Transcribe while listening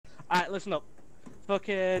Alright, listen up.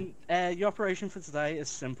 Fucking, your operation for today is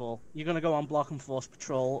simple. You're gonna go on block and force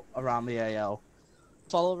patrol around the AO.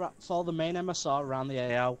 Follow the main MSR around the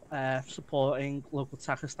AO, supporting local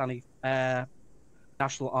Takistani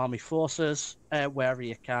National Army forces wherever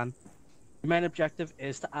you can. Your main objective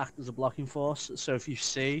is to act as a blocking force, so if you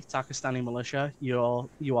see Takistani militia, you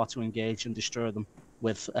are to engage and destroy them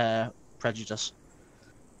with prejudice.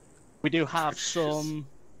 We do have some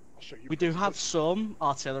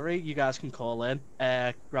artillery you guys can call in.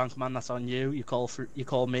 Ground command, that's on you. You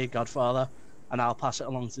call me, Godfather, and I'll pass it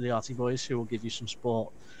along to the arty boys who will give you some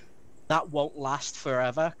support. That won't last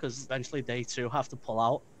forever because eventually they too have to pull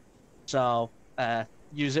out. So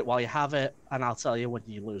use it while you have it, and I'll tell you when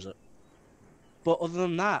you lose it. But other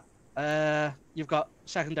than that, you've got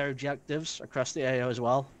secondary objectives across the AO as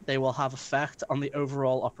well. They will have effect on the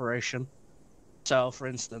overall operation. So, for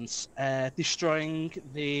instance, destroying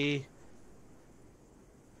the...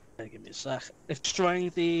 Give me a sec. Destroying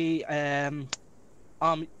the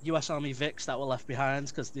US Army Vics that were left behind,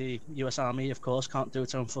 because the US Army, of course, can't do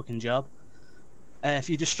its own fucking job. If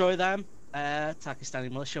you destroy them,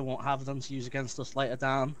 Takistani militia won't have them to use against us later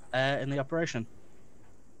down in the operation.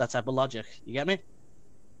 That type of logic. You get me?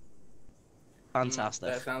 Fantastic.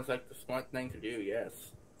 That sounds like the smart thing to do, yes.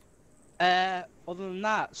 Other than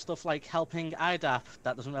that, stuff like helping IDAP,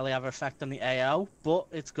 that doesn't really have an effect on the AO, but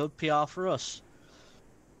it's good PR for us.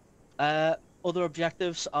 Other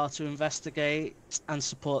objectives are to investigate and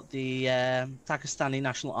support the Takistani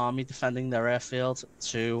National Army defending their airfield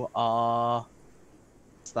to our...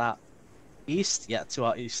 What's that? East? Yeah, to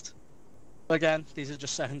our east. Again, these are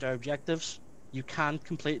just secondary objectives. You can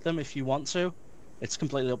complete them if you want to. It's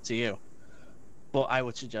completely up to you. But I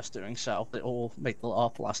would suggest doing so. It will make the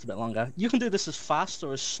ARP last a bit longer. You can do this as fast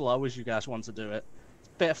or as slow as you guys want to do it. It's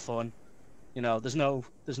a bit of fun. You know, there's no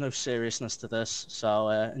seriousness to this, so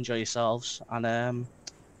enjoy yourselves. And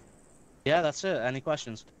yeah, that's it. Any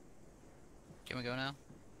questions? Can we go now?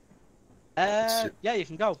 Yeah, you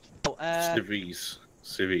can go.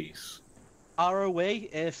 Civis. ROE,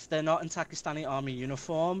 if they're not in Takistani Army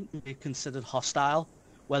uniform, be considered hostile,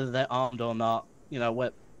 whether they're armed or not. You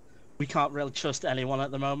know, we can't really trust anyone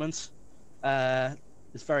at the moment.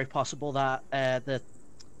 It's very possible that the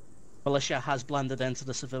militia has blended into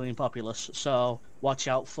the civilian populace, so watch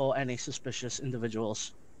out for any suspicious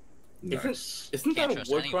individuals. Nice. Isn't that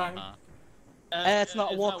a war crime? It's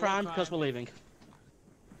not a war crime because we're leaving,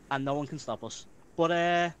 and no one can stop us. But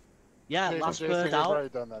yeah, last bird out. Already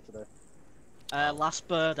done that today. Last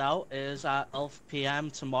bird out is at 12 PM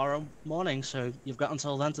tomorrow morning, so you've got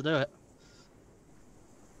until then to do it.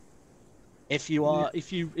 If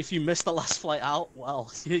you miss the last flight out,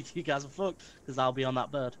 well, you guys are fucked because I'll be on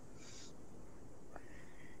that bird.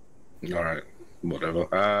 All right,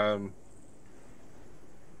 whatever.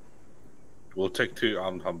 We'll take 2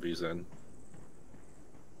 armed Humvees then,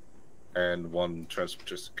 and 1 transport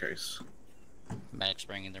just in case. Medic's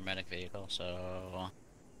bringing their medic vehicle, so...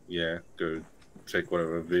 Yeah, go take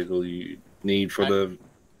whatever vehicle you need for the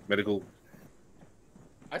medical.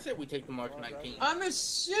 I said we take the March 19th. I'm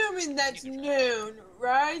assuming that's noon,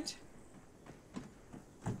 right?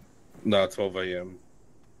 No, 12 a.m.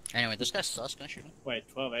 Anyway, this guy's sus, can I shoot him? Wait,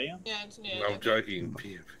 12 a.m.? Yeah, it's noon. No, I'm joking.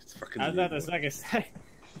 It's fucking. I was about to say.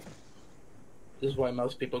 This is why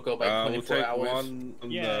most people go by 24 we'll take hours. 1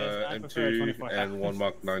 on Yeah, the I prefer M2 24 and hours. 1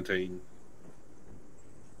 Mark 19.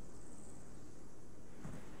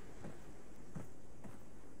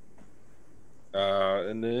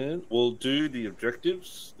 And then we'll do the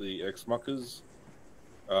objectives, the X-Muckers,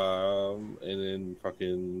 and then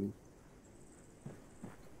fucking...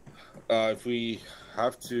 if we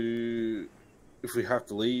have to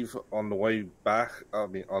leave on the way back, I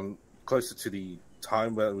mean, on closer to the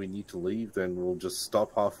time where we need to leave, then we'll just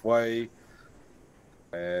stop halfway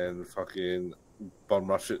and fucking bomb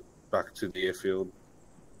rush it back to the airfield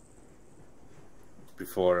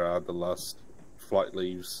before the last flight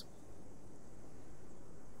leaves.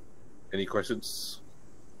 Any questions?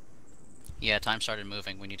 Yeah, time started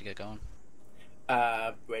moving. We need to get going.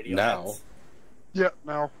 Radio Now? hats. Yep,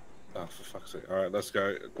 now. Oh, for fuck's sake. Alright, let's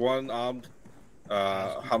go. 1 armed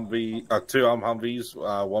Humvee, 2 armed Humvees,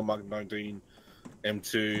 1 Mark 19,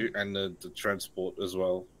 M2, and the transport as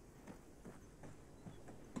well.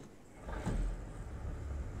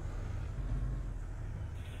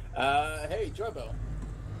 Hey, Jorbo.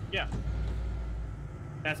 Yeah.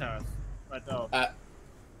 That's ours. Right though.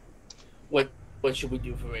 What should we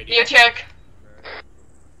do for radio? You check.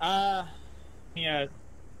 Yeah.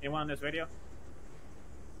 You want this radio?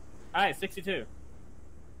 Alright, 62. Alright,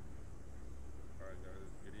 guys,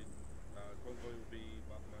 get in. Convoy will be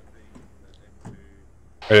Mark 19, and then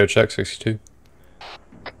M2. Radio check 62.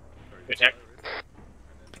 Good check.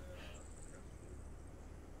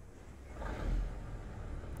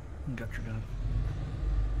 Got your gun.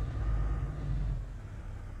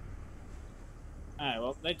 Alright,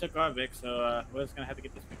 well, they took our Vic, so we're just gonna have to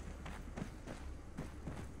get this Vic.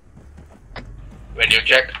 Radio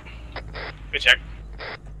check. Good check.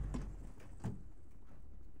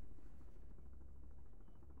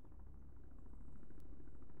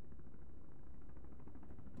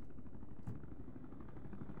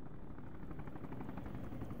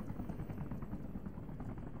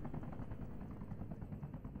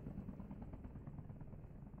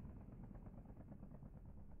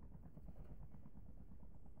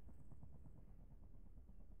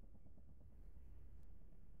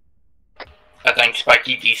 I think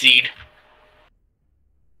Spiky DC'd.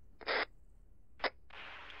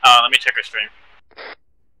 Let me check her stream.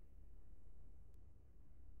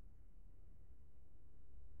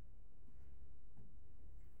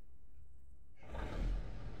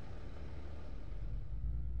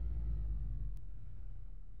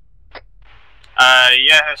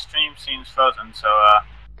 Yeah, her stream seems frozen, so,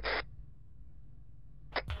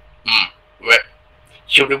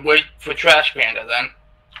 Should we wait for Trash Panda then?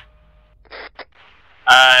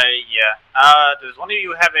 yeah. Does one of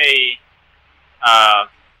you have a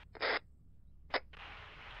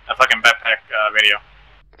fucking backpack, radio?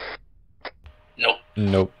 Nope.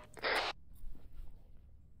 Nope.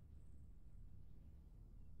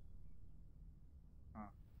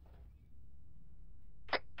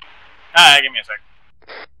 Alright, give me a sec.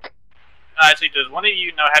 Actually, does one of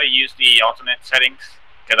you know how to use the alternate settings?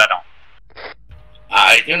 Because I don't.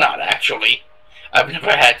 I do not, actually. I've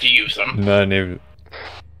never had to use them. No, neither.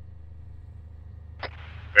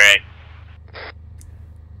 Great.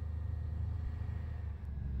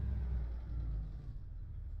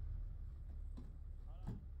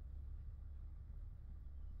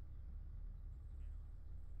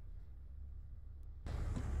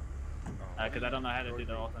 Because I don't know how to do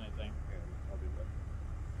the alternate thing. Yeah, I'll be back.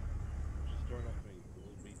 Just join off me.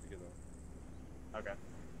 We'll meet together. Okay.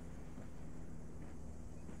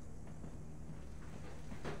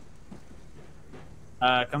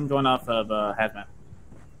 Come join off of Hazmat.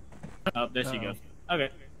 Oh, there she goes. Okay.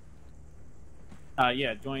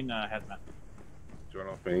 Yeah, join Hazmat. Join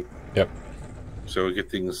off me. Yep. So we get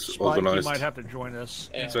things Spike, organized. you might have to join us.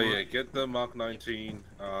 So yeah, get the Mark 19.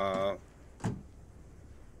 Not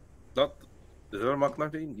is it a Mark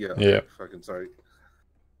 19? Yeah. Yeah. Fucking sorry.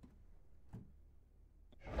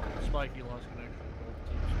 Spike, you lost connection with both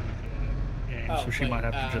teams. Game, Oh, so she wait, might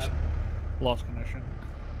have to just lost connection.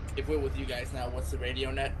 If we're with you guys now, what's the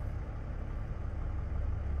radio net?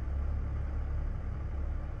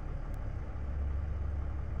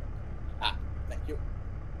 Ah, thank you.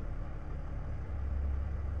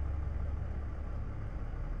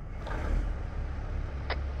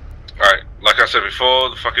 Alright, like I said before,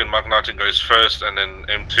 the fucking Mark 19 goes first, and then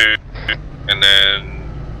M2, and then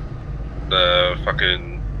the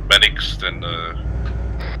fucking medics, then the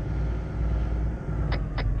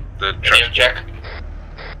Radio check.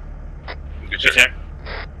 Good Good check.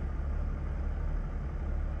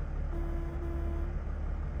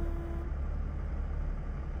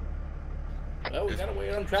 Well, we gotta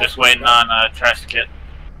wait on Trash. Just waiting on Trash Kit.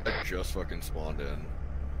 I just fucking spawned in.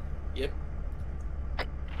 Yep.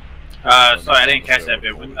 Sorry, I didn't catch that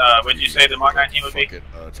bit. What did you say the Mark 19 would be? Fuck it,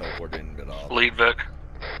 teleport in, but Lead Vic.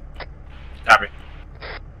 Copy.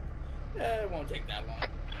 It won't take that long.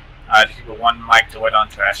 Just keep one mic to wait on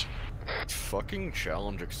Trash. fucking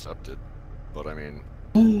challenge accepted. But I mean,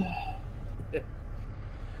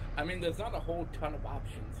 I mean, there's not a whole ton of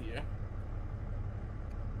options here.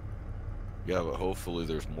 yeah, but hopefully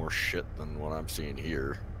there's more shit than what I'm seeing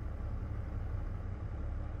here.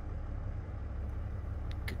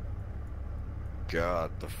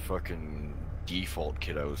 God, the fucking default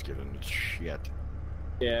kit I was given is shit.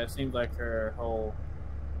 Yeah, it seems like her whole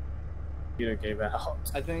computer gave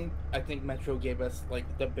out. I think Metro gave us like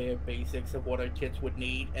the bare basics of what our kids would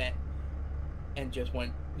need, and just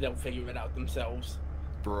went, they'll figure it out themselves.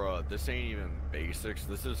 Bruh, this ain't even basics.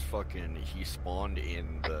 This is fucking, he spawned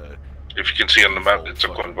in the... If you can see on the map, it's a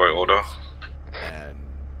convoy order. And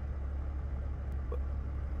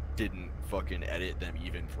didn't fucking edit them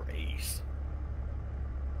even for Ace.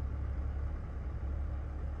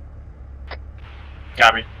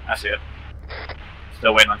 Copy. I see it.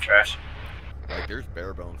 Still waiting on Trash. Like, there's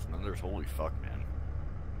bare bones, and then there's holy fuck, man.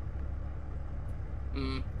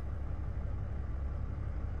 Mm.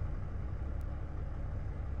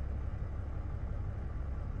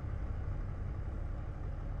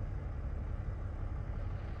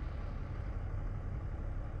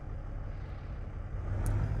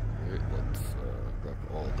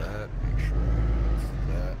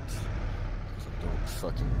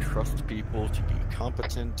 fucking trust people to be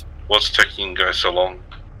competent. What's taking you guys so long?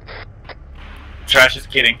 Trash is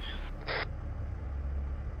kidding.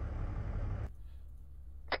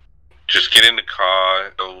 Just get in the car,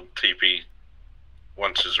 it'll TP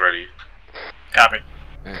once it's ready. Copy.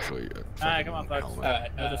 Actually, Alright, come on, folks.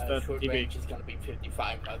 helmet. We'll just, Short TP. range is going to be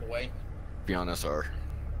 55, by the way. Be on SR.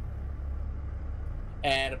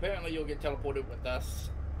 And apparently you'll get teleported with us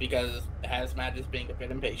because Hazmat is being a bit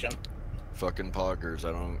impatient. Fucking poggers,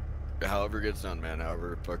 I don't... However it gets done, man,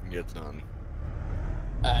 however it fucking gets done.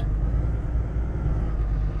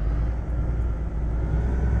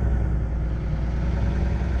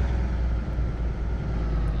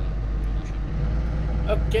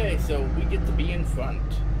 Okay, so we get to be in front.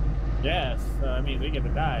 Yes, I mean, we get to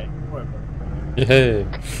die. Horrible. Yeah.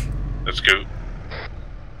 Let's go.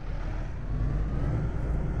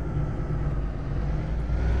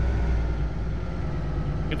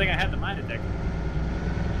 Good thing I had the mine detector.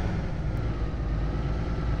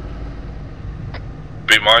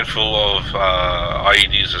 Be mindful of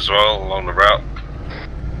IEDs as well along the route.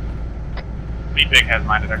 B-Big has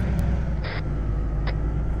mine detector.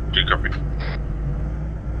 Do copy.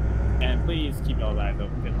 And please keep y'all's eyes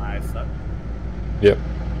open because my eyes suck. Yep.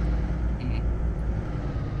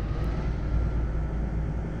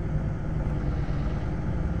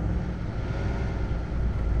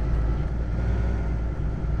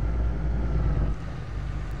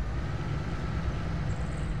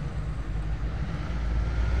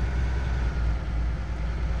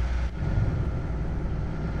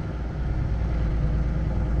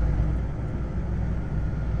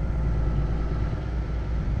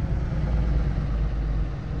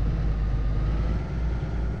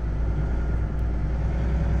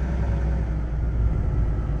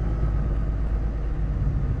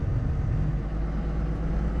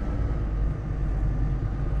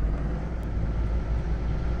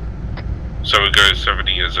 So we go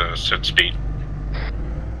 70 as a set speed.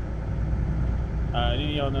 Any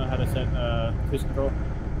of y'all know how to set cruise control?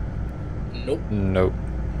 Nope. Nope.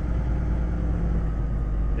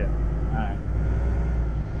 Yeah. Alright.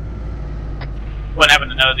 Wouldn't happen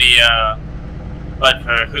to know the button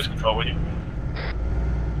for cruise control, would you?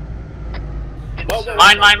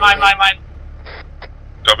 Mine.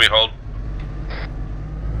 Copy, hold.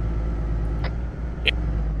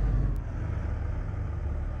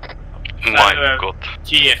 My God.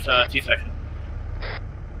 T section.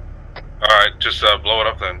 Alright, just blow it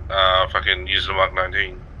up then. Fucking use the Mark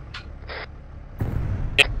 19.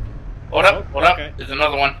 Hold up, hold up. Okay. There's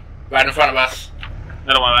another one right in front of us.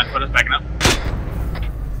 Another one right in front of us, backing up.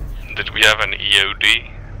 Did we have an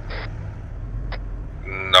EOD?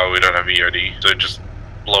 No, we don't have EOD, so just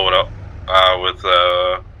blow it up with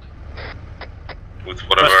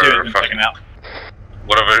whatever fucking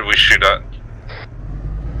whatever we shoot at.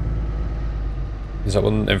 Is that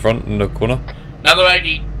one in front in the corner? Another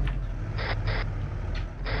ID.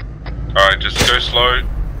 Alright, just go slow.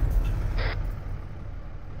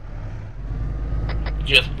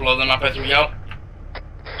 Just blow them up as we go.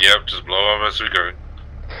 Yep, just blow up as we go.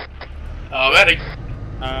 Alrighty.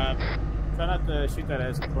 Try not to shoot that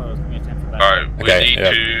as it close. Give me a chance for that. Alright, we Okay, need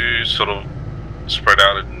yeah. to sort of spread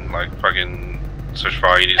out and like fucking search for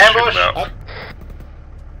IEDs and shoot them out. Up.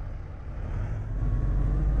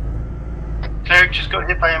 Cleric just got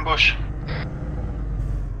hit by ambush.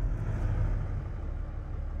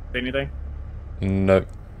 See anything? Nope.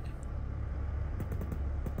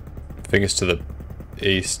 I think it's to the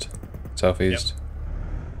east, southeast.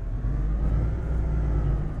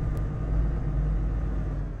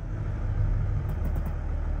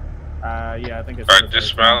 Yeah, I think it's... Alright,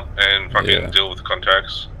 dismount and fucking Yeah. deal with the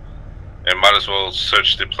contacts. And might as well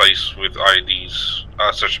search the place with IEDs.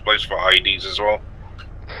 Search the place for IEDs as well.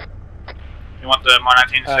 You want the Mar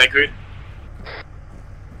 19 to stay crude?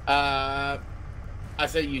 I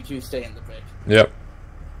say you two stay in the brig. Yep.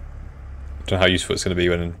 Don't know how useful it's going to be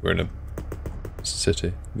when we're in a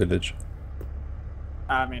city, village.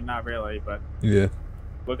 I mean, not really, but Yeah.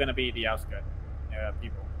 we're gonna be the outskirts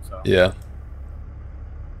people, so... Yeah.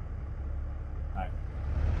 Alright.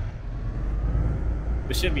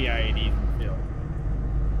 There should be IEDs in the field.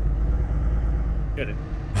 Should it?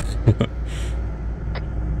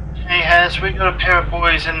 Hey Has, we got a pair of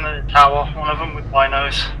boys in the tower, one of them with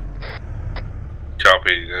binos.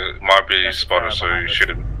 Copy. It might be That's spotted, so behind you us. shoot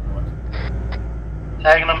him.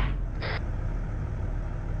 Tagging them.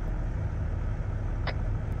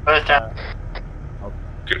 Both down.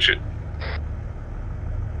 Good shit.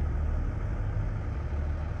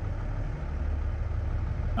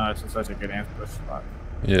 No, it's just such a good ambush spot.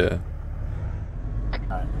 Yeah.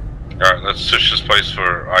 Alright, let's search this place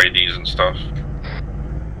for IEDs and stuff.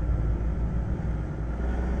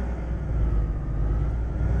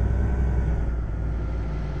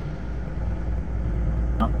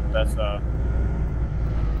 that's oh,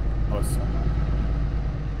 someone.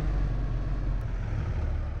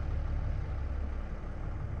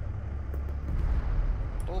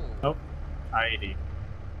 Oh. Nope. IED.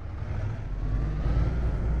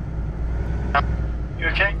 You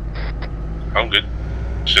okay? I'm good.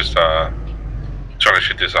 It's just trying to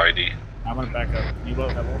shoot this ID, I'm gonna back up. Can you blow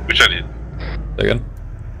that wall? which I did. Again?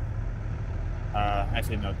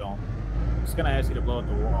 Actually, no, don't. I'm just gonna ask you to blow up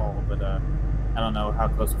the wall, but I don't know how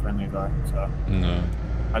close the friendlies are, so No.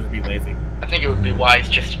 I'll just be lazy. I think it would be wise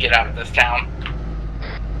just to get out of this town.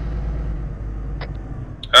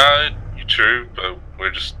 You're true, but we're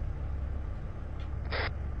just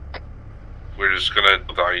gonna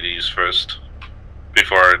do the IDs first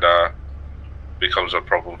before it becomes a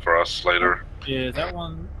problem for us later. Is that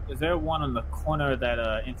one? Is there one on the corner of that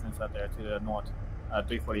entrance out there to the north?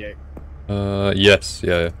 348. Yes,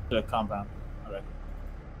 yeah. To the compound. Okay.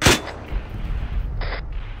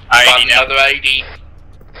 Find another ID.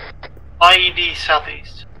 IED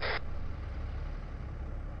southeast.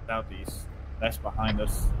 Southeast. That's behind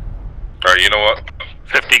us. Alright, you know what?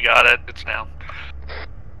 50 got it. It's down.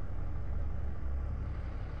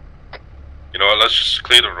 You know what, let's just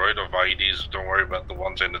clear the road of IEDs, don't worry about the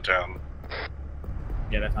ones in the town.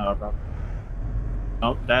 Yeah, that's not our problem.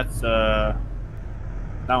 Nope, that's that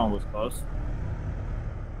one was close.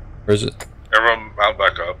 Where is it? Everyone mount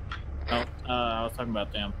back up. Nope, I was talking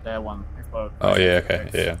about them. That one. Oh, yeah, okay,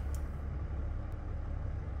 yeah.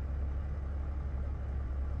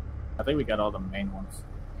 I think we got all the main ones.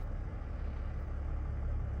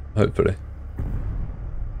 Hopefully.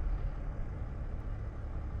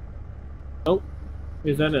 Oh,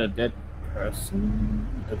 is that a dead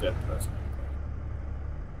person? A dead person.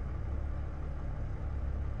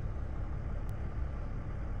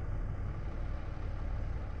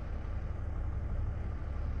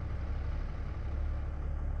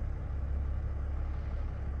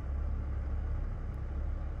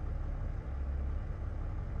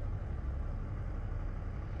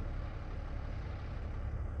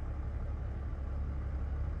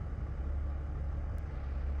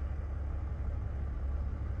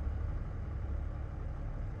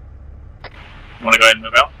 Want to go ahead and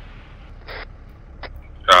move out?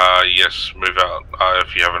 Yes, move out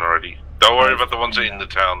if you haven't already. Don't worry about the ones in the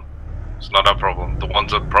town. It's not our problem. The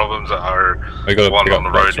ones that problems that are the one on the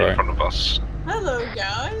road in front of us. Hello,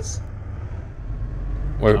 guys.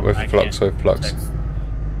 Wait for Flux, wait for Flux.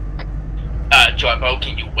 Driver,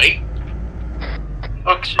 can you wait?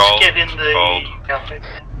 Flux, just get in the outfit.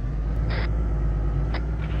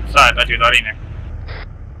 Sorry, I thought you were not in there.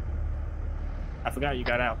 I forgot you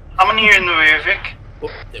got out. How many are in the rear, Vic? Oh,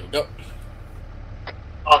 there we go.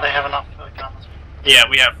 Oh, they have enough guns. Yeah,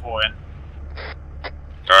 we have 4 in.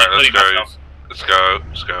 Alright, let's Including go. myself. Let's go.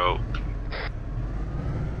 Let's go.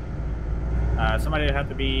 Somebody would have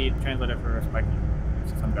to be translated for Spike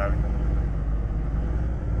since I'm driving.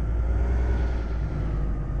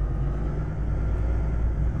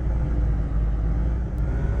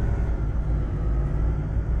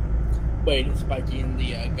 Wait, is Spiky in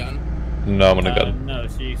the gun? No, I'm on a gun. No,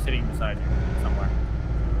 she's sitting beside you somewhere.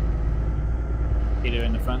 Either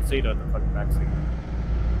in the front seat or the fucking back seat.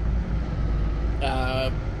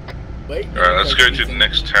 Wait. Alright, let's go to the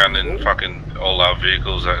next town and fucking all our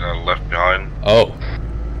vehicles that are left behind. Oh.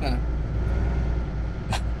 Huh.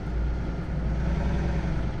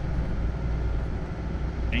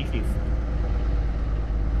 Thank you.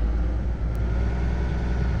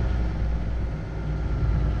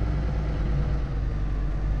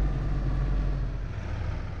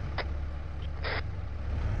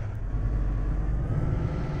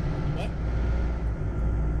 What?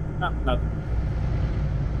 No, nothing.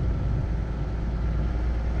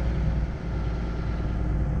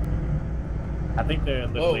 I think they're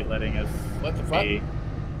literally letting us. What the fuck? Be...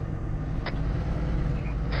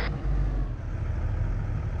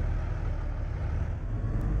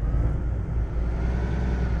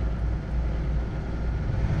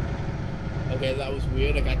 Okay, that was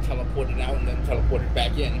weird. I got teleported out and then teleported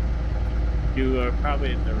back in. You are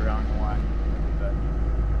probably the wrong one.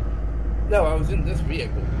 No, I was in this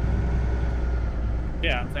vehicle.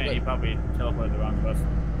 Yeah, I'm saying you probably teleported the wrong person.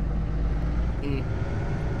 Mm.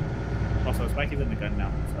 Also, Spikey's in the gun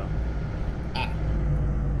now, so.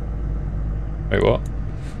 Wait, what?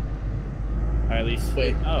 Or at least.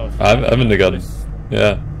 Wait. Oh. I'm in the gun.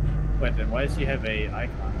 Yeah. Wait, then why does she have a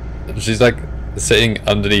icon? She's like sitting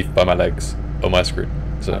underneath by my legs on my screen.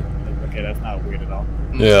 So. Okay, that's not weird at all.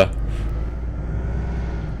 Yeah.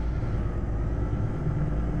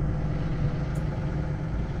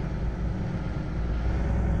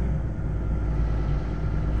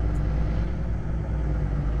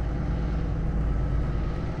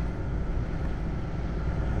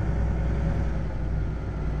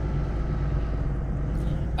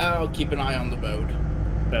 I'll keep an eye on the road.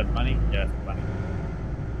 Bad money? Yeah, it's money.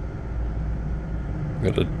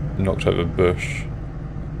 Got a knocked over bush.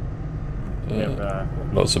 We have,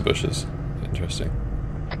 Lots of bushes. Interesting.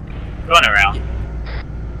 Going around.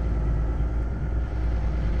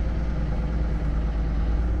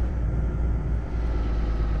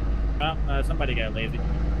 Well, somebody got lazy.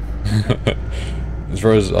 These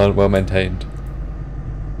roads aren't well maintained.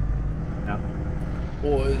 No.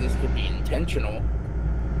 Or this could be intentional.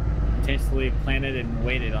 Intentionally planted and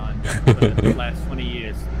waited on for the last 20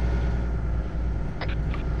 years.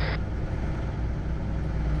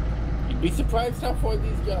 You'd be surprised how far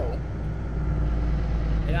these go.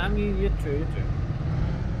 Yeah, I mean, you're true, you're true.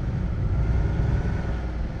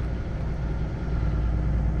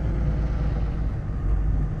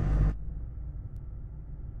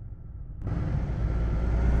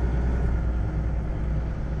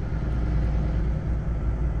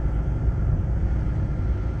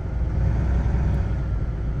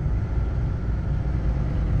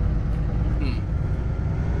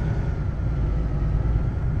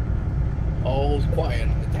 All's quiet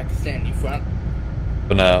on the Takistan front.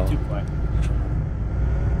 For now. Too quiet.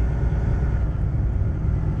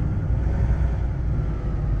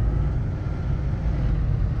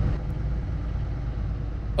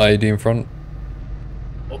 IED in front.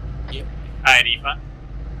 Oh, yep. IED front.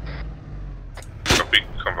 Copy,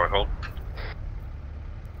 convoy hold.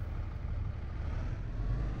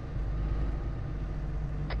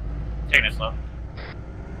 Taking it slow.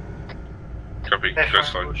 Copy, go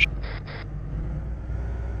slow.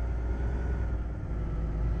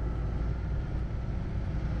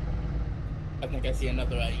 I think I see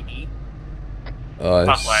another IED.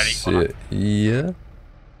 I see it. Yeah.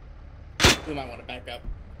 We might want to back up.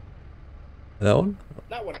 That one?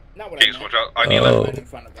 Not what I Please meant. watch out. I need Oh. Right in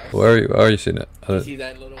front of us. Where are you seeing it? I You don't. see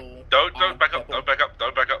that little... Don't back up, don't back up,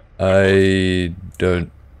 don't back up. I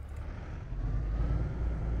don't.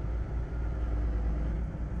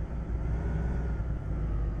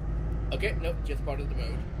 Okay, nope, just part of the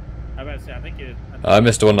road. I was about to say, I think it. I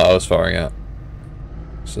missed the one that I was firing at.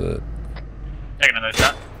 So. Taking another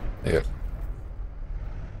shot. Yeah.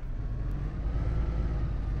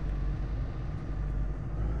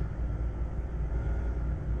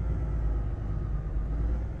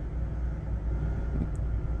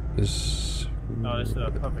 This. Oh, this is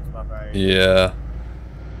a perfect spot right here. Yeah.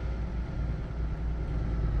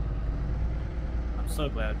 I'm so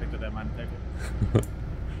glad I picked up that mine detector.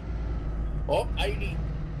 Oh, IED.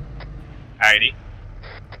 IED.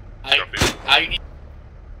 IED.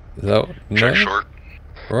 Is that no? short.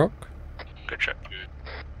 Rock? Good check.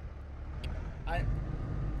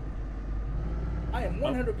 I am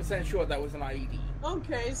 100% sure that was an IED.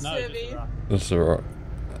 Okay, No, it's just Civvy. a rock. That's a rock.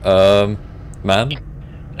 Man?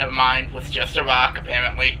 Never mind, was just a rock,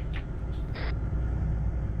 apparently.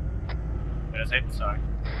 There's it, sorry.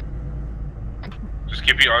 Just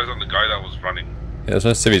keep your eyes on the guy that was running. Yeah, there's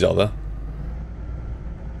no civvies out there.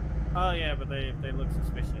 Oh yeah, but they look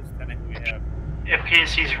suspicious. Technically we have. It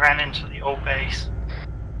appears he's ran into the old base.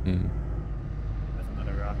 Hmm. That's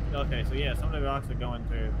another rock. Okay, so yeah, some of the rocks are going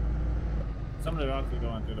through. Some of the rocks are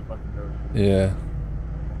going through the fucking road. Yeah.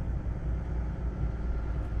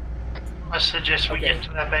 I suggest we get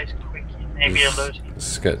to that base quick. Maybe It's alerting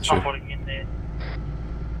sketchy. somebody in there.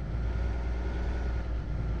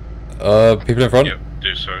 People in front? Yep,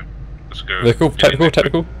 do so. Let's go. Technical, technical,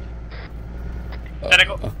 technical.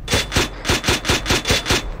 Technical.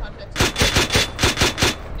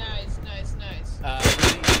 Nice.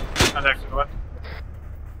 Contact to the left.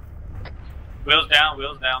 Wheels down,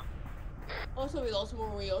 wheels down. Also, we lost more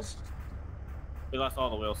wheels. We lost all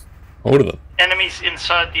the wheels. All of them. Enemies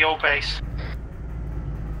inside the old base.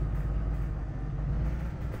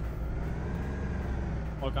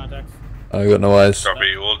 More contacts. I got no eyes.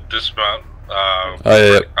 Copy, we'll dismount.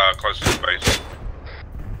 Close to the base.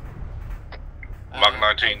 Mark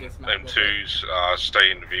 19 M2s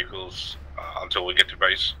stay in the vehicles until we get to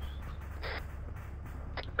base.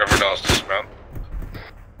 Everyone else dismount.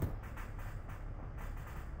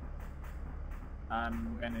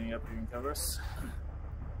 I'm ending up in covers.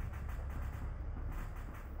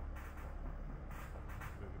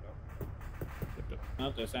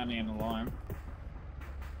 Nope, they're sounding an alarm.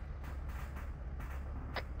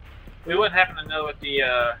 We wouldn't happen to know what the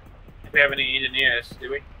if we have any engineers, do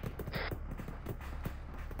we?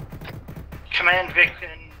 Command Vic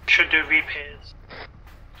should do repairs.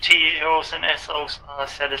 TOs and SOs are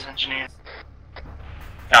set as engineers.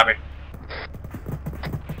 Copy.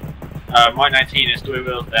 Mark 19 is 3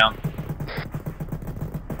 wheels down.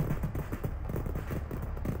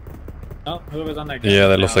 Oh, whoever's on that gun. Yeah,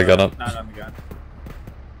 they lost their gun up. Not on the gun.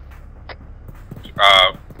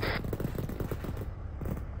 I'm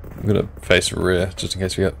gonna face rear just in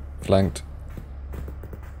case we get flanked.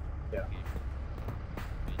 Yeah.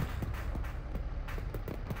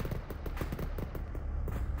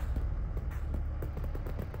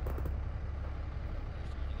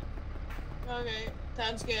 Okay,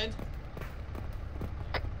 sounds good.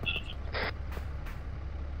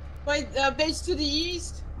 Wait, base to the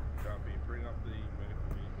east? Copy. Bring up the medical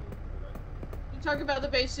vehicle. You talk about the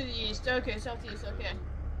base to the east. Okay, southeast, okay.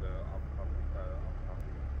 The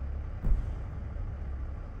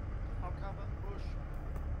I'll cover, push.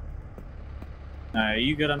 Are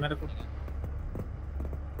you good on medical?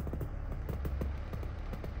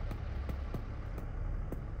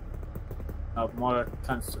 More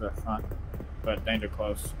tons to the front, but danger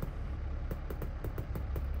close.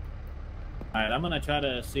 Alright, I'm gonna try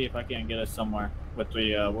to see if I can get us somewhere with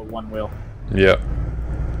the with one wheel. Yeah.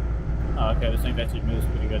 Oh, okay, this thing actually moves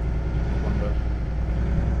pretty good. One wheel.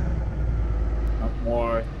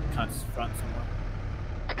 More tons front somewhere.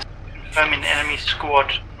 Confirming enemy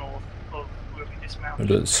squad north of where we I dismounted.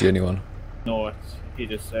 don't see anyone. North, he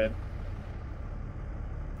just said.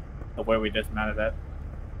 Of where we dismounted at.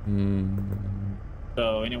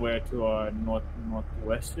 So anywhere to our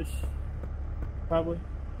northwestish, probably.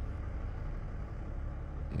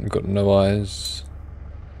 We've got no eyes.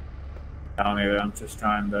 I don't either. I'm just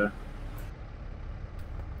trying to.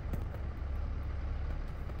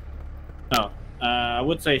 No, I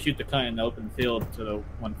would say shoot the cunt in the open field to the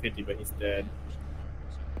 150, but he's dead.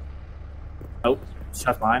 Oh,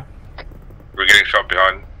 shot behind. We're getting shot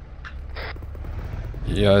behind.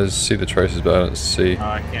 Yeah, I see the traces, but I don't see. Oh,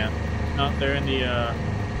 I can't. No, they're in the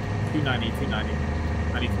 290,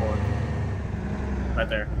 94. Right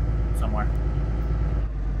there, somewhere.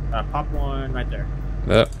 Pop one right there.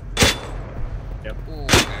 Yep. Yep.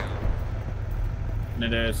 And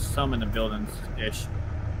then there's some in the buildings-ish.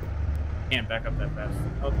 Can't back up that fast.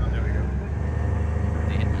 Oh, no, there we go.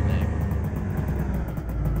 They hit my leg.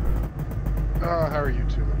 How are you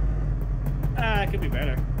two? It could be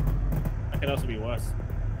better. It could also be worse.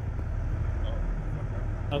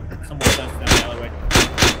 Oh, someone does down the alleyway.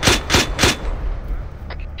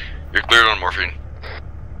 You're cleared on morphine.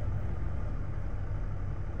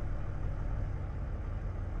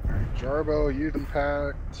 Jarbo, youth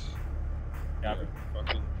impact. Got it.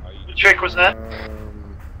 The trick was that?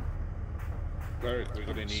 Cleric, we're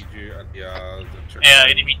gonna need you at the Yeah,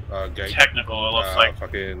 enemy gate. technical, it looks like.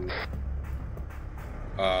 Fucking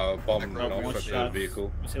bombing Oh, off one at the shot.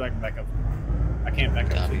 vehicle. Let me see if I can back up. I can't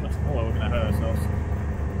back up too much. Oh, we're gonna hurt ourselves.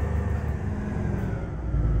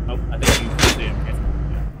 Oh, I think you can see him.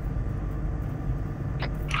 Yeah.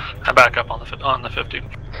 I back up on the 50.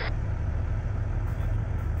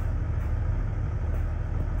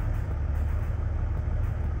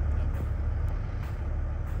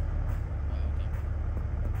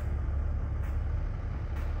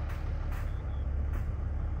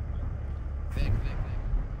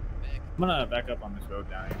 I'm gonna back up on this road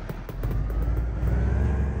down here.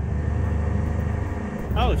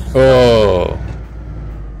 Oh, shit. Oh.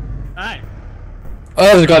 Alright. Oh,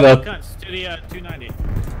 there's a guy there. Cunts to the 290.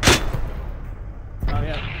 Oh,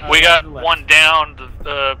 yeah. We to got the left. one down.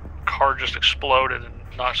 The car just exploded and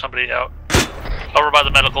knocked somebody out. Over by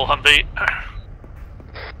the medical Humvee.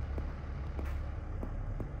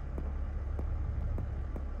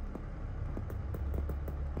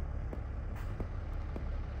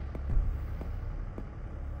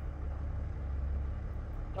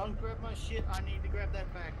 Don't grab my shit, I need to grab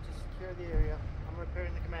that back to secure the area. I'm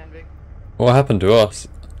repairing the command Vic. What happened to us?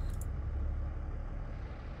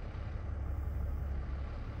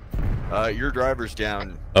 Your driver's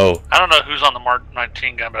down. Oh. I don't know who's on the Mark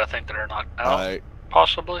 19 gun, but I think they're knocked out.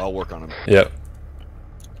 Possibly. I'll work on him. Yep.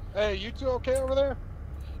 Hey, you two okay over there?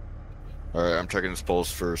 Alright, I'm checking his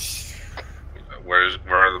pulse first. Where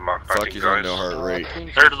are the Mark 19 Fuck, he's on guys? no heart rate.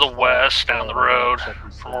 They're to the west, down the road,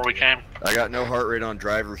 from where we came. I got no heart rate on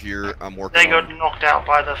driver here. I'm working They on got knocked out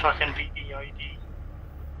by the fucking VEID.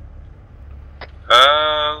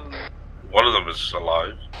 One of them is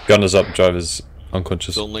alive. Gun is up, driver's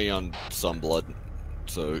unconscious. It's only on some blood,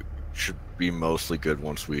 so it should be mostly good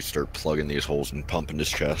once we start plugging these holes and pumping his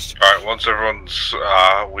chest. Alright, once everyone's,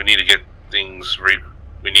 we need to get things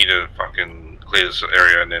we need to fucking clear this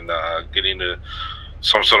area and then, get into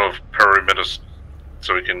some sort of perimeter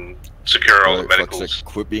so we can secure all the medicals.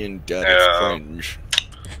 Quit being dead, it's cringe.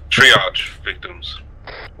 Triage victims.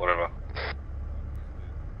 Whatever.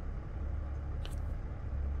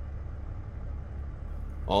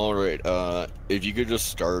 Alright, if you could just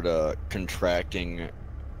start, contracting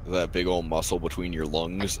that big old muscle between your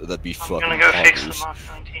lungs, that'd be I'm fucking gonna go fix the bonkers. Mark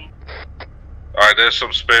 19. Alright, there's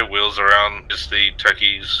some spare wheels around. Just the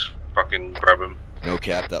techies. Fucking grab them. No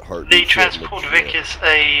cap, that heart. The transport Vic is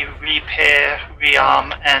a repair,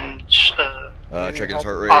 rearm, and checking his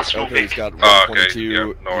heart rate. Arsenal Okay, he's Vic. got Oh, okay, 122. yeah, no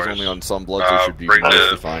He's worries. only on some blood, so should be bring mostly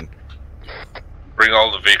the- fine. Bring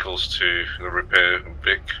all the vehicles to the repair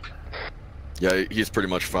Vic. Yeah, he's pretty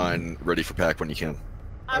much fine, ready for pack when you can.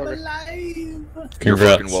 I'm alive! You're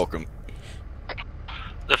Congrats. fucking welcome.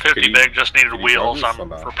 The 50 Can you- big just needed can you wheels. drive this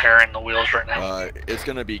I'm or not? repairing the wheels right now. It's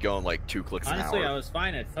gonna be going like 2 clicks Honestly, an I hour. was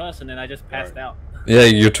fine at first, and then I just passed out. Yeah,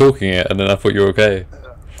 you're talking it, and then I thought you were okay.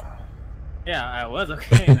 Yeah, I was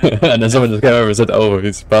okay. And then someone just came over and said, "Oh,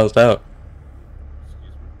 he's passed out."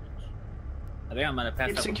 I think I'm gonna pass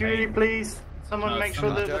Keep out. security, please. Someone No, make sure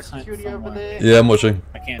someone- that there's security over there. Yeah, I'm watching.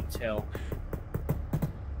 I can't tell.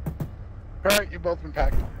 Alright, you've both been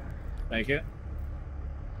packed. Thank you.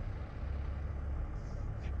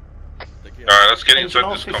 Alright, let's get Engine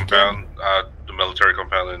inside this off, compound, the military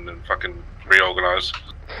compound, and then fucking reorganize.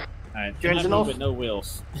 Alright, Your engine move off? with no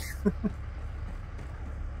wheels.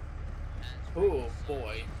 Oh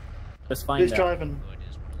boy. Let's find Who's out. driving?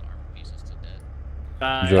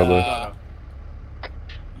 Jabba.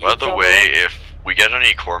 By the way, if we get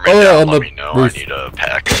any corpsmen Oh, yeah, down, on let the me know. roof. I need a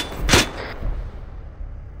pack.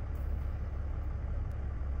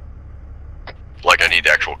 Like, I need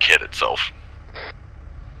the actual kit itself.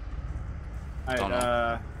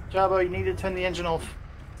 Alright, Jabba, you need to turn the engine off.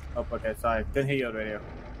 Oh, okay, sorry. Didn't hear you on the radio.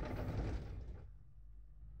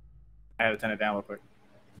 I had to turn it down real quick.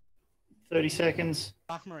 30 seconds.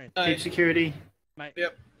 Back, Marine. Keep security. Mate.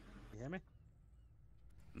 Yep. You hear me?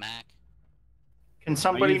 Mac. Can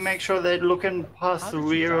somebody you- make sure they're looking past How the did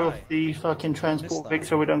you rear of die? the fucking transport Missed Vic that.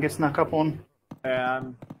 so we don't get snuck up on?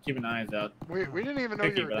 I'm keeping eyes out. We didn't even know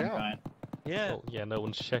Picky, you but were I'm down. fine. Yeah. Oh, yeah, no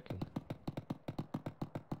one's checking.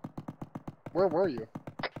 Where were you?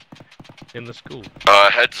 In the school.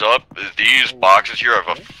 Heads up, these boxes here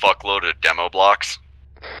have a fuckload of demo blocks.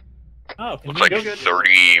 Oh, can Looks you like go?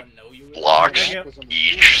 30 blocks Yeah.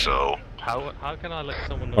 each, so How can I let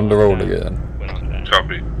someone know On the I'm roll down again. when I'm down?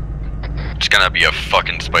 Copy. it's gonna be a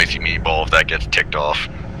fucking spicy meatball if that gets ticked off.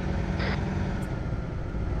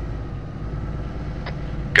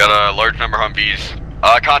 Got a large number of Humvees.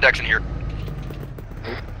 Contacts in here.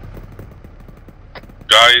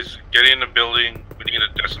 Guys, get in the building. We need to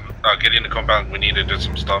do some. Get in the compound. We need to do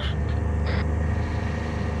some stuff.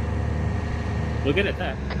 We'll get at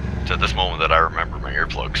that. It's at this moment that I remember my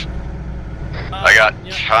earplugs. I got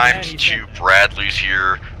yeah, times he 2 said- Bradleys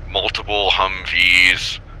here, multiple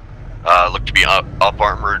Humvees. Look to be up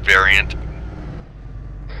armored variant.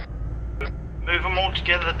 Move them all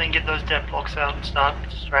together, then get those dead blocks out and start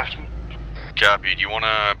drafting. Copy. Do you want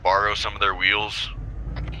to borrow some of their wheels?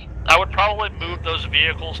 I would probably move those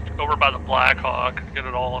vehicles over by the Blackhawk, get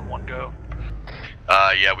it all in one go.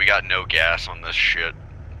 Yeah, we got no gas on this shit.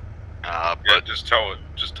 Yeah, But just tow it.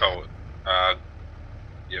 Just tow it.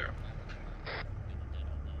 Yeah.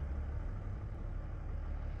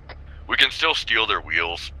 we can still steal their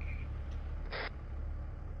wheels.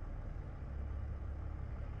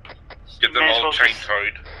 Get them May as all well chain just-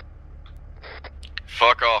 towed.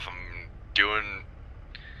 Fuck off, I'm doing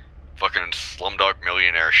fucking Slumdog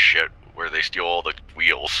Millionaire shit where they steal all the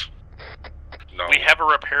wheels. No. We have a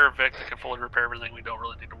repair Vic that can fully repair everything. We don't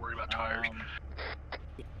really need to worry about tires.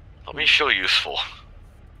 Let me show useful.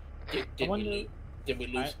 Did we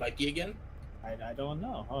lose Spiky again? I don't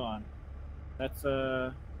know. Hold on. That's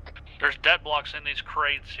There's dead blocks in these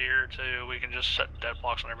crates here too. We can just set dead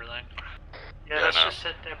blocks on everything. Yeah, Yeah, let's no. just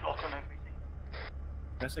set dead block on everything.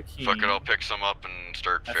 that's a key. Fuck it, I'll pick some up and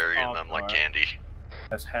start That's ferrying all them like right. candy.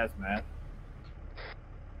 That's hazmat.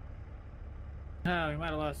 No, we might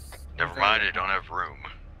have lost. Never mind, I don't have room.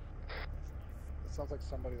 It sounds like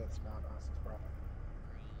somebody that's not us is probably.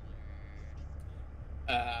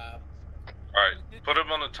 Alright, put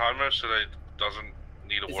him on a timer so that he doesn't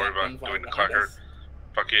need to Is worry that about invite doing the behind clacker. us?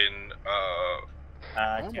 Fucking,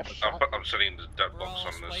 I can't. I'm setting the dead box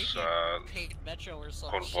on this,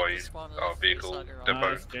 convoy, vehicle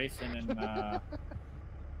depot. It's Jason and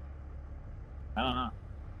I don't know.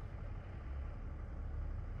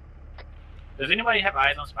 Does anybody have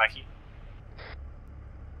eyes on Spiky?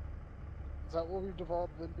 Is that what we've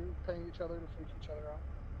devolved into? Paying each other to freak each other out?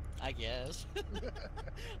 I guess.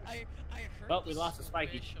 I heard Well, we lost a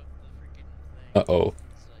Spiky. Uh-oh.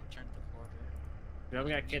 Yeah,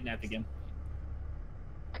 we got kidnapped again.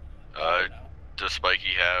 Does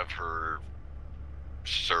Spiky have her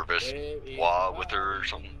service WA with her or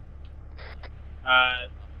something?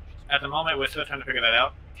 At the moment, we're still trying to figure that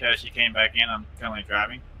out because she came back in. I'm currently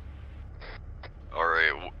driving.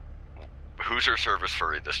 Alright, who's her service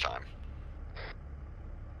furry this time?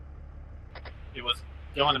 it was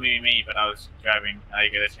going to be me, but I was driving. I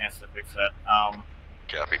didn't get a chance to fix that.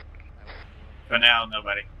 Copy. For now,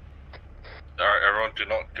 nobody. Alright, everyone, do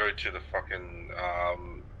not go to the fucking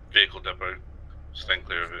vehicle depot. Stay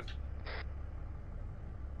clear of it.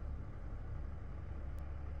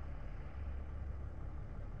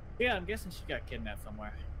 Yeah, I'm guessing she got kidnapped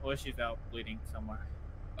somewhere, or she's out bleeding somewhere.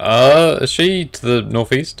 Is she to the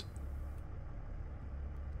northeast?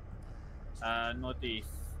 Northeast.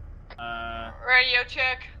 Radio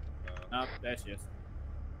check. Nope, there she is.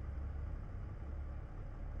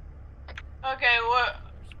 Okay, what?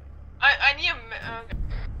 I need a.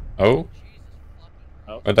 Oh?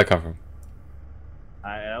 Oh. Where'd that come from?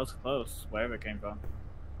 That was close, wherever it came from.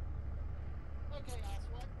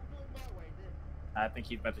 I think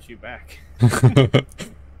he's about to shoot back.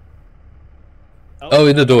 Oh,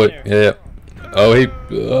 in the door. there. Yeah, yeah. Oh, he.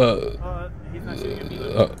 He's not shooting at me.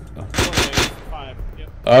 Okay, 5. Yep.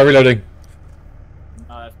 Oh, reloading.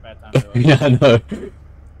 Oh, that's bad time. To Yeah, I know.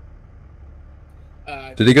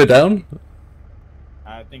 Did he go down?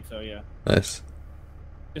 I think so, yeah. Nice.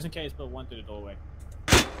 Just in case, put one through the doorway.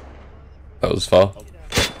 That was far. Oh,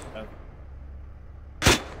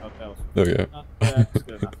 that was. There we go. Oh, yeah, that's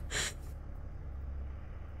good enough.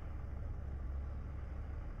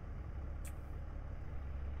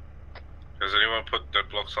 Has anyone put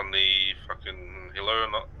deadblocks on the fucking helo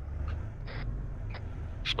or not?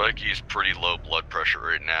 Spikey's pretty low blood pressure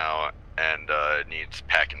right now and needs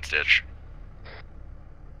pack and stitch.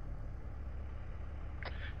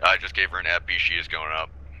 I just gave her an epi, she is going up.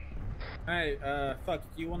 Alright, fuck,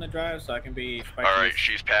 do you want to drive so I can be Spikey's? Alright,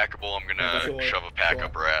 she's packable, I'm gonna Sure, shove a pack sure.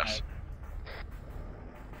 up her ass.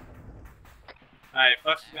 Alright,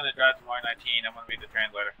 Fox is gonna drive to Y19, I'm gonna be the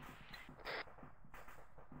translator.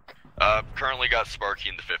 Currently got Sparky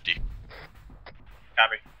in the 50.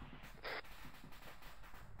 Copy.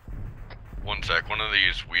 One sec, one of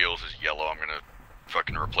these wheels is yellow, I'm gonna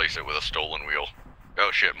fucking replace it with a stolen wheel. Oh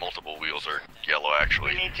shit, multiple wheels are yellow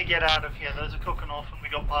actually. We need to get out of here. Those are cooking off and we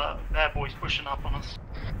got bad boys pushing up on us.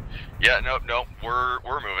 Yeah, no, we're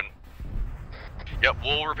moving. Yep,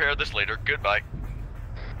 we'll repair this later. Goodbye.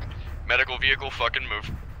 Medical vehicle, fucking move.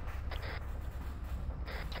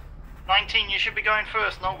 19, you should be going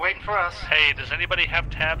first, not waiting for us. Hey, does anybody have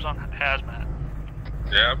tabs on hazmat?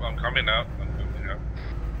 Yeah, I'm coming out.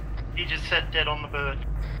 He just said dead on the bird.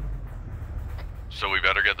 So we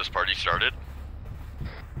better get this party started.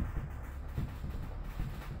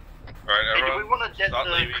 Alright, Hey, do everyone, we want to jet start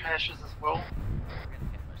the leaving. crashes as well?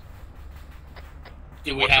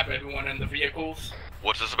 Do we have everyone in the vehicles?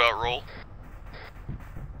 What's this about, roll?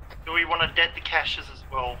 Do we want to dead the caches as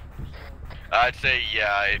well? I'd say,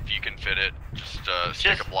 yeah, if you can fit it, just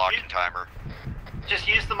stick a blocking timer. Just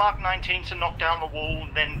use the Mark 19 to knock down the wall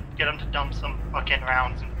and then get them to dump some fucking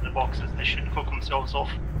rounds into the boxes. They should cook themselves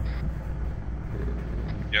off.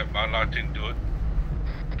 Yep, Mark 19, do it.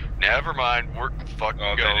 Never mind, we're fucking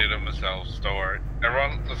Oh, go. they did it themselves, don't worry.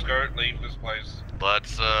 Everyone, let's go, leave this place.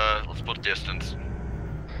 Let's put distance.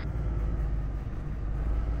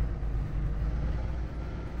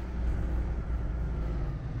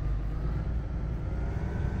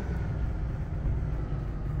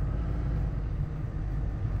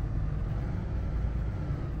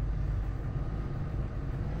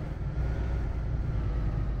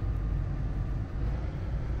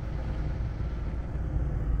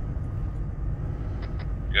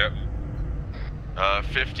 Yep.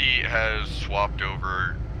 50 has swapped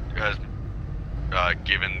over, has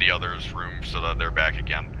given the others room so that they're back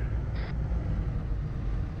again.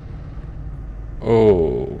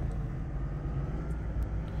 Oh.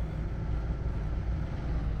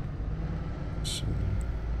 This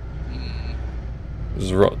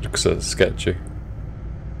is looks sketchy.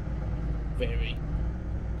 Very.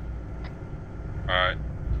 Alright.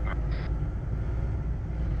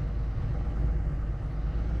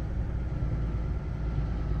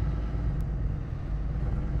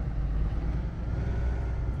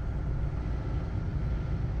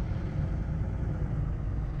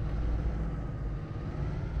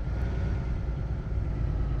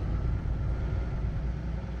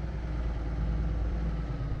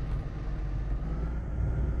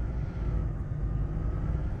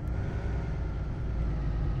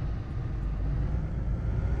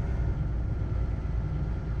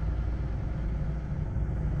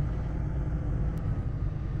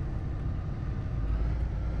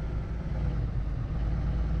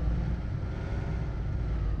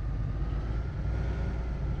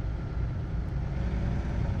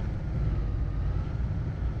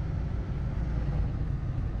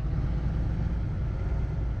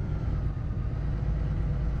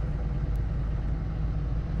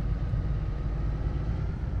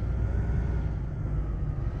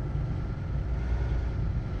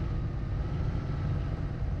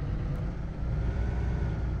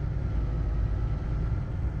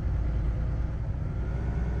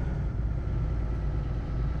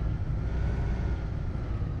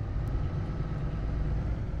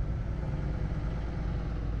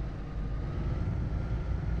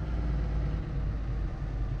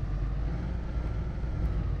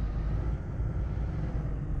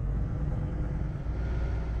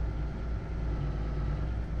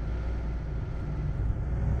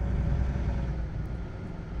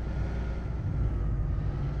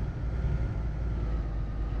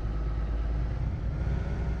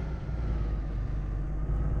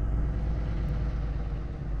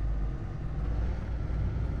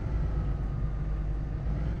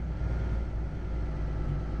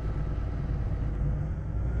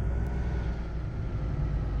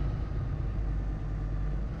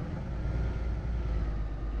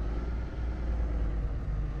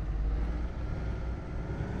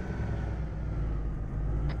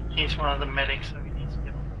 He's one of the medics, so he needs to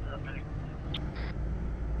get on the medic.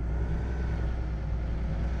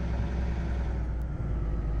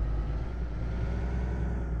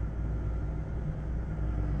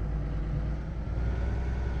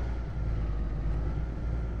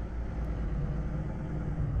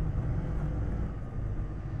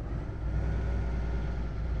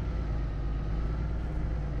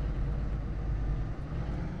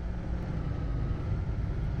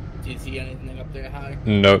 Do you see anything up there high?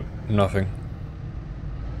 Nope, nothing.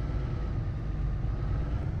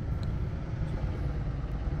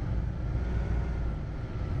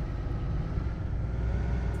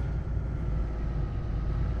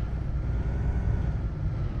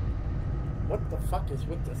 What the fuck is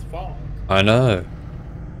with this fog? I know.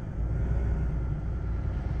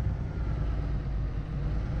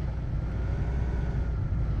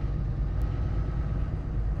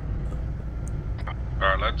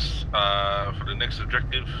 Alright, let's, for the next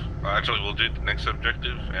objective, actually we'll do the next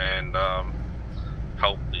objective and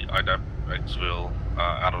help the IDAP Xville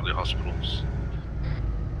out of the hospitals.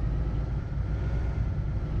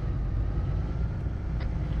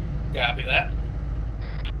 Copy that.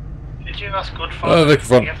 Did you ask good for? Oh, vehicle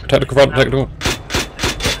front. Technical front, technical.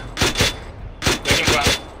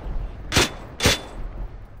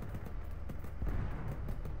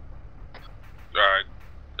 Alright,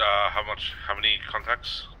 how many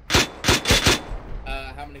contacts?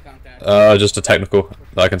 How many contacts? Just a technical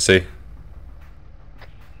that I can see.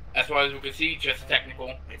 As far as we can see, just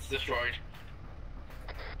technical. It's destroyed.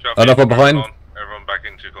 Another one behind. Everyone back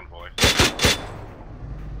into convoy.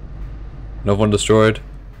 Another one destroyed.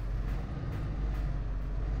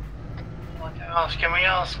 Can we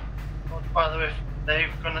ask Godfather if they're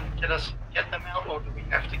gonna get them out, or do we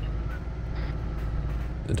have to get them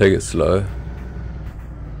out? Take it slow.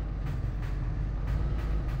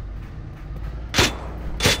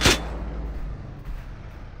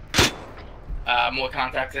 More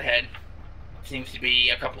contacts ahead. Seems to be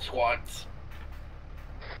a couple squads.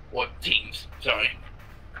 Or teams, sorry.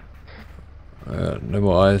 No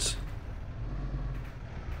more eyes.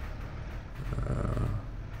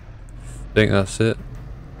 Think that's it.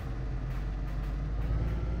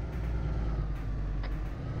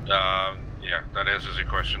 Yeah, that answers your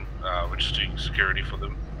question. We're just doing security for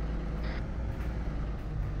them.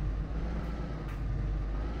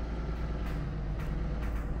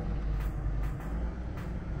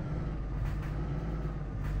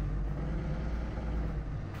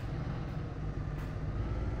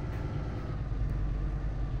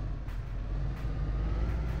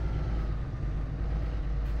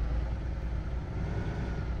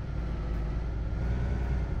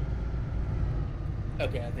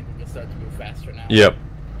 Okay, I think we can start to move faster now. Yep.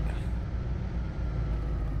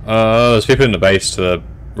 There's people in the base to the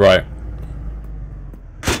right.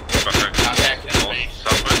 Contact in space.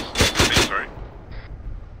 Southwest, sorry.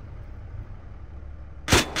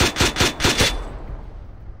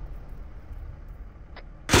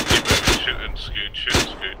 Keep moving, shoot and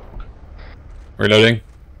scoot. Reloading.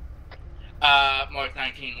 Mark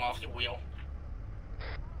 19 lost a wheel.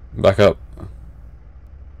 Back up.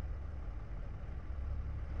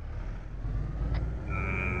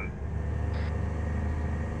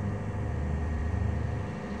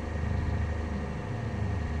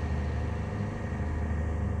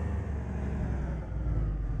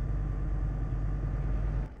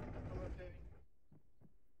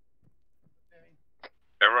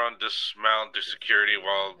 Everyone dismount, do security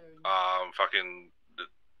while fucking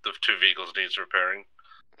the two vehicles needs repairing.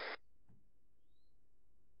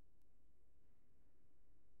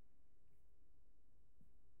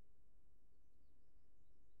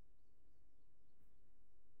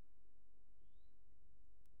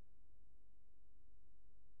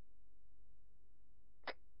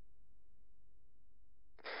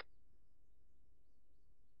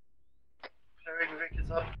 Clearing Vic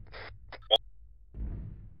is up.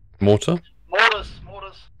 Mortar? Mortars.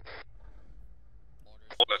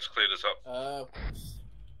 Let's clear this up.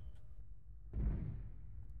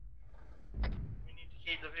 We need to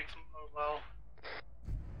keep the Vics mobile.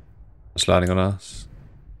 It's landing on us.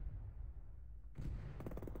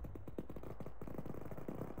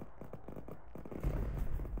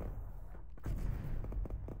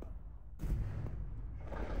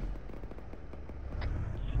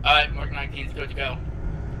 Alright, Mark 19 is good to go.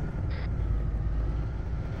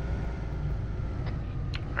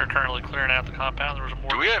 They're currently clearing out the compound. There was more.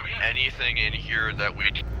 Do we have anything in here that we...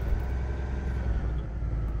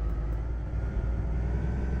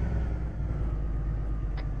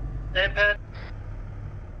 Pad.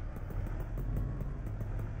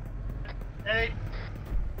 Hey.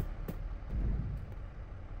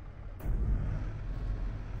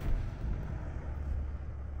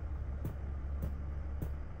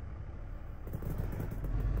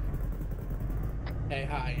 Hey,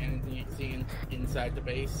 hi. Anything you see inside the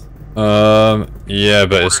base? Yeah,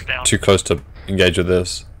 but it's too close to engage with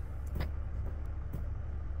this.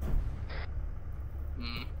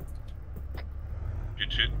 Good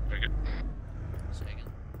shit. Okay.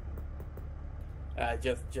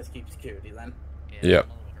 Just keep security then. Yep.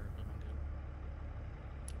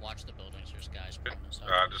 Watch the buildings. There's guys pulling us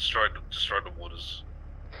out. Destroy the waters.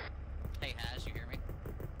 Hey, Haz, you hear me?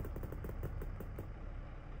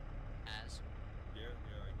 Haz? Yeah, I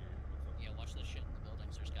hear you. What's up? Yeah, watch the shit in the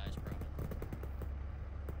buildings. There's guys prone.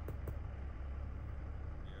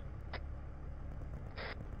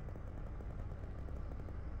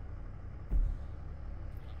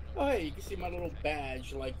 Oh, hey, you can see my little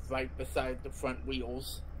badge, like, right beside the front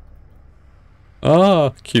wheels. Ah,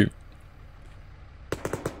 cute.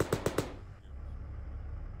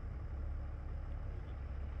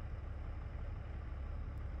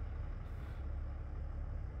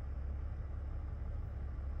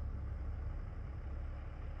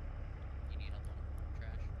 You need help on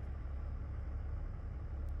trash?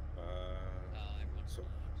 Everyone's so,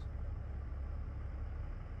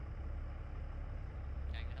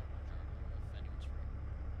 Can I get help on Jargle if anyone's free?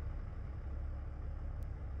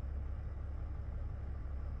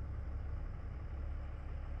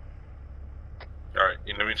 alright,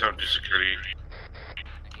 in the meantime, do security.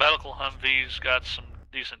 Medical Humvee's got some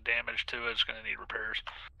decent damage to it. It's going to need repairs.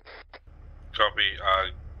 Copy.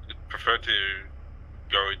 Prefer to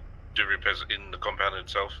go do repairs in the compound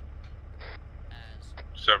itself.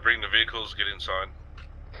 So bring the vehicles, get inside.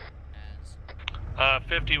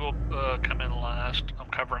 50 will come in last. I'm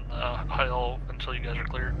covering the hill until you guys are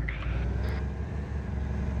cleared.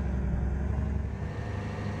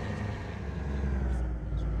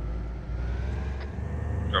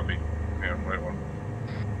 Copy. Yeah, right one.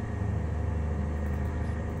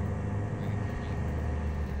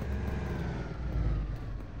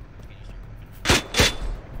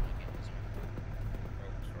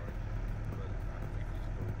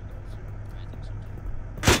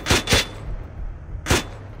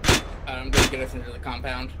 I'm gonna get us into the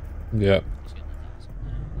compound. Yep.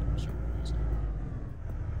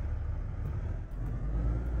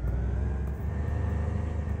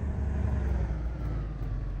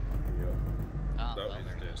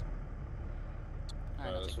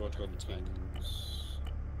 Let's work on Kings.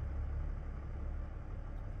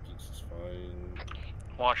 Kings is fine.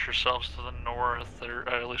 Watch yourselves to the north. There,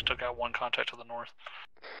 I at least took out one contact to the north.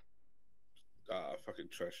 Fucking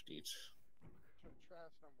trash needs.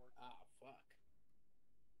 Trash not working. Fuck.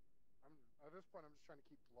 At this point, I'm just trying to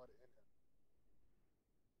keep blood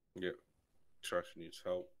in him. Yeah. Trash needs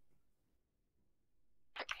help.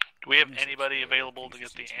 Do we have anybody available to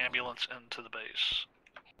get the ambulance into the base?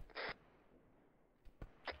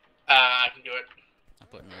 I can do it. I'm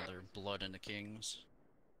putting another blood into Kings.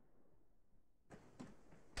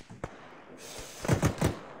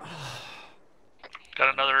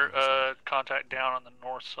 Got another contact down on the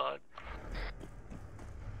north side.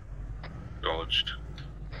 Acknowledged.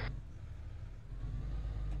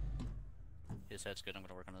 His head's good. I'm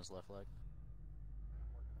gonna work on his left leg.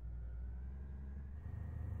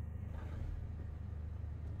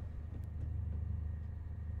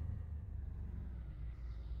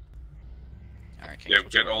 Alright, Kings, Yeah,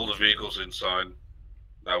 get all the vehicles inside.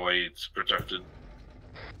 That way it's protected.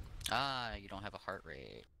 Ah, you don't have a heart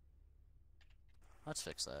rate. Let's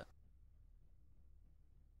fix that.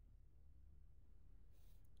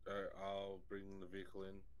 Alright, I'll bring the vehicle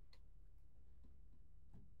in.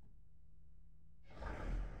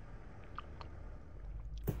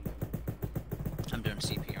 I'm doing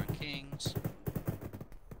CPR on Kings.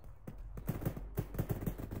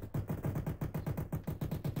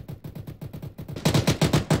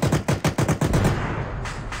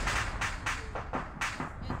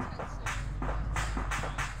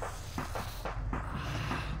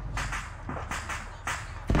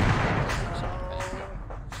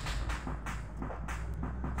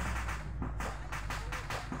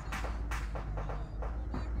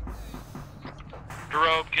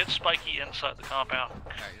 Drobe, get Spiky inside the compound.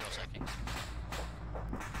 Alright, you're all second.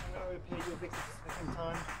 I'm gonna repeat you fix it the second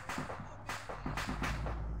time.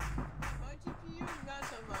 My GPU, not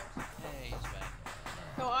so much. Hey, he's back.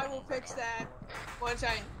 So I will fix that once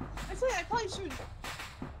I say I probably should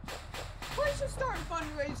start a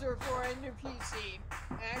fundraiser for a new PC.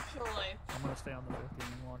 Actually. I'm gonna stay on the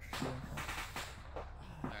 50 and watch you.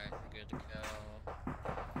 Alright, we're good to go.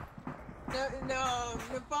 No,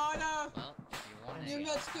 Nevada. Well, if you want New it,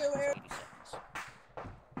 Mexico area. 80 seconds.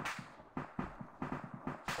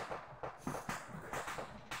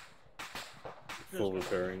 Full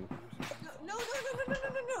repairing. No.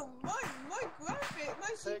 My graphic,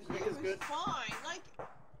 my CPU is fine. Like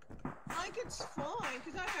it's fine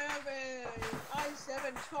because I have a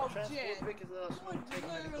i7 12 Gen.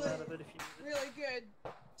 Literally, really good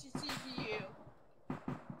CPU.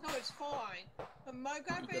 So it's fine. But my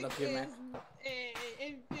graphic is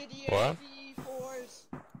NVIDIA What? GeForce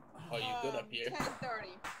Are you good up here? 1030.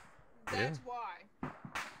 That's why.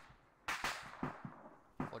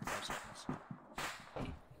 45 seconds.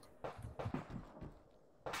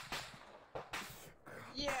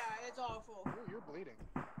 Yeah, it's awful. Ooh, you're bleeding.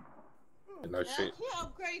 No And shit. I can't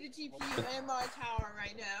upgrade the GPU in my tower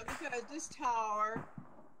right now because this tower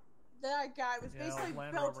that I got was basically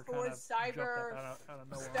built for cyber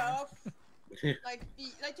stuff, like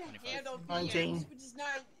to handle VMs, which is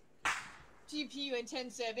not GPU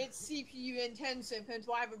intensive. It's CPU intensive, hence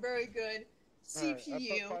why I have a very good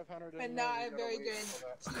CPU and not a very good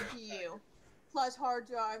GPU. Plus hard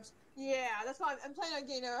drives. Yeah, that's why I'm planning on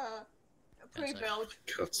getting a pre-built.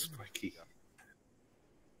 God, Spiky.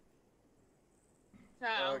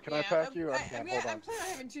 So, can I pack you? I can't. Hold on. I'm planning on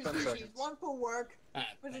having 2 10 PCs. seconds. One for work,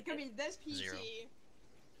 which is going to be this PC. 0.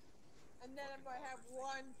 And then I'm going to have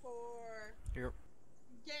one for Here.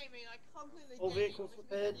 gaming, like completely All gaming, vehicles which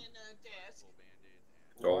prepared. is in a desk.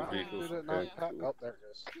 All vehicles. Did it Okay, not pack? cool. Oh, there it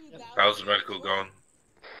is. How's the medical going?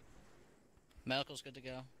 Medical's good to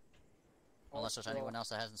go. Unless there's anyone else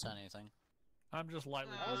that hasn't sent anything. I'm just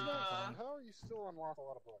lightly I was bleeding. gonna say, how are you still on lost a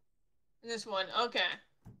lot of blood? This one, okay.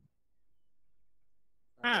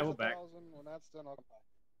 Ah, we're back. 1,000. When that's done, I'll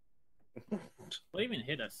come back. What even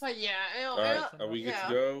hit us? But yeah, it'll, Alright, are we good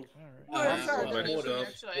to go? We're starting All the ready mission, stuff.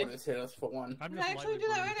 actually. What is hit us for one? Can I actually do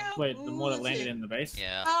that right now? Wait, the one that let's landed see. in the base?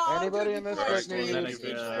 Yeah. Oh, Anybody in this Alright, deck need That to is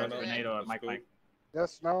use a grenade or a mic mic.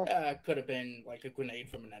 Yes, no? Could have been like a grenade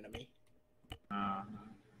from an enemy.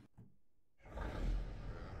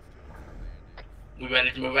 We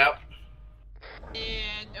ready to move out?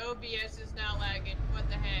 And OBS is now lagging. What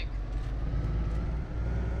the heck?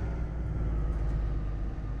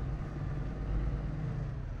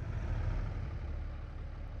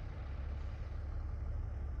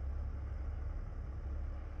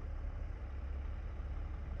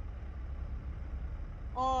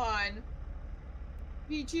 On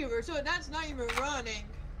VTuber, so that's not even running.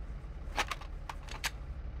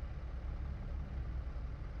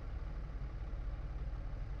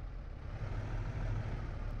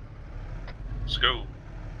 Let's go.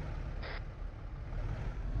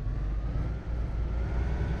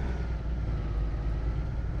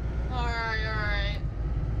 Alright.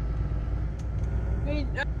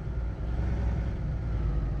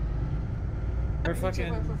 Our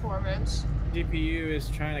fucking performance. GPU is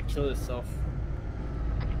trying to kill itself.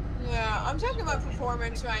 Yeah, I'm talking about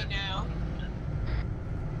performance right now.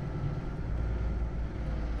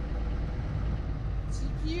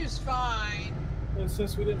 CPU's fine. And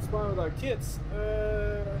since we didn't spawn with our kits,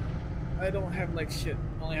 I don't have like shit.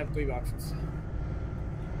 I only have 3 boxes.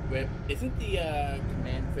 Rip, isn't the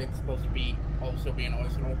command fix supposed to be also be an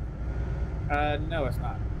arsenal? No, it's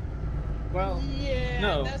not. Well, Yeah,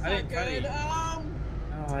 no, that's I not didn't try good. to.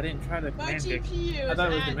 No, I didn't try the My command fix. GPU I is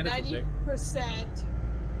thought it was the at medical check. 90%.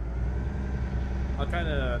 I'll try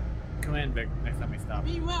the command vic next time we stop.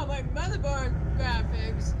 Meanwhile, my motherboard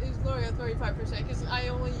graphics is lower at 35% because I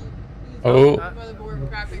only use Oh. the motherboard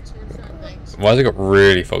graphics for certain things. Why has it got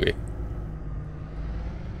really foggy?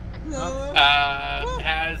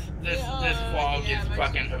 As this fog is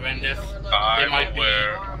fucking horrendous. I'm might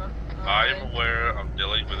aware. I am aware. I'm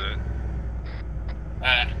dealing with it.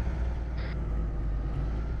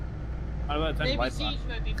 Maybe Siege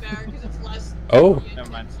might be better because it's less. Oh. Never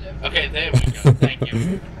mind. Okay, there we go. Thank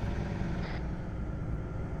you.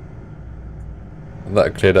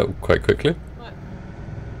 That cleared up quite quickly. What?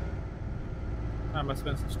 I must have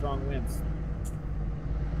been some strong winds.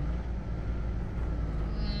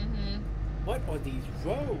 What are these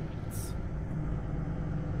roads?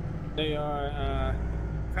 They are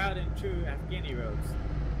crowded and true Afghani roads.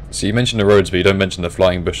 So you mentioned the roads, but you don't mention the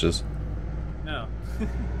flying bushes. No.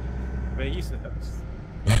 We're used to those.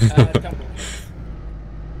 Tumbleweeds.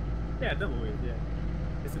 Yeah, tumbleweeds, yeah.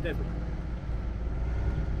 It's a desert.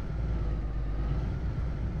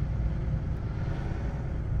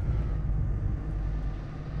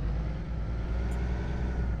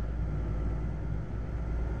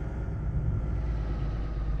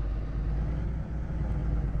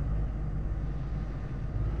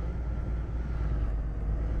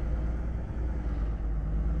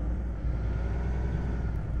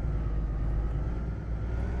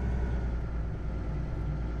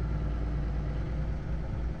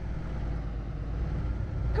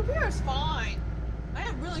 Computer's fine. I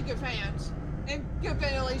have really good fans. And good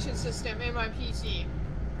ventilation system in my PC.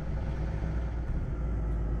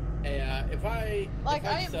 If I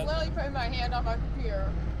am literally putting my hand on my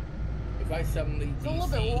computer. If I suddenly it's a little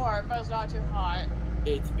bit warm, but it's not too hot.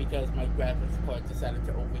 It's because my graphics card decided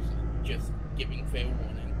to overheat. Just giving fair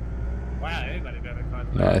warning. Wow, anybody got a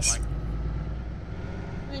card. Nice.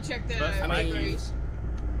 Let me check the degrees.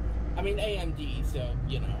 I mean AMD, so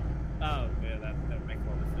you know. Oh, yeah, that makes a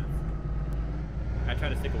lot of sense. I try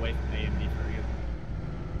to stick away from AMD for you.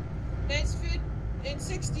 It's in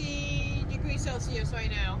 60 degrees Celsius right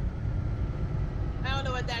now. I don't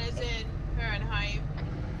know what that is in Fahrenheit.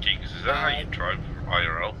 Geeks, is that how you drive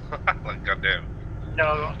IRL? Like, goddamn.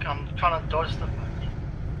 No, I'm trying to dodge the fucking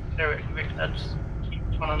Derek Rick. That's keep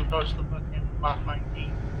trying to dodge the fucking Mark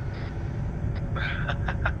 19.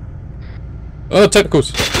 Oh,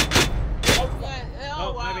 technicals.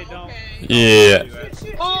 Oh wow, maybe don't. Okay. Yeah.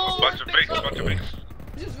 Oh, bunch of bigs.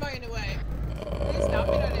 Just running away. Please stop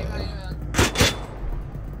it, running around.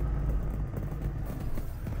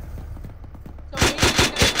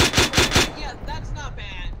 Yeah, that's not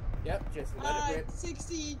bad. Yep, just let it rip.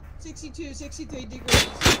 60, 62, 63 degrees.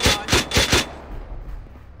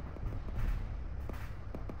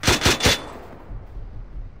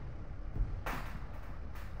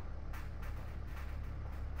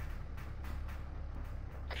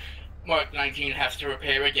 Mark 19 has to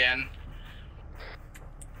repair again.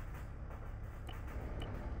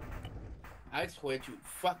 I swear to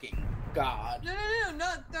fucking God. No,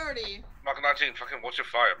 not 30. Mark 19, fucking watch your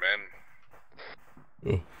fire,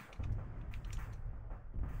 man.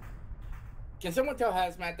 Can someone tell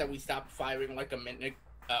Hazmat that we stopped firing like a minute?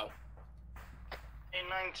 Oh.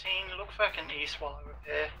 A19, look fucking east while I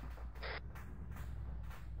repair.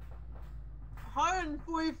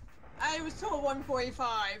 140. I was told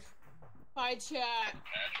 145. By chat.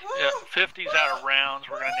 Yeah, 50's out of rounds.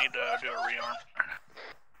 We're gonna need to do a rearm.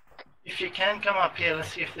 If you can come up here,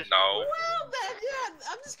 let's see if this. No. Well then, yeah,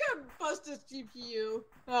 I'm just gonna bust this GPU.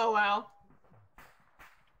 Oh wow.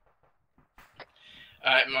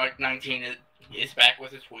 Alright, Mark 19 is back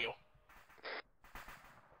with its wheel.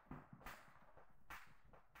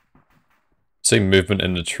 Seeing movement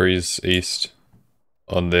in the trees east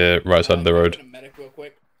on the right side of the road. Medic real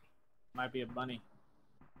quick. Might be a bunny.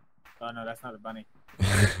 Oh no, that's not a bunny.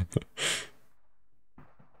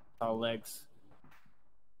 All legs.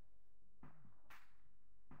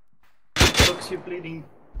 Looks, you're bleeding.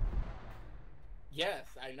 Yes,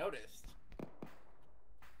 I noticed.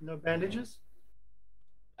 No bandages?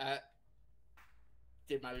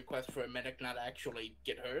 Did my request for a medic not actually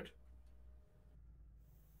get heard?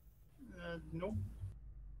 Nope.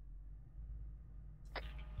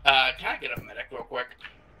 Can I get a medic real quick?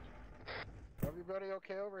 Everybody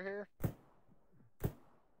okay over here?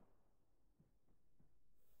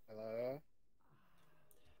 Hello?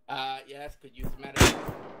 Yes, could use medic.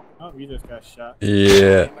 Oh, you just got shot.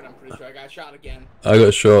 Yeah. But I'm pretty sure I got shot again. I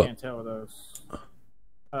got shot. Can't tell with those.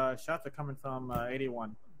 Shots are coming from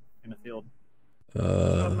 81 in the field.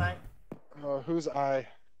 Who's I?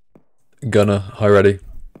 Gunner, high ready.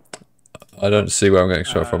 I don't see where I'm getting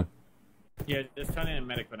shot from. Yeah, just turn in a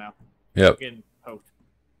medic for now. Yep. Getting poked.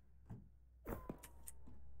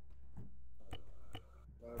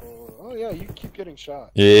 Oh yeah, you keep getting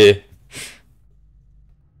shot. Yeah.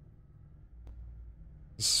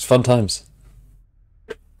 It's fun times.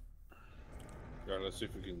 Alright, let's see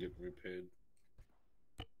if we can get repaired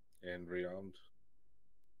and rearmed.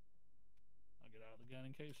 I'll get out of the gun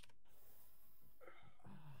in case.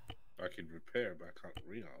 I can repair, but I can't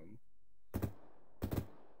rearm.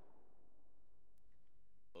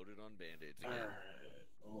 Loaded on band-aids again.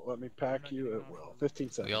 Well, let me pack you at will. 15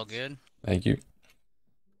 seconds. We all good? Thank you.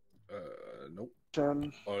 Nope.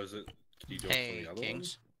 10. Or is it? Can you do it Hey, for the other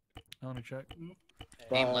Kings. I want to check.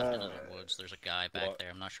 Aim left into the woods. There's a guy back there.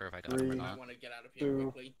 I'm not sure if I got him or not. I want to get out of here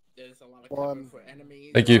quickly. There's a lot of cover for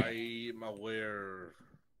enemies. Thank you. I'm aware.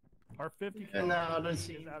 R50? No, I don't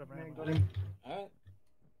see him. Out of Yeah, ammo. got him. Alright.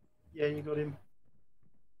 Yeah, you got him.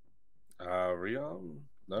 Rearm?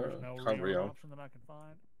 No, There's no can't rearm rearm. option that I can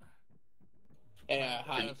find.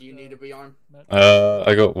 Hi, do you need a rearm?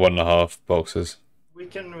 I got 1.5 boxes. We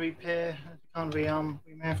can repair. Can't rearm.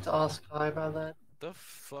 We may have to ask Kai about that. The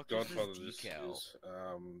fuck Godfather, is this this decal?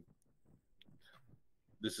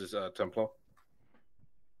 This is Templar.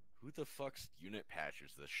 Who the fuck's unit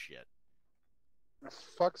patches this shit?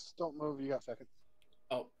 Fucks, don't move. You got seconds.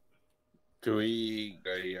 Oh. Do we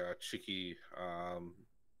a cheeky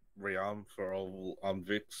rearm for all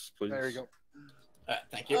Vics, please? There you go.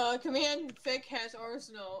 Thank you. Command Vic has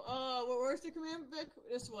arsenal. Where's the command Vic?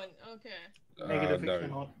 This one. Okay. Negative, no. we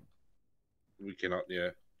cannot. We cannot, yeah.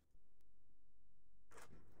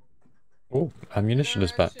 Oh, ammunition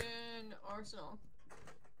is back. Arsenal.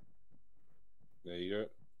 There you go.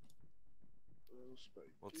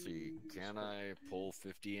 Let's see. Can I pull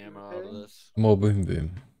 50 ammo out of this? More boom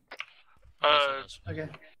boom. Okay.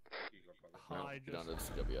 No, down to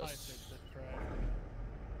CWS.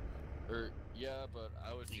 Yeah, but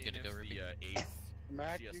I was You gonna go, Ruby? the 8th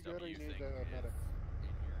Mac, CSW you good or you need thing. a medic?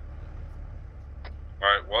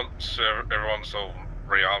 Alright, once everyone's all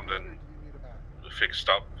rearmed and fixed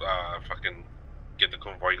up, fucking get the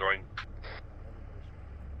convoy going.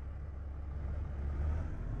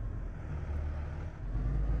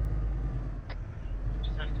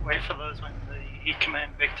 Just have to wait for those when the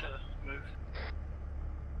command Victor move.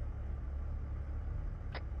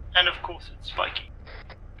 And of course it's Spiky.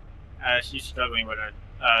 She's struggling with her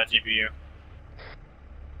GPU.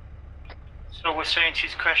 So we're saying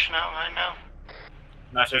she's crashing out right now?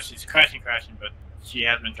 Not sure if she's crashing, but she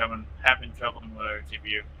has been troubling with her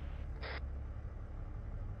GPU.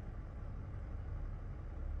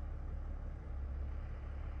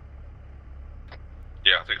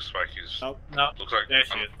 Yeah, I think Spiky's. Oh, no. Looks like there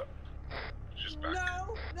she is. She's back.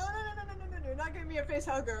 No, you're not giving me a face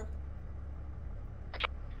hugger.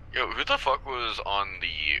 Yo, who the fuck was on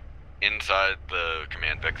the inside the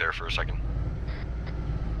command Vic there for a second?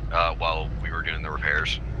 While we were doing the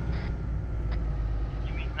repairs.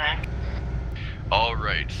 You mean Mac?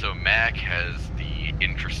 Alright, so Mac has the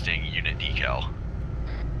interesting unit decal.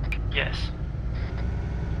 Yes.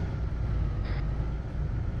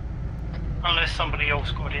 Unless somebody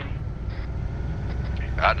else got in.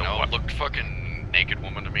 I don't know, it looked fucking naked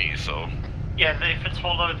woman to me, so... Yeah, if it's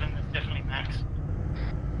hollow, then it's definitely Max.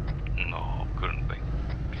 No, couldn't be.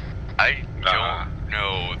 I don't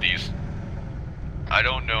know these... I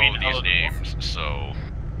don't know these names, so...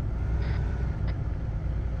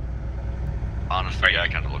 Honestly, I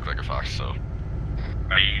kind of look like a fox, so...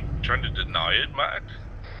 Are you trying to deny it, Mac?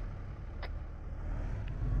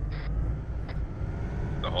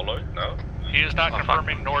 The hollow? No? He is not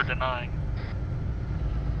confirming nor denying.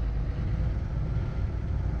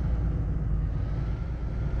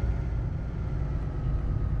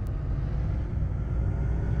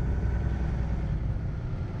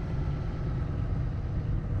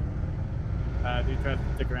 Do try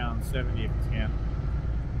to stick around 70 if you can.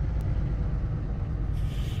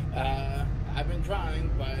 I've been trying,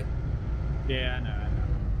 but... Yeah, I know.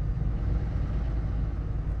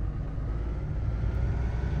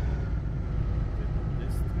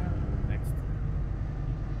 This town or next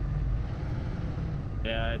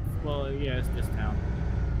town? Yeah, it's this town.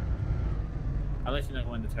 I'll let you know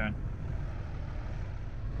when to turn.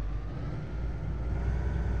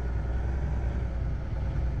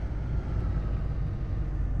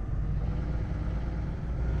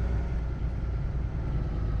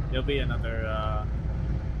 There'll be another,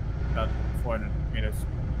 about 400 meters.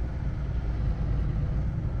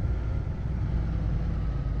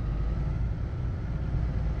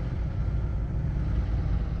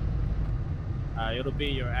 It'll be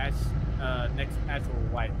your next actual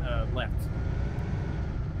left.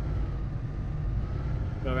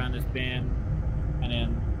 Go around this bend, and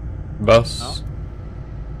then... Bus.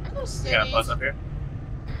 Oh? Yeah, bus up here.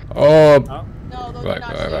 Oh! No, those right,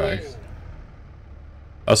 are not right.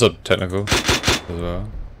 That's a technical as well.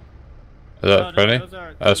 Is that friendly?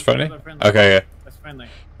 That's friendly? Okay, yeah. That's friendly.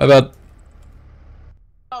 My bad.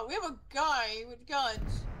 Oh, we have a guy with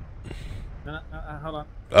guns. No, hold on.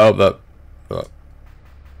 Oh, that.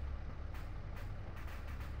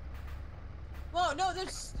 Well, no,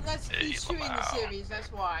 that's he's shooting the series,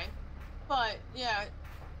 that's why. But yeah.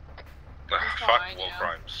 Fuck war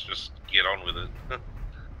crimes. Just get on with it.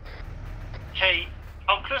 Hey,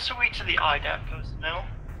 how close are we to the IDAP personnel?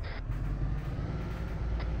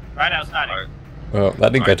 Right outside. Well,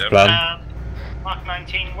 that didn't go to plan. Mark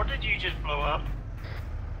 19, what did you just blow up?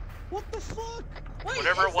 What the fuck? Wait,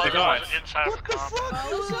 whatever it was inside what the fuck?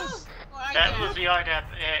 That was the IDAP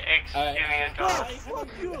exterior guard.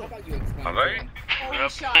 Are they? Oh, we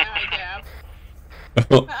shot IDAP.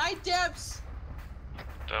 IDAP's.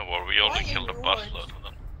 Don't worry, we only killed a busload of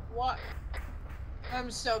them. What?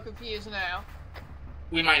 I'm so confused now.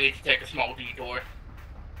 We might need to take a small detour.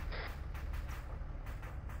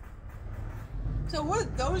 So what are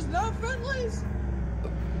those not friendlies?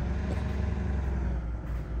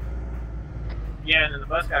 Yeah, and then the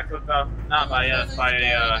bus got cooked off, not by us, by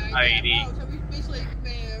IED. Oh, so we basically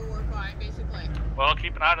committed a war crime, basically. Well,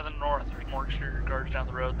 keep an eye to the north. There's more exterior guards down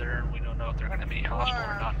the road there, and we don't know if they're going to be hostile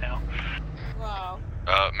or not now. Wow.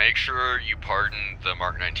 Make sure you pardon the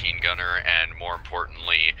Mark 19 gunner, and more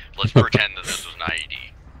importantly, let's pretend that this was an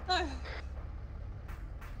IED.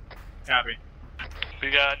 Copy. We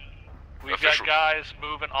got We've got guys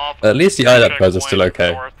moving off. At least the IDAP guys are still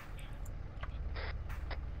okay. North.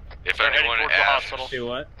 If They're heading anyone towards the asks, hospital. Do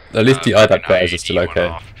what? At least the IDAP guys are IED still went okay.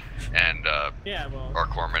 off, and Yeah, well, our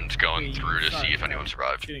corpsman's going through to see if anyone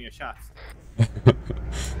survived. Shooting your shots.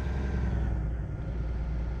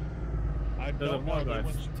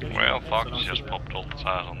 Well, Fox just popped all the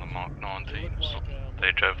tires on the Mark 19s.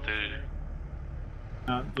 They drove through.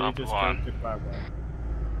 They just go to Barbara.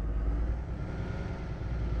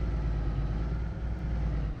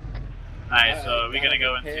 Alright, so are we gonna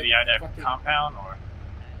go into the IDAP compound, or?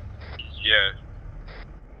 Yeah.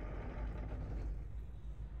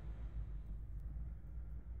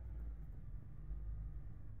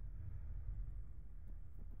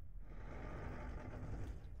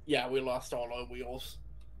 Yeah, we lost all our wheels.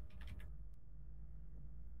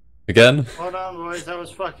 Again? Hold on, boys. That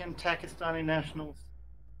was fucking Takistani nationals.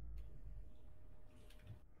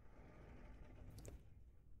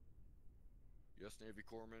 U.S. Navy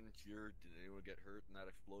corpsman cured. Did anyone get hurt in that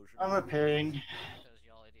explosion? I'm repairing. Because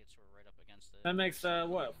y'all idiots were right up against it. That makes,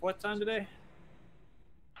 what time today?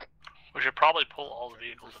 We should probably pull all the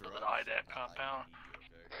vehicles into the IDAP compound.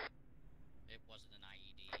 It wasn't an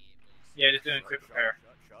IED. Yeah, just doing a quick repair.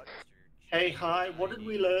 Hey, hi. What did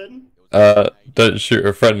we learn? Don't shoot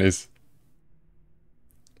at friendlies.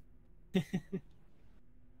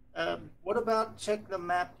 What about check the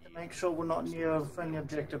map to make sure we're not near a friendly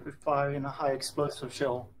objective with firing a high explosive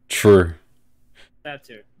shell? True. That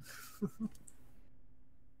too.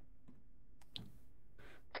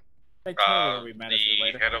 The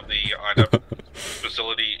head of the IDAP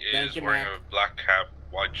facility is wearing a black cap,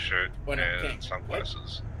 white shirt, and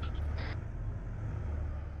sunglasses.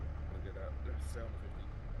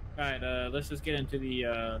 Alright, let's just get into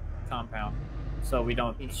the compound so we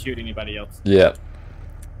don't shoot anybody else. Yeah.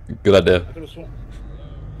 Good idea.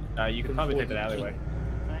 You can probably take that alleyway.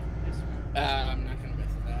 I'm not gonna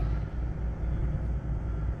mess with that.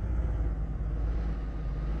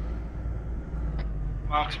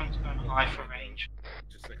 Marksman's going high for range.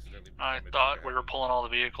 I thought we were pulling all the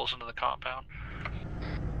vehicles into the compound.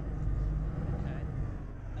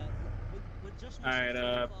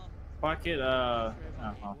 Alright, pocket,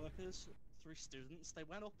 workers, 3 students, they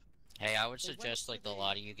went up. Hey, I would suggest like the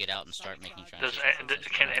lot of you get out and start making Can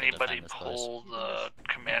transitions. anybody pull the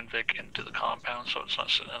command Vic into the compound so it's not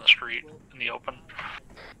sitting in the street in the open?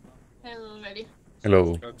 Hello, ready.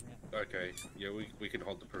 Hello. Okay, yeah, we can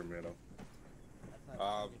hold the perimeter.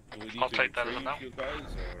 Do we need I'll to take that as a retrieve no. you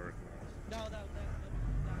guys, or? No, they're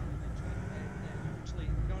actually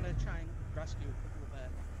going to try and rescue a couple of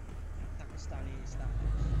Pakistani staff.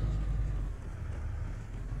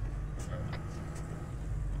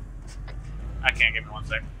 I can't give me 1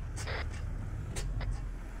 sec.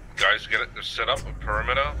 Guys, set up a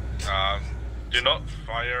perimeter. Do not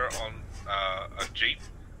fire on a jeep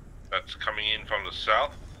that's coming in from the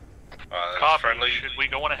south. Copy. Friendly. Should we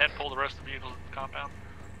go on ahead and pull the rest of the vehicles in the compound?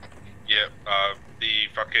 Yeah, the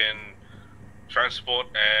fucking transport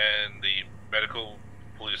and the medical,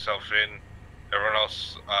 pull yourself in. Everyone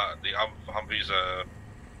else, the Humvees are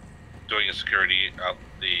doing a security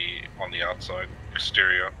on the outside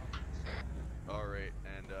exterior. Alright,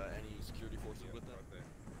 and any security forces with them?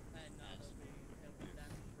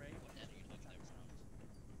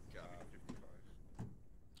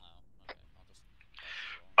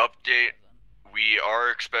 Update. We are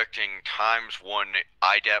expecting ×1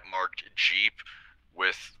 IDAP marked Jeep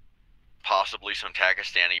with possibly some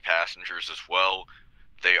Takistani passengers as well.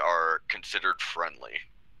 They are considered friendly.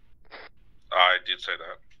 I did say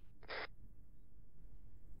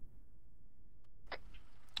that.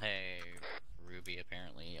 Hey, Ruby,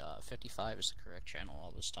 apparently 55 is the correct channel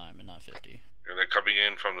all this time and not 50. And they're coming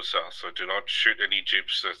in from the south, so do not shoot any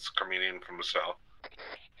jeeps that's coming in from the south.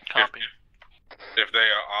 Copy. If they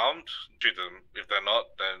are armed, shoot them. If they're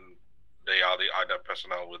not, then they are the IDAP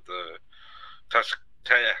personnel with the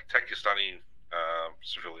Takistani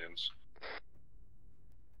civilians.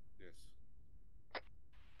 Yes.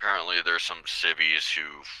 Apparently there's some civvies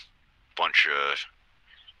who bunch of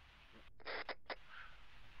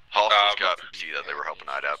Halsey's got to see that they were helping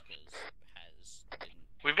IDAP.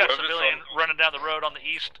 We've got a civilian running down the road on the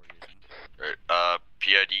east. Right,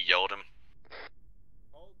 PID yelled him.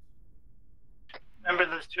 Remember,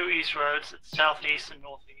 there's 2 east roads. It's southeast and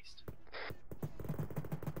northeast.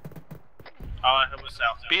 It was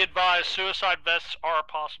south. Be advised, suicide vests are a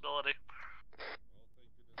possibility.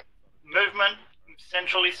 Movement,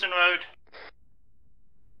 Central Eastern Road.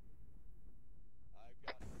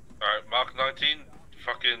 Alright, Mark 19,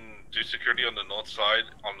 fucking do security on the north side,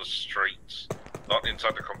 on the streets, not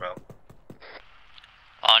inside the compound.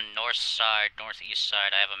 On north side, northeast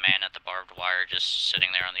side, I have a man at the barbed wire just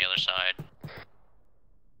sitting there on the other side.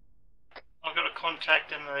 I've got a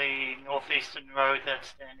contact in the northeastern road that's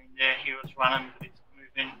standing there. He was running, but he's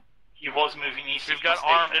moving. He was moving east. We've got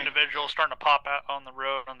armed individuals starting to pop out on the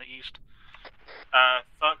road on the east.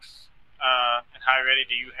 Fox, and High Ready,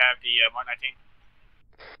 do you have the Mark 19?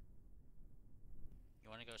 You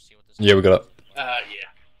want to go see what this? Yeah, we got it. Yeah.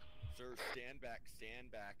 Sir, stand back, stand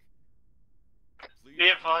back. Be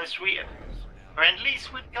advised, we have friendlies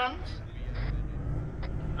with guns?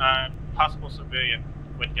 Possible civilian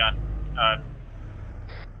with gun.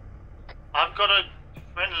 I've got a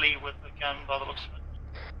friendly with a gun by the looks of it.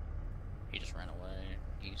 He just ran away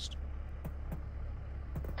east.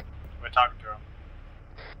 We're talking to him.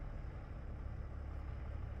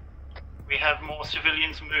 We have more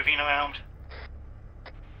civilians moving around.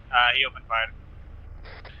 He opened fire.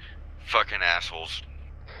 Fucking assholes.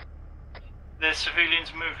 There's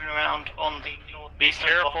civilians moving around on the north. Be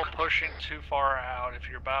careful pushing too far out. If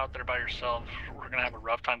you're out there by yourself, we're gonna have a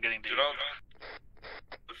rough time getting to you.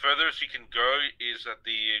 The furthest you can go is at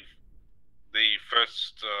the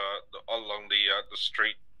first along the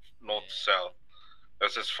street north to south.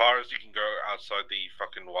 That's as far as you can go outside the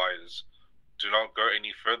fucking wires. Do not go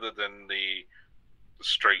any further than the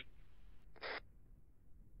street.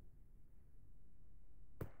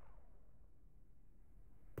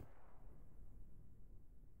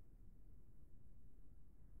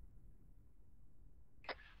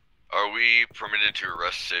 Are we permitted to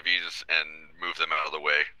arrest civvies and move them out of the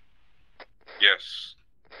way? Yes.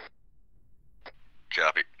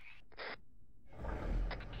 Copy.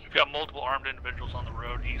 We've got multiple armed individuals on the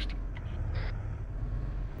road east.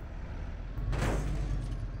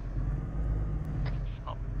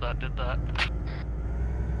 Oh, that did that.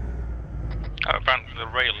 Apparently the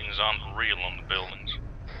railings aren't real on the buildings.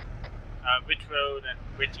 Which road and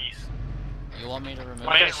which east? You want me to remove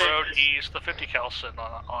Main this? road east, the 50 cal sitting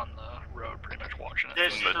on the road pretty much watching it.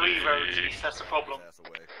 There's 3 roads east, that's the problem.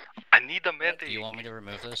 I need a medic. Do you want me to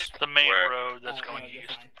remove this? The main road that's going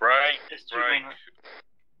east. Right, There's 2 right. main roads.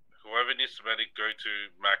 Whoever needs a medic, go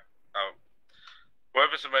to Mac.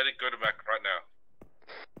 Whoever's a medic, go to Mac right now.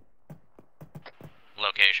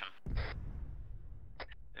 Location.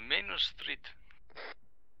 The main street.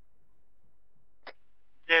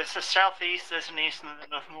 There's a southeast, there's an east, and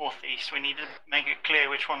a northeast. We need to make it clear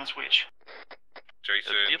which one is which.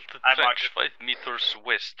 Jason. Built the trench 5 meters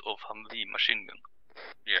west of Humvee machine gun.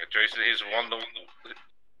 Yeah, Jason. He's the one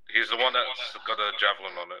that's got a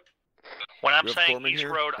javelin on it. When I'm We have saying foreman east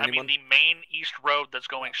here? road, I Anyone? mean the main east road that's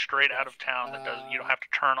going straight out of town that you don't have to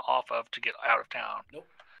turn off of to get out of town. Nope.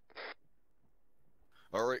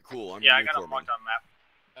 Alright, cool. I'm Yeah, I your new got him foreman. marked on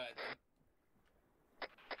the map.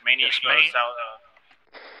 Main east road, south.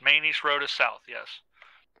 Main east road is south, yes.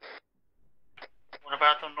 What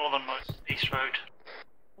about the northernmost east road?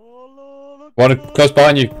 One close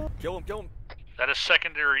behind you. Kill him, kill him. That is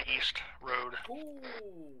secondary east road.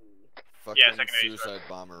 Fucking secondary east suicide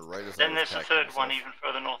bomber, right as I Then was there's a packing third one myself. even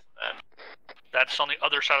further north of that. That's on the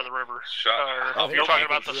other side of the river. Oh, You're hey, talking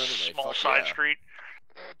Michael, about the through anyway. small Fuck side yeah. street.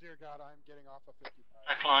 Oh dear God, I'm getting off of 55.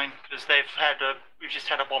 Back line, because we've just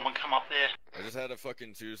had a bomber come up there. I just had a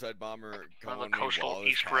fucking suicide bomber come On on the me coastal while I was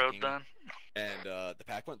east road packing, then. and the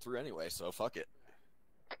pack went through anyway, so fuck it.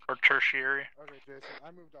 Or tertiary. Okay, Jason,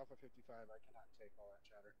 I moved off of 55. I cannot take all that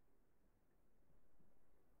chatter.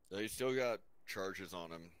 He still got charges on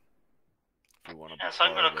him. If you want to. Yeah, so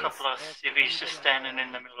I've got a couple of civvies just standing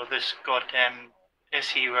in the middle of this goddamn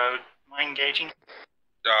SE road. Am I engaging?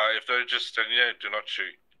 If they're just standing there, do not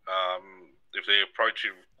shoot. If they approach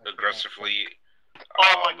you aggressively.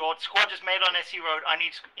 Oh my god, squad just made on SE road. I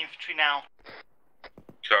need infantry now.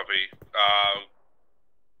 Copy.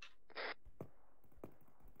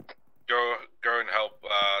 Go and help.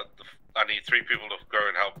 I need 3 people to go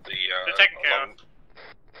and help the. They're taken care of.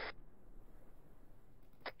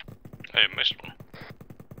 Hey, missed one.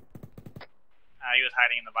 He was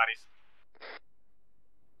hiding in the bodies.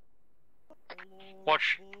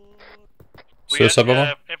 Watch. We Suicide got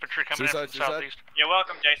bomber? infantry coming in from the southeast. You're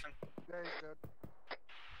welcome, Jason.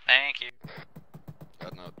 Thank you.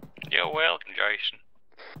 Got no. You're welcome, Jason.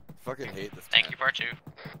 Fucking hate this. Thank you, part 2.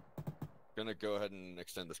 Gonna go ahead and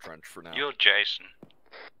extend this trench for now. You're Jason.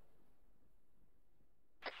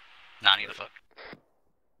 Nani the fuck.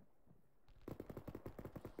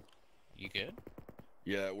 You good?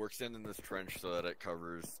 Yeah, we're extending this trench so that it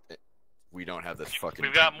covers. We don't have this fucking.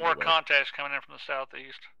 We've got tent in more the way. contacts coming in from the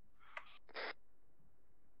southeast.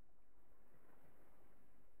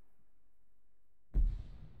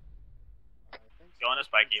 Go on the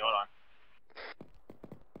spiky, hold on.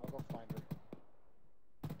 I'll go find her.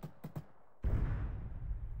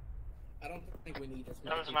 think we need this.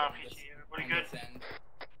 That was an RPG. Everybody good?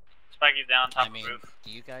 Spiky's down top of I mean, the roof.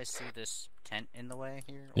 do you guys see this tent in the way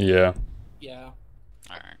here? Yeah. Yeah.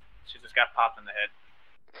 Alright. She just got popped in the head.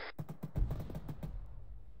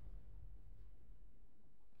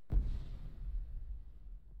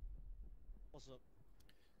 What's up?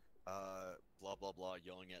 Blah blah blah,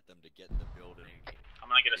 yelling at them to get in the building. I'm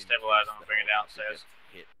gonna get a stabilizer and bring it downstairs.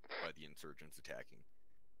 Hit by the insurgents attacking.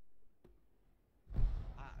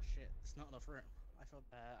 Ah, shit. It's not enough room. I thought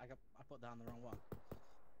I put down the wrong one.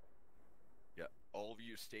 Yeah, all of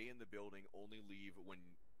you stay in the building. Only leave when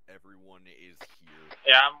everyone is here.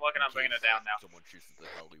 Yeah, I'm working on bringing it down now. Someone shoots the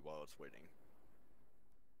heli while it's waiting.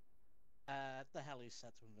 The heli's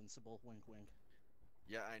set to invincible. Wink, wink.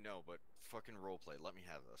 Yeah, I know, but fucking roleplay. Let me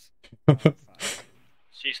have this.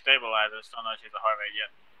 She's stabilized. I just don't know if she's a heart rate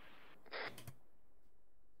yet.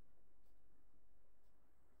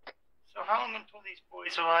 So how long until these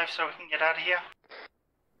boys arrive so we can get out of here?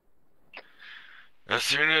 As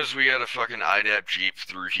soon as we get a fucking IDAP Jeep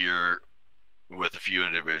through here with a few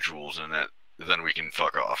individuals in it, then we can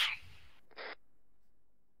fuck off.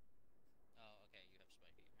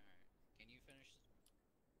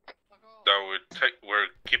 So we're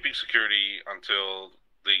keeping security until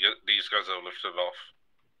these guys are lifted off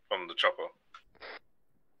from the chopper.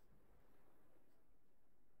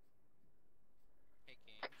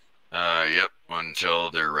 Yep,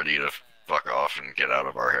 until they're ready to fuck off and get out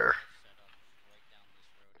of our hair.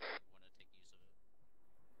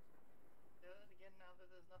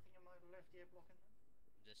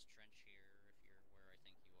 This trench here, if you're where I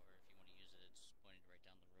think you are, if you want to use it, it's pointed right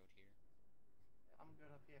down the road here. I'm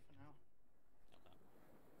good up here for now. Okay.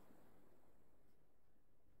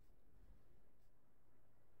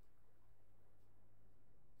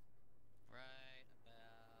 Right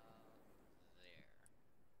about there.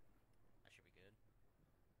 That should be good.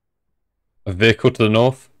 A vehicle to the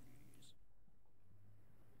north.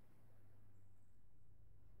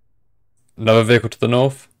 Another vehicle to the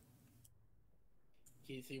north.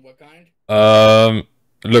 Can you see what kind?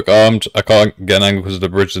 Look armed. I can't get an angle because the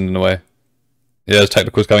bridge is in the way. Yeah, there's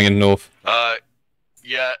technicals coming in north. Yeah,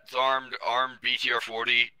 it's armed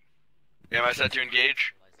BTR-40. Am I set to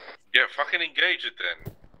engage? Yeah, fucking engage it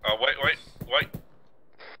then. Wait.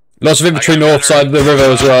 Lots of infantry north side of the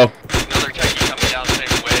river as well. Another techie coming down the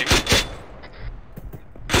same way.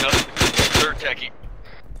 No, third techie.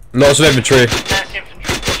 Lots of infantry. Mass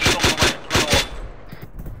infantry pushing on the way to the north.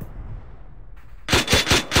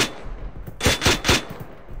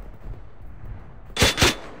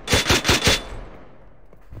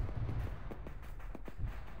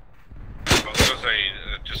 I was gonna say,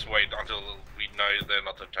 just wait until we know they're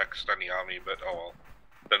not the Takistani army, but oh well.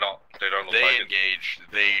 They're not. They don't look like They it. engaged.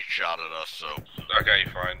 They shot at us, so. Okay,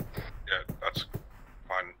 fine. Yeah, that's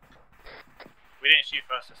fine. We didn't shoot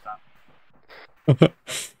first this time.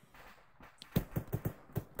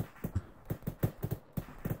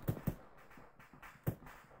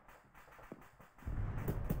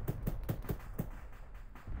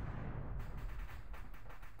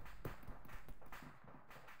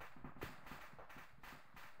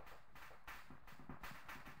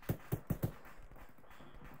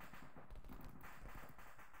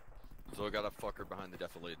 So I got a fucker behind the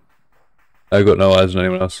defilade. I got no eyes on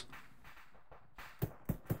anyone else.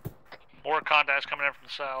 More contacts coming in from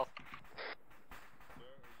the south.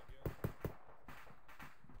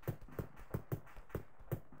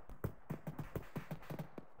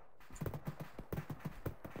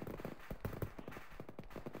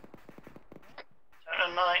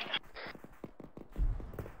 Turn 9.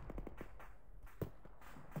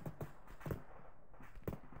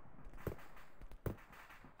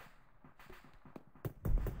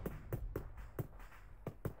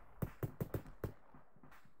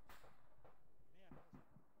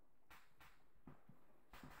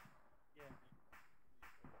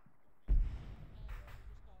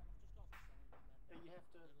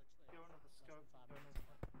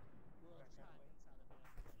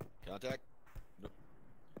 Contact. No.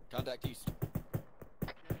 Contact east.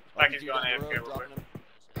 Spiky's going down the AFK road, real dropping quick. him.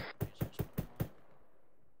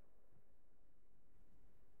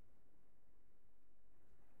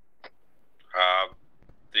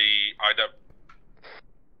 The IDAP.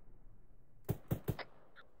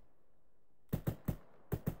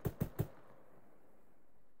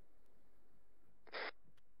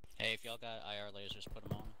 Hey, if y'all got IR lasers, put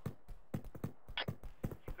them on.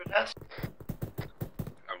 Good as.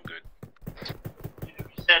 I'm good. You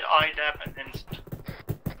said IDAP and then.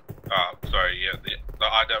 Sorry, yeah, the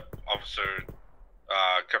IDAP officer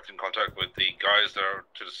kept in contact with the guys that are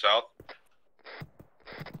to the south.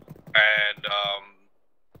 And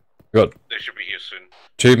Got should be here soon.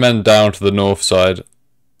 2 men down to the north side.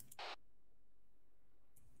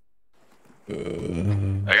 I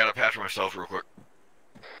gotta patch myself real quick.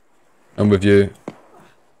 I'm with you.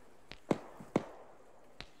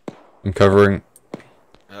 I'm covering.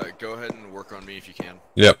 Go ahead and work on me if you can.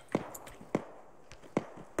 Yep.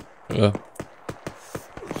 Yeah.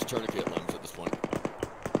 Just tourniquet limbs at this point.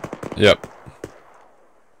 Yep.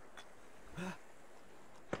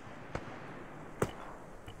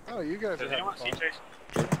 Oh, you guys Does are anyone having see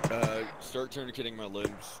fun. Jason? Start tourniqueting my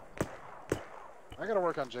limbs. I gotta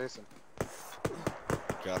work on Jason.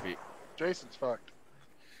 Copy. Jason's fucked.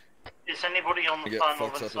 Is anybody on I the get far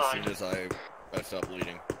fucked northern up side? as soon as I stop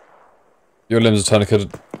bleeding. Your limbs are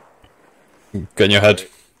tourniqueted. Get in your head.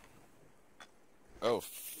 Right. Oh,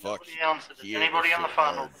 fuck. Nobody answered. Is anybody on the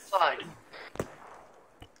far northern side?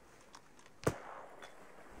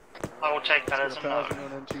 I will take that as a no.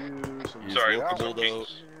 He's Sorry, workable though.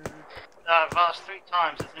 I've asked 3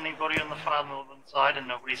 times, is anybody on the far northern side, and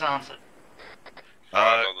nobody's answered.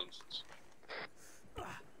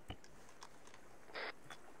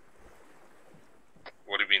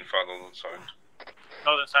 What do you mean far northern side?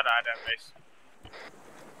 Northern side of IDAP base.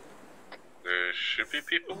 There should be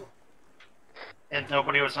people? And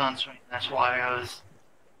nobody was answering, that's why I was...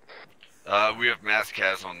 We have mass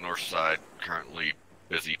Kaz on the north side, currently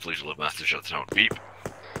busy. Please leave a message at the tone. Beep.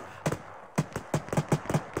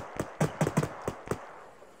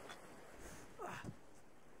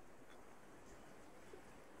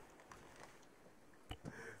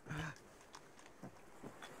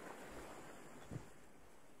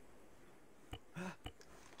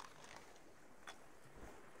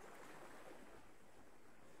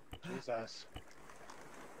 Jesus.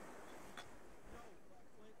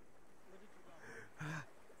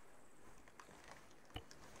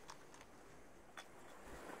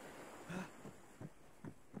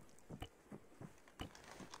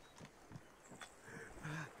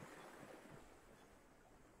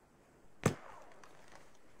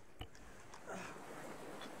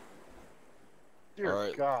 Dear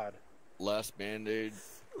Alright. God. Last band-aid.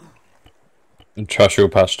 And trash all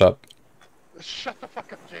patched up. Shut the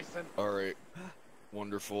fuck up, Jason. Alright.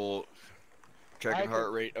 Wonderful. Checking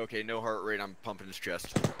heart rate. Okay, no heart rate. I'm pumping his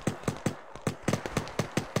chest.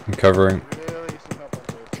 I'm covering. Really some help on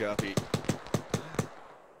this. Copy.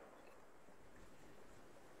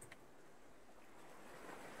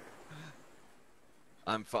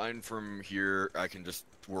 I'm fine from here. I can just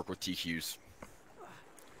work with TQs.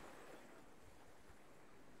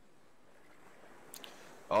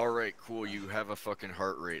 Alright, cool. You have a fucking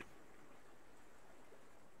heart rate.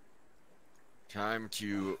 Time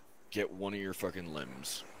to get one of your fucking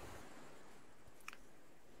limbs.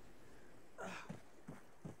 Hey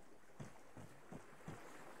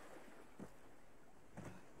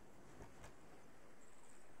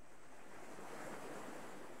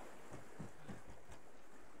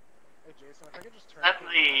Jason, if I could just turn At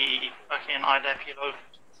the fucking IDAP yellow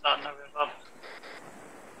starting over above.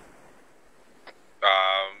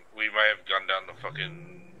 We may have gone down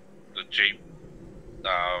the Jeep,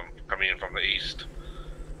 coming in from the east.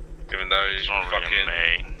 Even though It's not really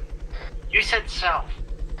main. You said south.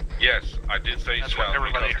 Yes, I did say That's south. what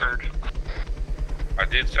everybody heard. I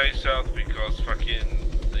did say south because the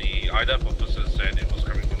IDAP officer said it was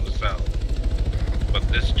coming from the south. But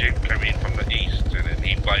this Jeep came in from the east, and then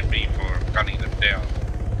he blamed me for gunning them down.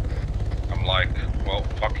 I'm like, well,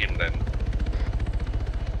 fuck him then.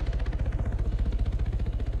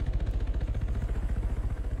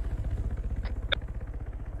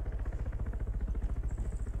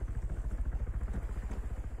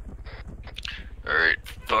 Alright,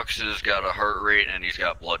 Fox has got a heart rate and he's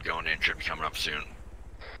got blood going in. Should be coming up soon.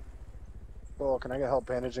 Oh, can I get help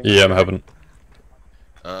bandaging? Yeah, I'm helping.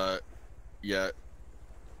 Yeah.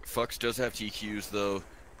 Fox does have TQs though,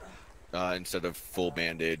 instead of full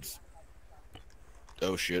band-aids.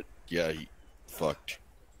 Oh shit, yeah, he fucked.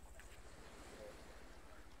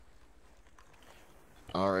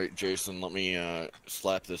 Alright, Jason, let me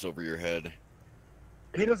slap this over your head.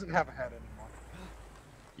 He doesn't have a head anymore.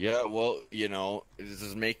 Yeah, well, you know, this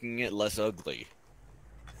is making it less ugly.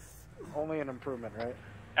 Only an improvement, right?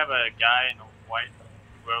 Have a guy in a white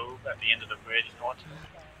robe at the end of the bridge north.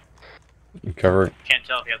 I'm covering. Can't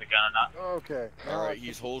tell if he has a gun or not. Okay. Alright,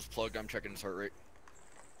 he's holes plugged. I'm checking his heart rate.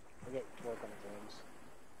 I get to work on his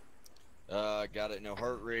limbs. Got it. No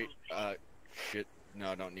heart rate. Shit. No,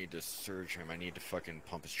 I don't need to surge him. I need to fucking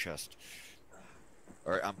pump his chest.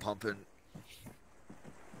 Alright, I'm pumping.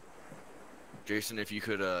 Jason, if you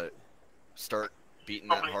could, start beating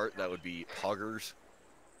that heart, that would be poggers.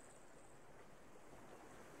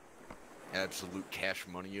 absolute cash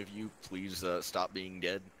money of you, please stop being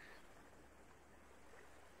dead.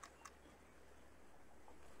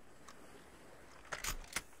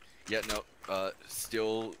 Yeah, no,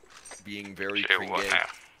 still being very cringe.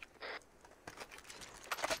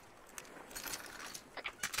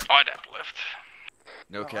 IDAP left.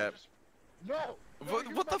 No cap. No!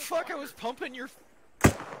 What the fuck? I was pumping your...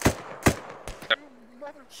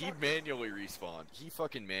 He manually respawned. He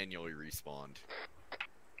fucking manually respawned.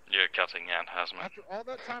 You're cutting out, hasn't it? After all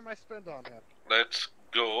that time I spent on him. Let's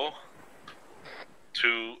go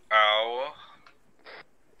to our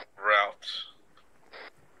route.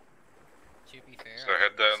 To be fair, So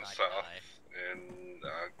head down south and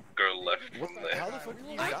go left from there. How the fuck did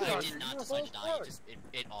you I die? did not decide to die.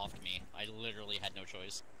 It offed me. I literally had no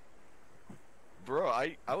choice. Bro,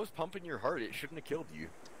 I was pumping your heart. It shouldn't have killed you.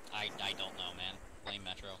 I don't know, man. Blame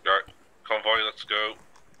Metro. Alright, convoy, let's go.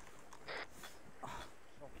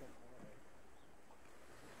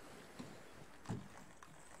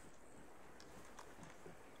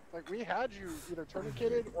 Like, we had you either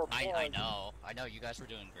tourniqueted or I know. I know. You guys were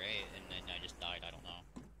doing great, and then I just died. I don't know.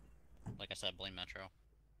 Like I said, blame Metro.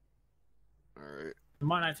 Alright.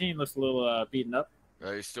 Mach 19 looks a little beaten up.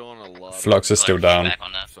 He's still on a lot. Flux is still down.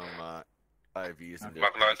 Some IVs and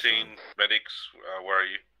Mach 19, medics, where are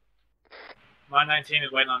you? Mach 19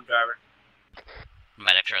 is waiting on the driver.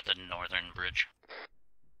 Medics are at the northern bridge.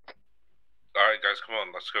 Alright guys, come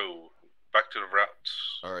on, let's go. Back to the route.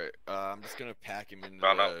 Alright, I'm just gonna pack him into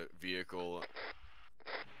the vehicle.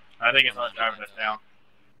 I think it's on the driver that's down.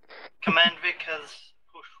 Command Vic has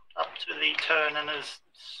pushed up to the turn and is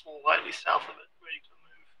slightly south of it, ready to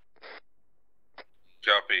move.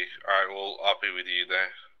 Copy. Alright, we'll RP with you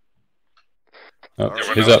there. Oh,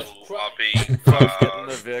 he's up. RP Getting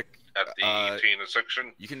the Vic. at the T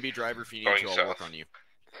intersection. You can be driver if you need Going to. I'll south. work on you.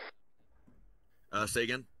 Say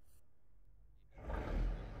again?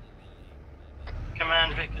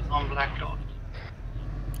 Command Vic is on Black Dot.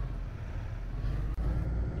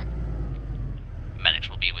 Medics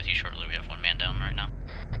will be with you shortly. We have one man down right now.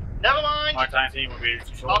 Never mind! Mach 19 will be with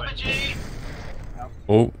you shortly. Papa G!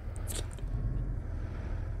 Oh.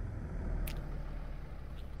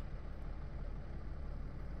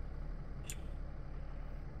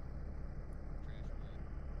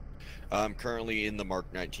 I'm currently in the Mark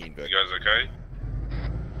 19 Vic. You guys okay?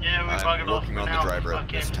 Yeah, we're I'm working on the driver at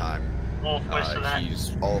this time. Northwest of that.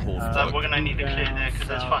 He's all whole So we're gonna need to clear there because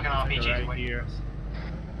there's fucking RPGs waiting here.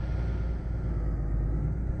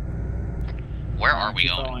 Where are we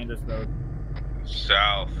Keep going? following this road.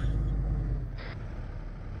 South.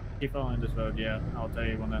 Keep following this road, yeah. I'll tell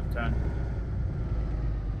you when that's turn.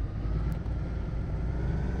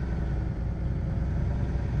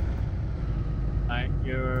 Alright,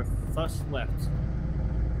 you're first left.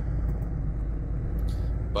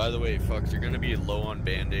 By the way, fucks, you're gonna be low on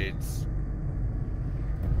band-aids.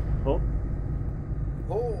 Oh.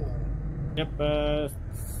 Oh. Yep,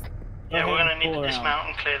 Yeah, we're gonna need to dismount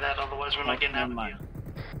and clear that, otherwise we're not getting out of here.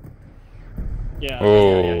 Yeah.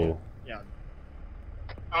 Oh. Yeah.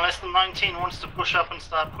 Unless the 19 wants to push up and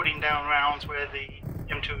start putting down rounds where the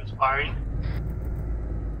M2 is firing.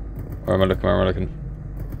 Where am I looking? Where am I looking?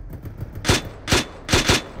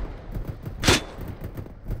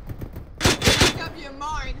 Make up your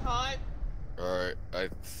mind, Hut. Alright, I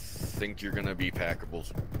think you're gonna be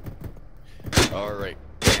packables. Alright,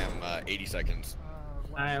 damn, 80 seconds.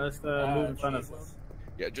 Alright, let's move in front of us.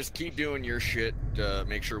 Yeah, just keep doing your shit,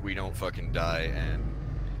 make sure we don't fucking die, and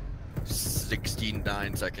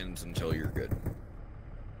 69 seconds until you're good.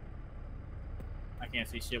 I can't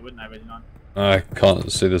see shit with night vision on. I can't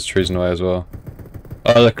see there's trees in the way as well.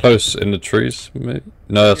 Oh, they're close in the trees, maybe?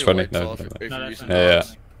 No, that's funny. No, yeah.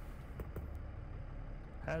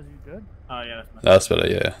 How's you good? Oh, yeah, That's better,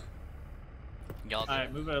 yeah.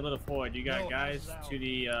 Alright, move it a little forward. You got guys to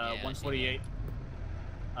the 148.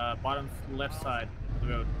 Bottom left side of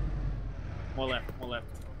the road. More left, more left.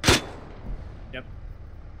 Yep.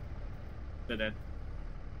 They're dead.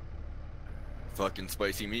 Fucking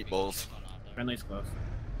spicy meatballs. Friendly's close.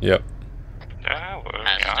 Yep. Yeah, well, down,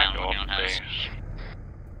 I working on know house. this.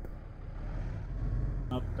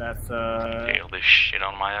 Nope, that's Deal this shit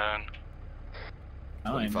on my own. I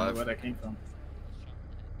don't even know 25. where that came from.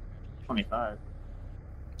 25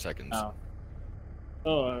 seconds. Oh.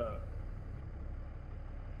 Oh.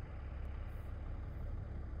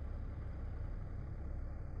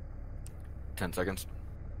 10 seconds.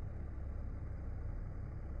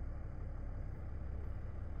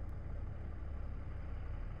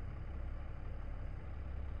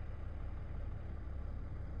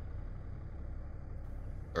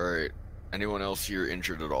 Alright. Anyone else here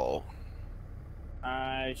injured at all?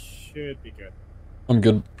 I I should be good. I'm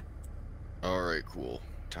good. Alright, cool.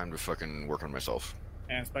 Time to fucking work on myself.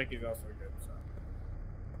 And Spikey's also good, so.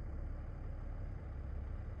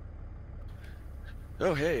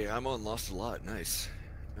 Oh, hey, I'm on Lost a Lot. Nice.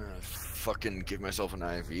 Fucking give myself an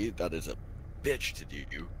IV. That is a bitch to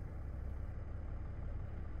do.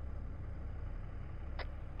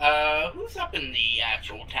 Who's up in the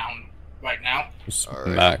actual town right now?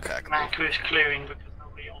 Mac. Mac is clearing because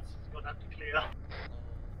nobody else has got that to clear.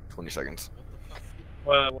 20 seconds.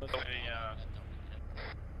 Well, it was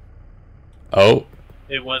Oh.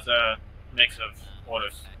 It was a mix of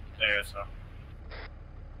orders there, so.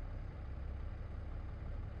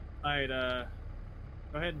 Alright, go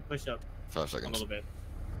ahead and push up. 5 seconds. A little bit.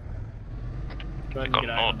 Go ahead and get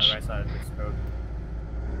out on the right side of this road.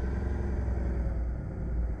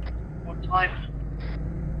 What time?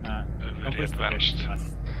 Don't push the bridge too much.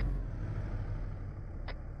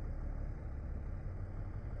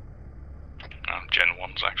 Gen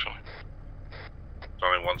 1s actually. It's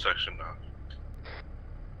only one section now.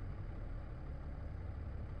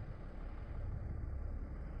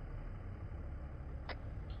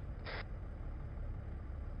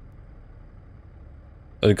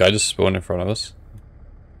 A guy just spawned in front of us.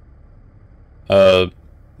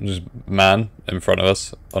 Just man in front of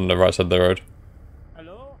us on the right side of the road.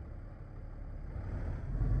 Hello?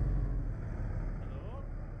 Hello?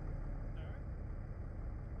 Sir?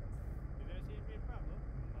 Did there seem to be a problem?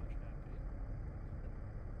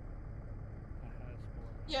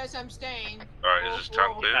 Yes, I'm staying. Alright, is this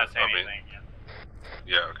town clear? Not saying I mean, anything,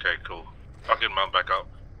 yeah, okay, cool. Fucking mount back up.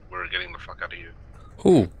 We're getting the fuck out of here.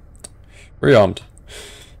 Ooh. Rearmed.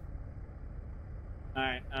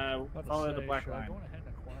 Alright, follow the black line.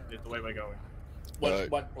 Is the way we're going.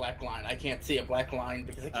 What black line? I can't see a black line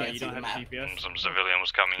because I can't you see don't the have map. GPS? Some civilian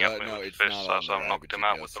was coming up no, with it's fists, not so on I the knocked him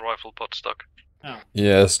out with the rifle pot stuck. Oh.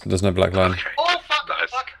 Yes, there's no black line. Oh fuck!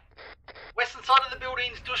 Fuck! Western side of the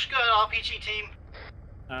buildings, Dushka and RPG team.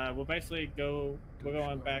 We'll basically we're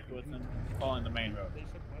going backwards and following the main road.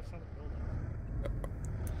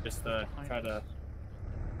 Just try to.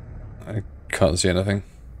 I can't see anything.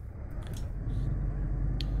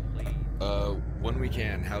 When we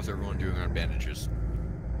can, how's everyone doing on bandages?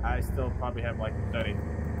 I still probably have like 30.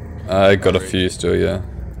 I got a few still, yeah.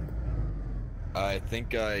 I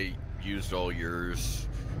think I used all yours,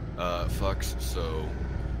 fucks, so...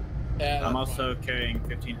 I'm also carrying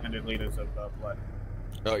 1,500 liters of blood.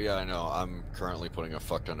 Oh yeah, I know. I'm currently putting a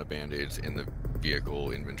fuck ton of band-aids in the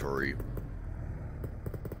vehicle inventory.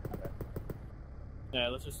 Okay. Yeah,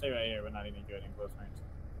 let's just stay right here. We're not even getting close range.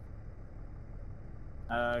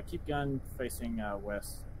 Keep gun facing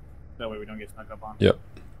west. That way we don't get snuck up on. Yep.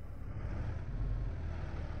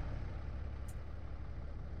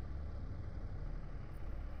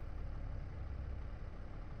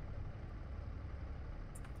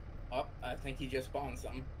 Oh, I think he just spawned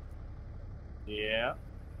something. Yeah.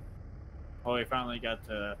 Oh, we finally got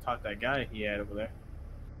to talk to that guy he had over there.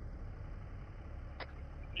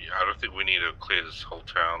 Yeah, I don't think we need to clear this whole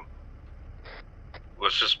town.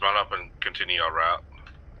 Let's just run up and continue our route.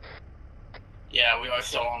 Yeah, we are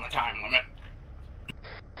still on the time limit.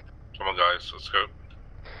 Come on, guys, let's go.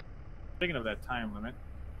 Speaking of that time limit,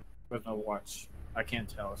 there's no watch. I can't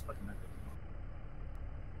tell. It's fucking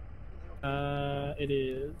that. It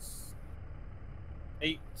is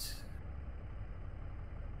 8.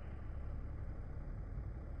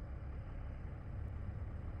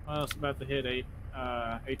 Well, it's about to hit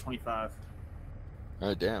 8:25.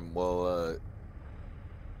 Alright, damn. Well,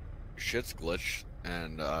 shit's glitched,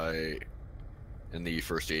 and the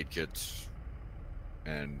first aid kits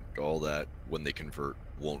and all that, when they convert,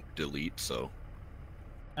 won't delete, so...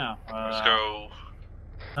 Oh, let's go.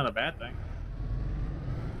 Not a bad thing.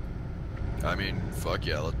 I mean, fuck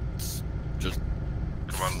yeah, let's just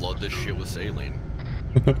flood this shit with saline.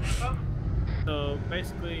 So,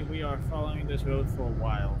 basically, we are following this road for a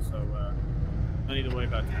while, so, no need to worry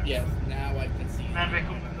about that. Yes, now I can see the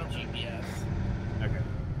GPS. Okay.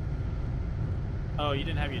 Oh, you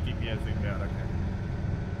didn't have your GPS zoomed out, okay.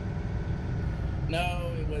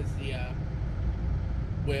 No, it was the,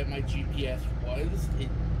 where my GPS was,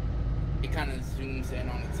 it kind of zooms in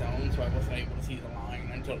on its own, so I wasn't able to see the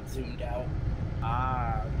line until it zoomed out.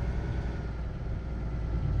 Ah.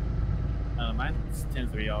 Mine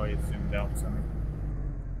tends to be always zoomed out for some reason.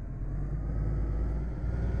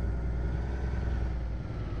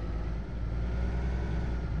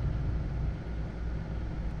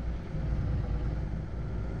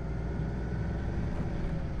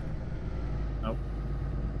 Nope.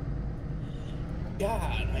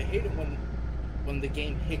 God, I hate it when the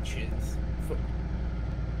game hitches.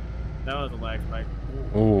 That was a lag spike.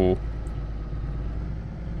 Ooh.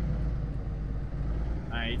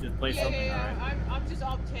 Alright, you just played Yeah, something, yeah, alright? I'm just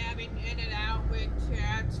up tabbing in and out with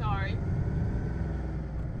chat. Sorry.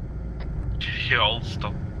 Y'all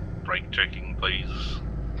stop brake checking, please.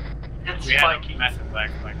 It's We spiky. had a massive lag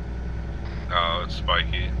spike. Oh, it's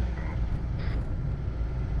spiky.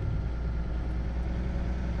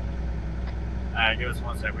 Alright, give us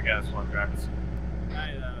 1 sec. We gotta swap drivers.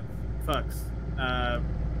 Alright, Fucks.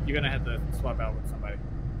 You're gonna have to swap out with somebody.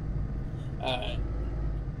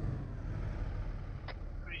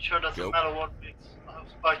 Pretty sure it doesn't matter what bits of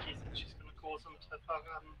spiky since she's gonna cause them to fuck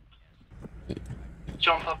up and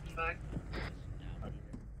jump up and back.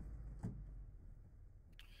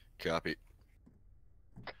 Copy.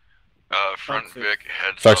 Front Vic,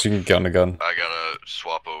 heads Fax, up. you can get on the gun. I gotta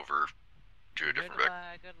swap over to a different Vic.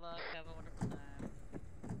 Good luck, have a wonderful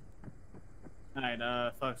time.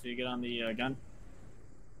 Alright, Fox, you get on the gun?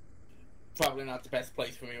 Probably not the best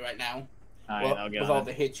place for me right now. Alright, Well, I'll get with on all it.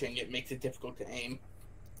 the hitching, it makes it difficult to aim.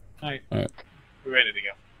 Alright. Alright. We're ready to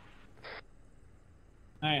go.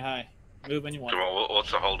 Alright, hi. Move when you want. Come on,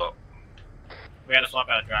 what's the hold up? We had to swap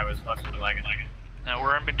out drivers. Fox will be like it. Now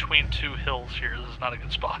we're in between two hills here. This is not a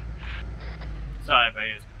good spot. Sorry, but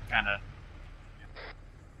it's kinda...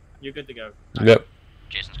 You're good to go. Yep.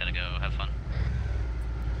 Jason's gonna go have fun.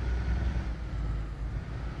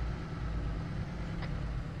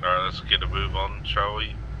 Alright, let's get a move on, shall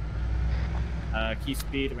we? Key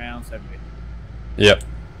speed around 70. Yep.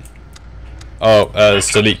 Oh,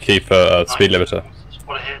 it's delete key for speed limiter.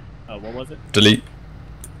 Oh, what was it? Delete.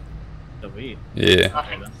 Delete? Yeah.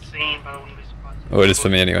 Nothing seen, but I wouldn't be surprised. Oh, it is for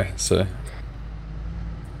me anyway, so.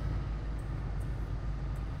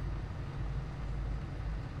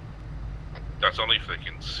 That's only if they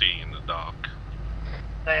can see in the dark.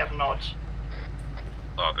 They have not.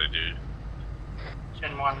 Oh, they do.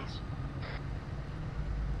 Gen 1s.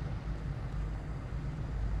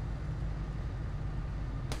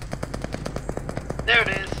 There it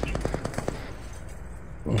is.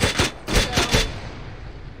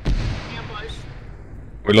 Ambush.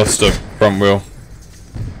 We lost the front wheel.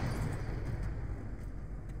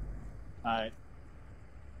 Alright.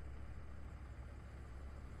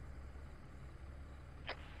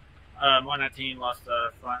 Uh, 119 lost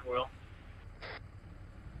the front wheel.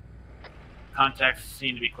 Contacts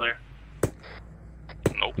seem to be clear.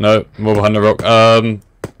 Nope. No, more behind the rock.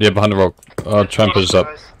 Yeah, behind the rock. I'll try and push us up.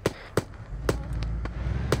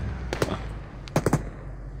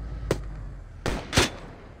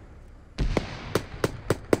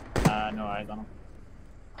 No eyes on them.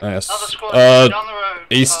 Yes. Another squad down the road.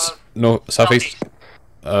 East, north, southeast.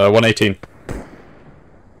 118.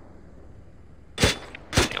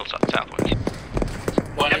 Southwest.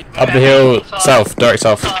 Up the hill, south, direct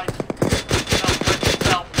south.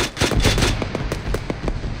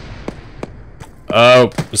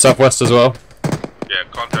 Southwest as well. Yeah,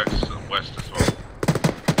 contacts west as well.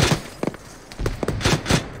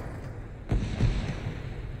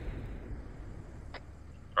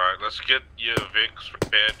 Alright, let's get your Vics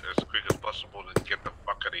repaired as quick as possible to get the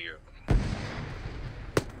fuck out of here.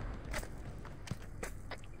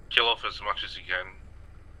 Kill off as much as you can.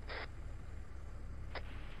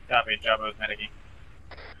 Copy, Jabba's medicing.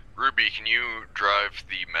 Ruby, can you drive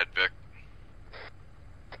the med Vic?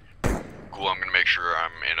 Cool, I'm gonna make sure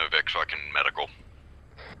I'm in a Vic so I can medical.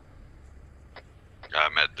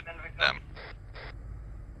 Med them.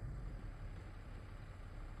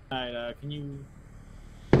 Alright, can you...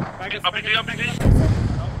 Back us up. No,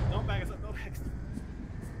 don't back us up, don't back us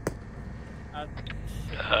up.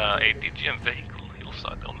 ADGM vehicle,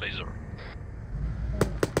 hillside on laser.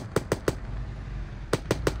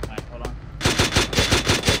 Alright, hold on.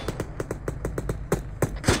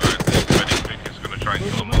 Alright, the medic Vic is gonna try and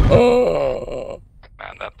kill them all. Oh.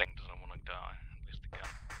 Man, that thing doesn't want to die. At least it can.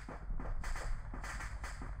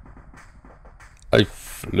 I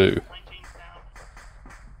flew.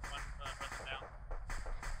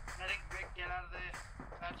 Medic Vic, get out of there.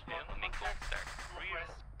 That's what. Enemy contact. Rear.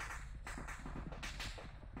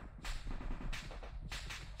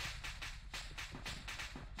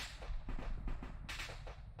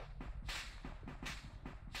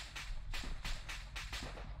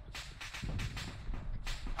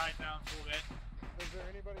 Hide down, full bit. Is there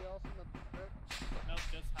anybody else in the pit? Nope,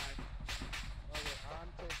 just hide. Okay, I'm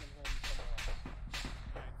taking him somewhere else.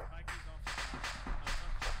 Alright, Mikey's also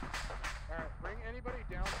Alright, bring anybody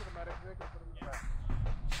down to the medic rig and put him in the back.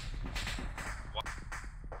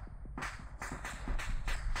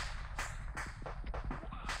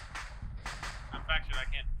 I'm fractured, I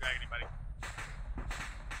can't drag anybody.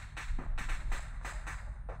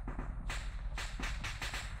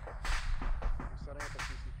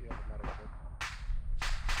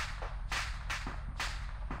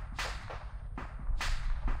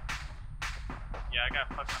 Yeah, I got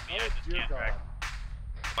fucked on me. I Oh, just dear can't God. track.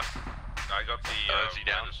 I got the is he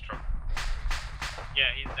down? truck. Yeah,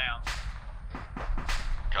 he's down.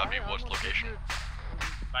 Copy. Alright, What's I'm gonna give location? you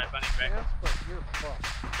By Bunny a Beck. chance, but you're fucked.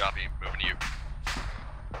 Copy. Moving to you.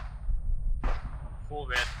 Full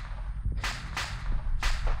red.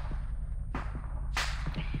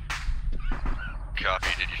 Copy.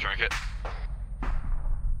 Did you trunk it?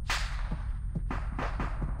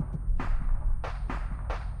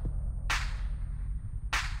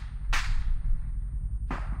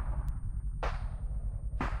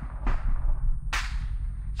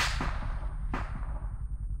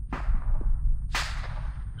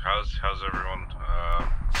 How's everyone?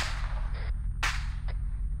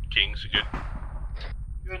 Kings, you good?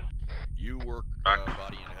 Good. You work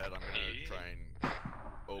body and head. I'm gonna try and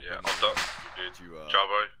open. Yeah, I'm done. You good?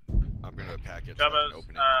 Jabo? I'm gonna pack it so I Jabba's, can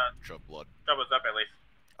open it and shove blood. Jabba's up at least.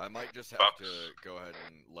 I might just have Fox. to go ahead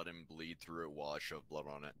and let him bleed through it while I shove blood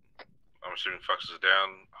on it. I'm assuming Fox is down.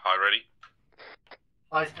 High ready?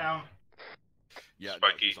 High's down. Yeah, no,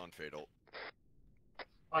 Spiky. he's on fatal.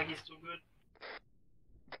 Spiky's still good.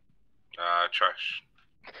 Trash.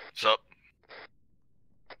 Sup?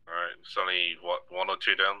 Alright, it's only, what, 1 or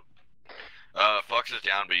 2 down? Fox is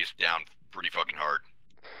down, but he's down pretty fucking hard.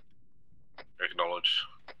 Acknowledge.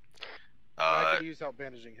 I could use help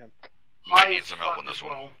bandaging him. Might need some help on this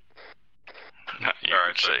one. Alright,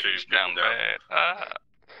 so 2 he's down bad.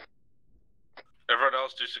 Everyone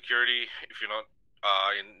else do security if you're not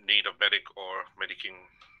in need of medic or medicing.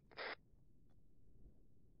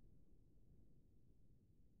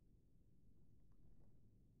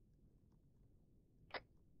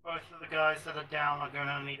 Both of the guys that are down are going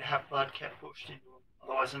to need to have blood kept pushed into them,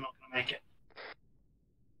 otherwise they're not going to make it.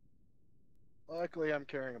 Luckily, I'm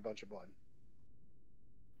carrying a bunch of blood.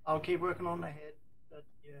 I'll keep working on the head, but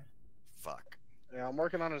yeah. Fuck. Yeah, I'm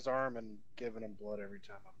working on his arm and giving him blood every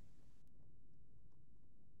time.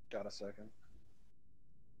 Got a second.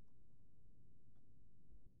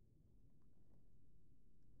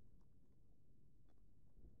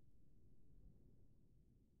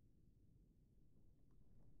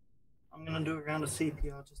 I'm going to do a round of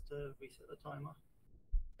CPR just to reset the timer.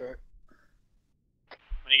 Okay.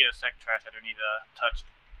 When you get a sec, trash, I don't need touch.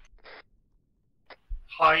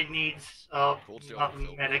 High needs Cold steel another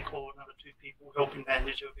filled. medic or another 2 people helping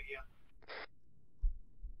bandage over here.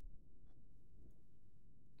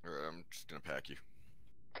 Alright, I'm just gonna pack you.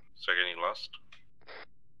 Second you lost.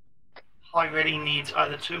 High ready needs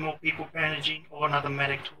either 2 more people bandaging or another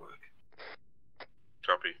medic to work.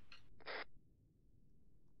 Copy.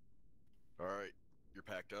 Alright, you're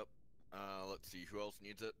packed up. Let's see, who else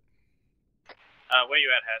needs it? Where you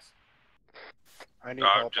at, Hess? I need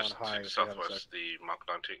help just on high. to the if you have a southwest, second. the Mark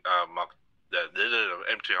 19, the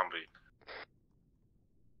M2 Humvee.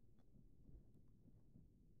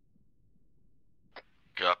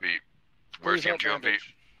 Copy. Where's Please the help M2 Humvee?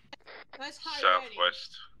 bandage. That's high ready.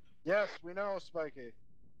 Southwest. Yes, we know, Spiky.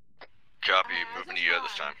 Copy. Moving to you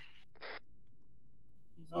this time.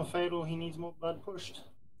 He's not fatal, he needs more blood pushed.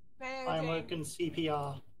 I'm working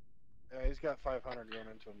CPR. Yeah, he's got 500 going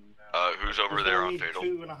into him now. Who's over there on There's fatal?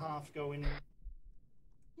 only 2.5 going in.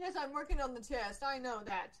 Yes, I'm working on the test. I know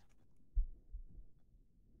that.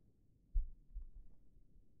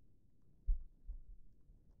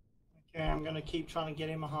 Okay, I'm gonna keep trying to get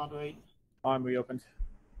him a heart rate. I'm reopened.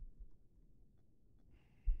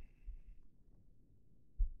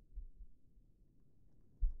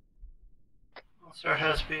 Sir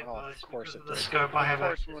has been Oh, of course because it of the did. scope I have Of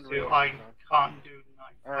course access one to. reopened, I huh? can't do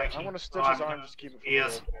night Alright, fighting, I'm gonna so stitch his I'm arm, gonna just keep it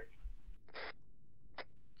ears. from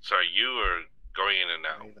Sorry, you are going in and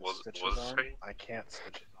Can't out. even Was stitch was his it arm. saying? I can't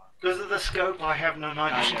stitch his arm. Because of the scope, I have no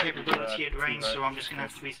nitrogen yeah, capability at range, right. so I'm just gonna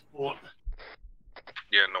have to be support.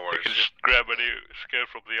 Yeah, no You worries. can just grab any scared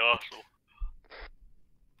from the arsenal.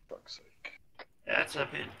 Fuck's sake. Yeah, it's a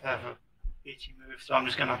bit of a bitchy move, so I'm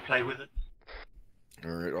just gonna play with it.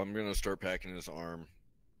 Alright, I'm gonna start packing his arm.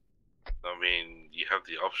 I mean, you have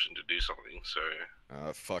the option to do something,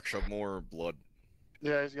 so... Fuck, shove more blood.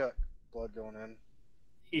 Yeah, he's got blood going in.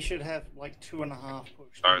 He should have like 2.5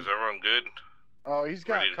 pushed. Alright, is everyone good? Oh, he's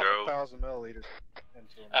got Ready a to couple go? thousand milliliters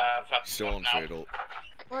into him. Still on fatal.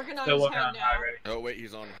 Working on Still his working head on now. high ready. Oh wait,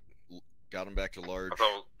 he's on. Got him back to large. I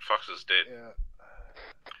thought Fox is dead. Yeah.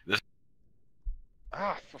 This-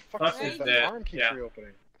 Ah, for Fox fuck's is sake, that dead. arm keeps Yeah.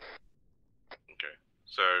 reopening. Okay.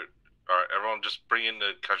 So, alright, everyone just bring in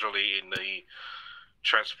the casualty in the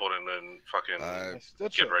transport and then fucking I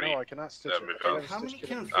stitch get it. ready. No, I cannot stitch it. move I out. gotta How stitch many it.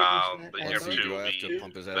 can fit The into Let's that? see, do I have to M2,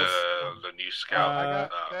 pump his the, ass? the new scout, I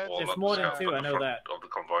got beds. well, It's not more the than scout, 2, but I the know front that. of the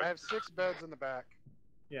convoy. I have 6 beds in the back.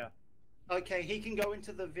 Yeah. Okay, he can go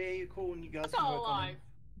into the vehicle and you guys Still can work on alive. him.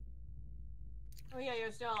 Oh yeah,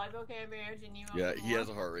 you're still alive. Okay, I'm managing you. Yeah, he has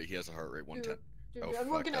a heart rate. He has a heart rate 110. Dude, Oh, I'm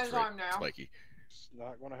fuck, looking at that's his right. arm now. Spiky. It's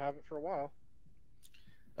not going to have it for a while.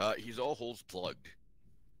 He's all holes plugged.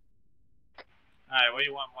 Alright, where do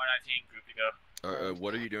you want 119 group to go?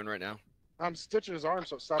 What are you doing right now? I'm stitching his arm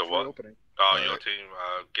so it stops The what? reopening. Oh, your team,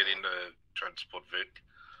 getting the transport Vic.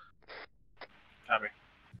 Copy.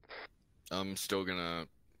 I'm still gonna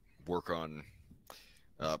work on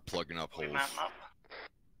plugging up holes.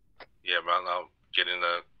 Yeah, man, I'm getting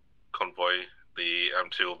the convoy. The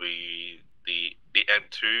M2 will be the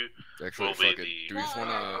N2 Actually, will fuck be it. the Do we just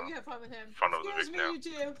wanna? You have fun with him. front of the Excuse Vic me, now. you too.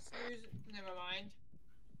 Excuse. Never mind.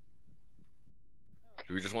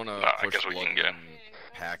 Do we just want to I push guess we plug can get and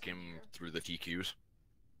hack him through the TQs?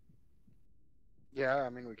 Yeah, I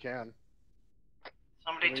mean, we can.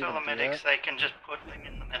 Somebody Can we tell the even do medics that? they can just put them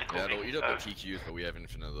in the medical Yeah, it'll eat vehicle. up the TQs, but we have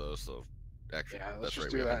infinite of those, so actually, Yeah, let's that's just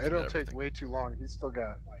right. do we have that. infinite It'll take everything. way too long. He's still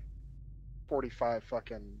got like 45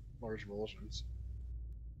 fucking large emulsions.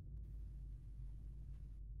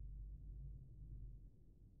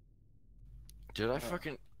 Did I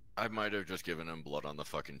fucking? I might have just given him blood on the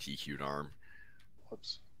fucking TQ'd arm.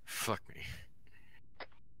 Whoops. Fuck me.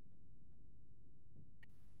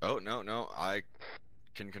 Oh no! I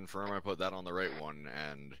can confirm I put that on the right one,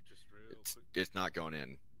 and it's not going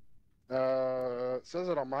in. It says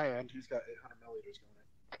it on my end. He's got 800 milliliters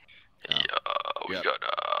going in. We got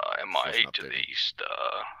MI8 to the east,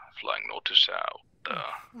 flying north to south.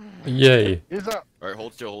 Yay. He's up. All right,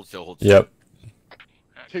 hold still. Yep.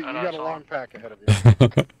 Hey, you got a long pack ahead of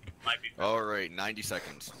you. All right, 90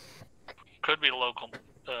 seconds. Could be local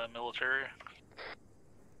military.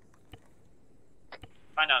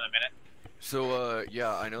 Find out in a minute. So,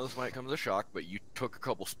 yeah, I know this might come as a shock, but you took a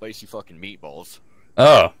couple spicy fucking meatballs.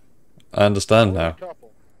 Oh, I understand now.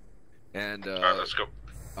 And, Alright, let's go.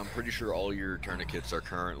 I'm pretty sure all your tourniquets are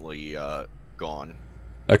currently, gone.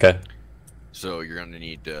 Okay. So you're gonna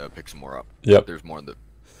need to pick some more up. Yep. There's more in the...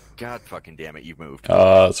 God fucking damn it, you moved.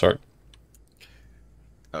 Sorry.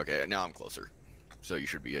 Okay, now I'm closer. So you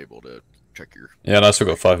should be able to check your... Yeah, and I still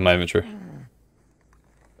got 5 in my inventory.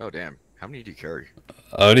 Oh, damn. How many do you carry?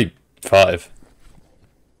 Only 5.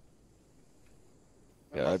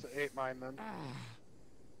 Yeah, That's 8 mine then.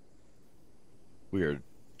 Weird.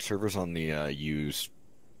 Servers on the use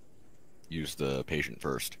the patient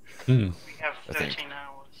first. We have I 13 think.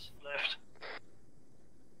 hours left.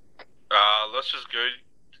 Let's just go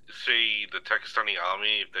see the Takistani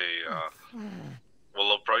army if they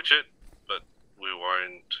will approach it, but we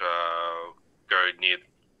won't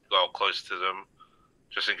go close to them,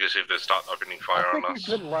 just in case if they start opening fire I on think us.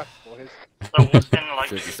 we've been left, boys. So we'll send like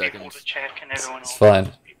 50 2 people seconds. to check and everyone It's will fine.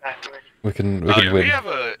 be back ready. We can Do win. we have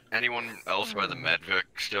anyone else by the Medvic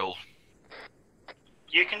still?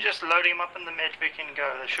 You can just load him up in the Medvic and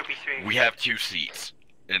go. There should be 3. We have 2 seats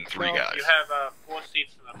and 3 No. guys. You have 4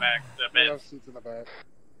 seats in the back. The We bed. have seats in the back.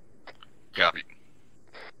 Copy.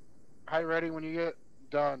 Hi, ready when you get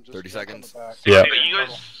done. Just 30 jump on the seconds. back. Yeah.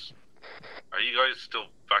 Are you guys still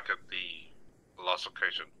back at the last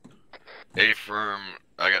location? Hey, firm.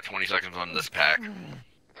 I got 20 seconds on this pack.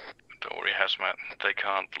 Don't worry, Hazmat. They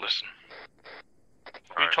can't listen.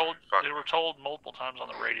 They were told multiple times on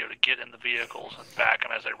the radio to get in the vehicles and back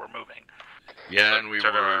them as they were moving. Yeah, and we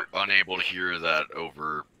Turn were around. unable to hear that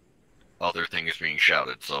over other things being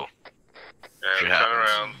shouted, so... Yeah, Shit turn happens.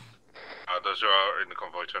 around. Those who are in the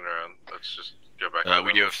convoy, turn around. Let's just go back. to We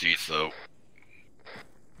them. do have seats, though.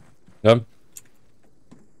 Yep.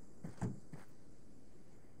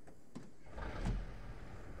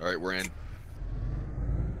 Alright, we're in.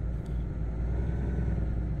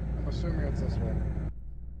 I'm assuming it's this way.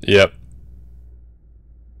 Yep.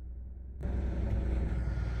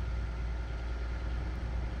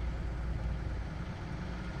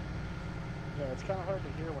 Yeah, it's kind of hard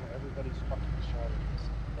to hear when everybody's fucking shouting. It's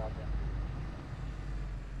goddamn.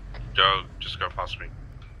 Go, just go past me.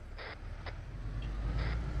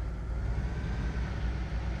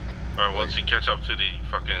 Alright, once you catch up to the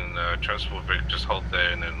fucking transport Vic, just hold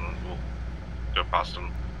there and then we'll go past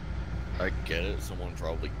them. I get it, someone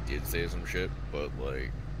probably did say some shit, but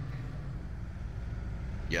like...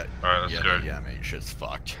 Yeah, Alright, let's yeah, go. yeah, mate, shit's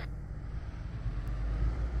fucked.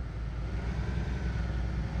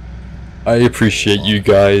 I appreciate you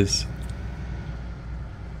guys.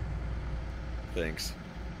 Thanks.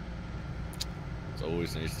 It's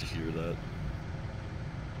always nice to hear that.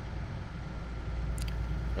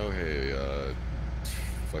 Okay,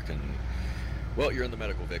 fucking... Well, you're in the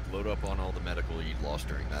medical, Vic. Load up on all the medical you lost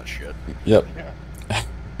during that shit. Yep.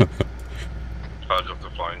 Charge up the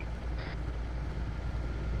flying.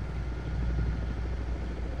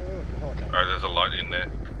 there's a light in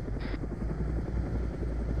there.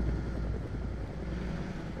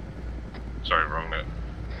 Sorry, wrong note.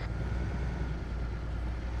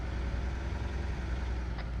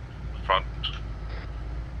 Front.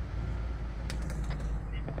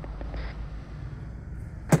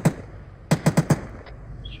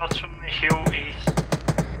 Shots from the hill east.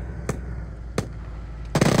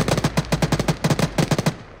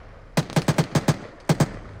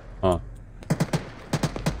 Huh.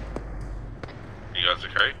 You guys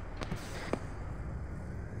okay?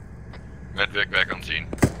 Medvic back on scene.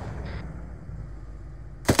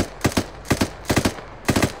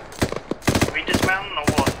 Are we dismounting or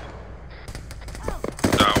what?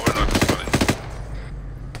 No, we're not dismounting.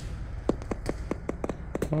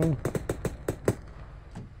 Oh.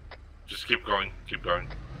 Just keep going, keep going.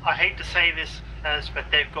 I hate to say this, but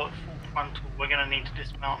they've got full frontal. We're gonna need to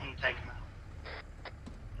dismount and take them out.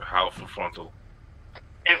 How full frontal?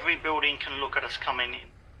 Every building can look at us coming in.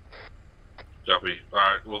 Copy.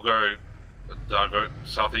 Alright, we'll go divert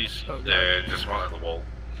southeast and dismount at the wall.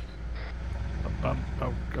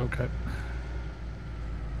 Oh, okay.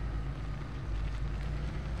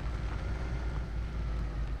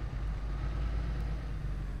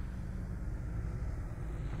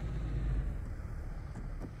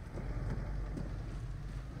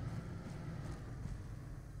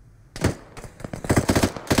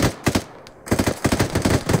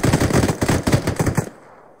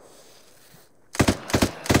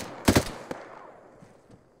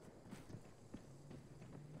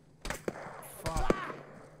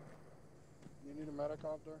 You need a medic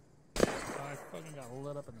out there? I fucking got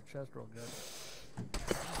lit up in the chest real good.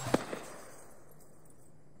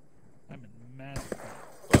 I'm in massive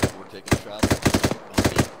pain. We're taking shots.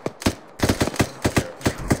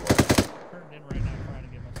 Turned in right now trying to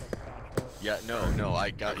get myself patched up. Yeah, no,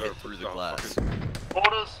 I got hit through the glass.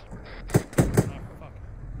 Orders. Oh, fuck.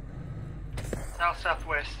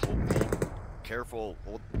 South-southwest. Careful.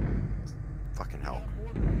 Hold. Fucking hell.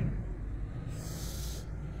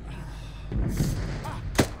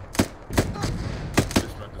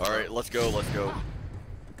 Alright, let's go, let's go.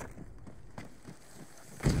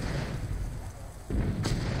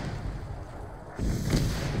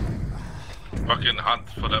 Fucking hunt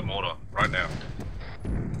for that mortar right now.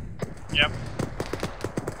 Yep.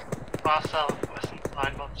 Far southwestern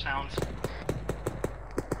side by the sounds.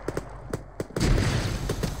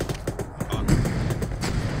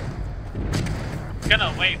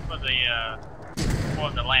 Gonna wait for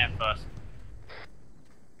the land first.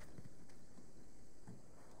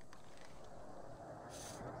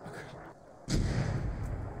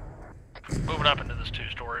 Moving up into this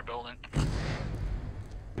two-story building.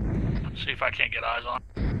 See if I can't get eyes on.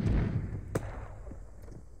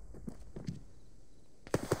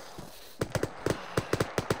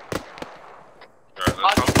 Alright,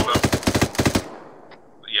 let's hunt for them.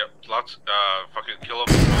 Yep, let's fucking kill off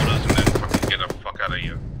the mortars and then fucking get the fuck out of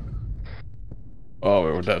here. Oh,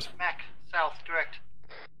 we're dead. Mac, south, direct.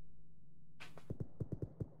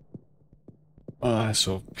 Oh, I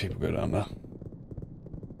saw people go down there.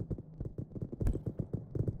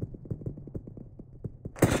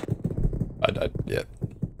 I died. Yeah.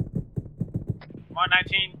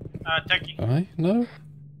 119, Techie. I? No? I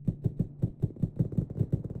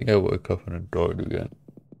think I woke up and I died again.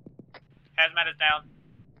 Hazmat is down.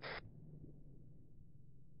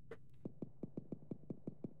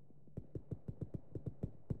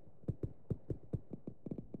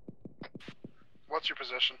 What's your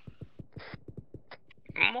position?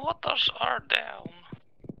 Motors are down.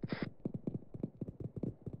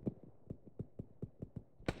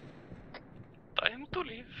 Time to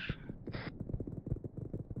leave.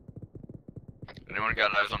 Anyone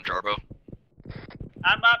got eyes on Jarbo?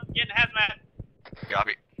 I'm up, getting hazmat.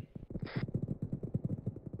 Copy.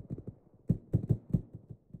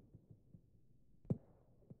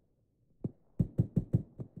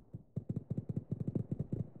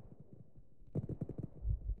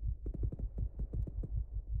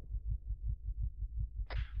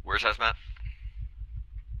 Where's hazmat?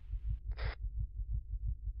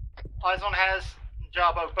 Eyes on Haz,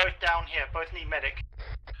 Jarbo, both down here. Both need medic.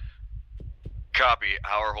 Copy.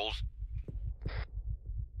 How are holes?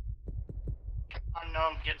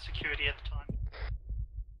 Unknown, getting security at the time.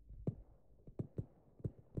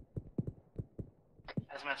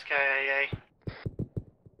 Hazmat's KAA.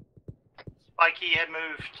 Spikey had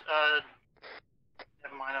moved,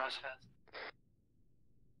 never mind, I was Haz.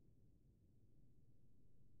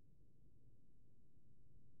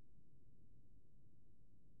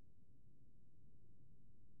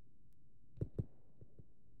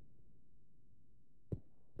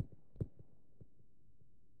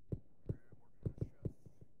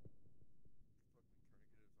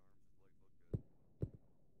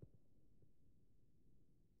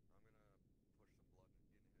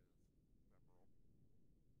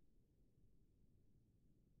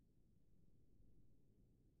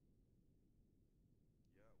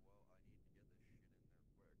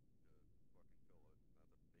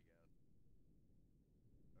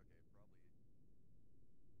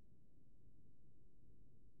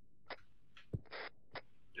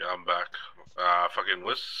 I'm back. Fucking,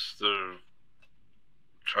 what's the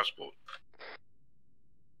transport?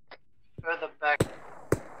 Further back.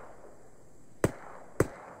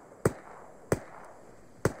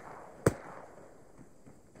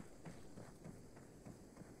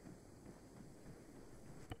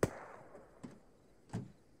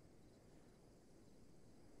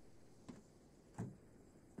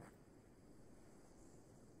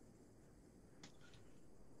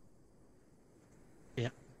 Yeah.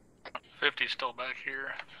 50's still back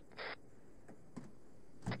here.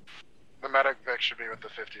 The medic Vic should be with the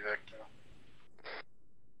 50 Vic too.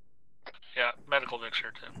 Yeah, medical Vic's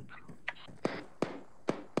here too.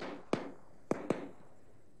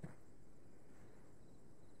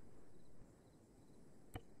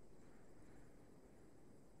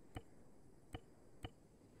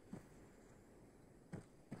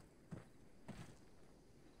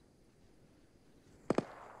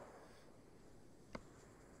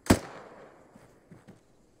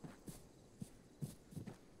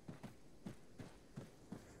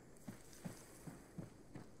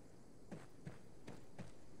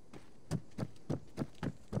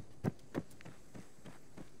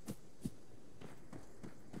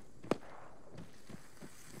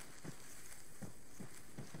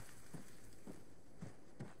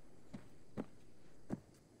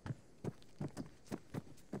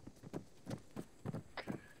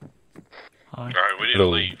 Alright, we need to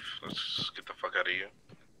leave. Let's get the fuck out of here.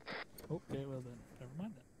 Okay, well then, never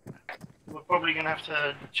mind that. We're probably gonna have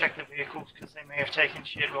to check the vehicles because they may have taken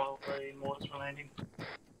shit while the mortars were landing.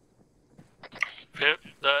 The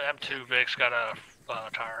M2 Vic's got a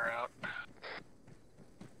tire out.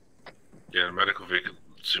 Yeah, the medical vehicle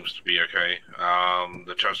seems to be okay.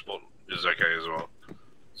 The transport is okay as well.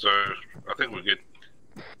 So, I think we're good.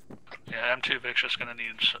 Yeah, M2 Vic's just gonna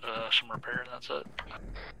need some repair and that's it.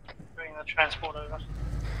 Bring the transport over.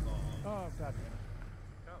 Oh, god damn it.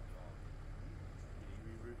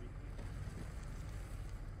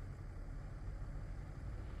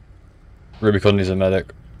 Rubicon needs a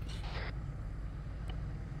medic.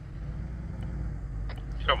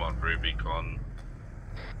 Come on, Rubicon.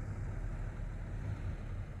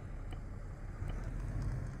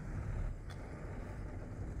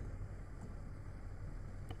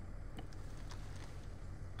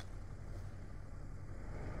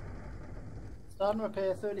 Start and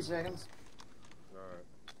repair, 30 seconds. Alright.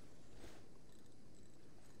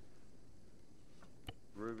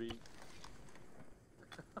 Ruby.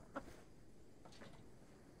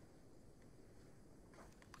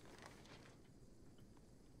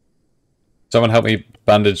 Someone help me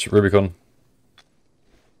bandage Rubicon.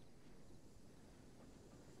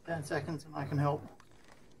 10 seconds and I can help.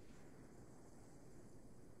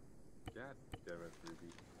 God damn it, Ruby.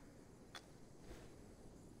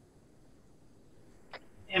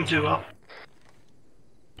 M2 up.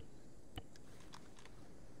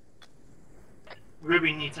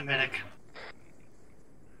 Ruby needs a medic.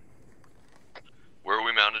 Where are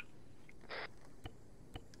we mounted?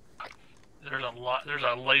 There's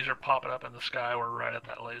a laser popping up in the sky. We're right at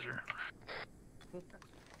that laser.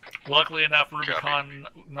 Luckily enough, Rubicon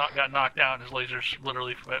got knocked out, and his laser's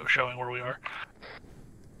literally showing where we are.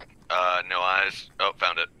 No eyes. Oh,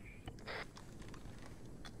 found it.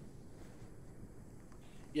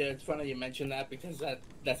 Yeah, it's funny you mentioned that because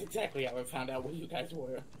that's exactly how I found out where you guys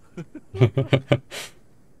were.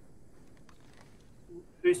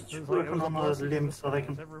 Who's working on those limbs so they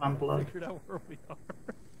can find blood?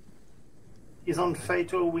 He's on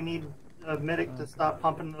fatal. We need a medic to start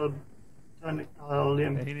pumping the limb.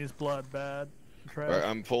 Yeah, he needs blood bad. Alright,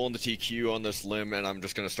 I'm pulling the TQ on this limb and I'm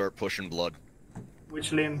just gonna start pushing blood.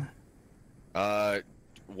 Which limb?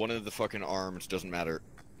 One of the fucking arms, doesn't matter.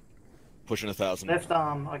 Pushing 1,000. Left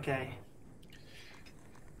arm, okay.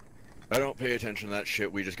 I don't pay attention to that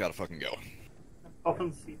shit, we just gotta fucking go.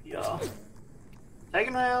 Popping CPR.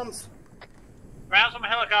 Taking rounds. Rounds on my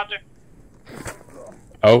helicopter.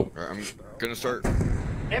 Oh. Right, I'm gonna start.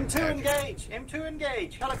 M2 engage! M2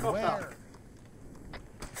 engage! Helicopter!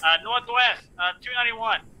 Northwest,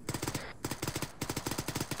 291.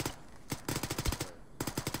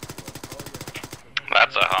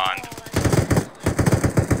 That's a Hunt.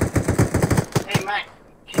 Hey, Mike,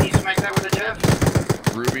 can you smack that with a Jeff?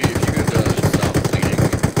 Ruby, if you could stop bleeding.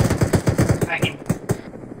 Smacking.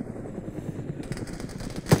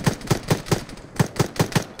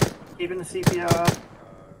 Keeping the CPR up.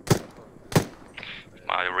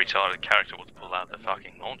 My retarded character would pull out the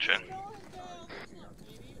fucking launcher.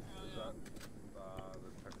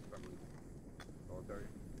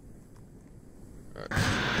 Alright.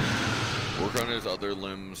 Work on his other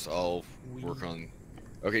limbs, I'll work on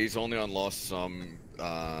Okay, he's only on lost some.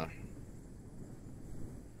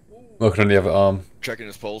 Looking on the other arm. Checking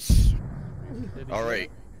his pulse.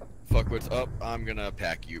 Alright. Fuckwit's up. I'm gonna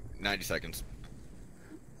pack you. 90 seconds.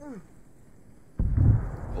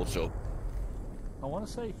 Hold still. I want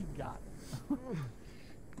to say he got it.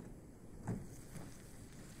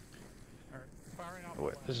 Alright, firing off. Oh,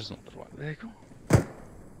 wait, this is not the right vehicle.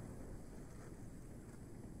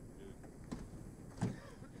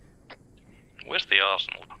 Where's the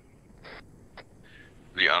arsenal?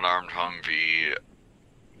 The unarmed Humvee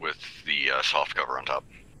with the soft cover on top.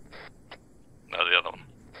 No, the other one.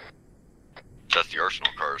 That's the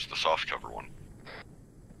arsenal cars, the soft cover one.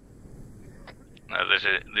 No, this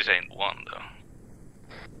ain't one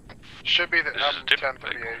though. Should be the This is a different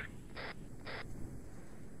M1038. vehicle.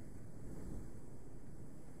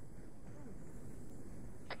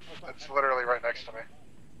 It's literally right next to me.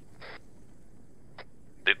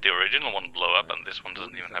 Did the original one blow up and this one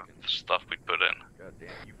doesn't even have the stuff we put in? God damn,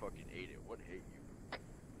 you fucking ate it. What hit you?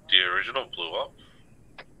 The original blew up?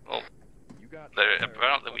 Well,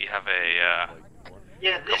 apparently we have a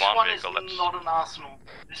Yeah, this command one is vehicle that's... not an arsenal.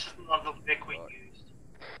 This is not the vehicle we used.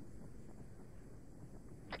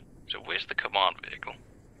 So where's the command vehicle?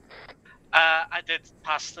 I did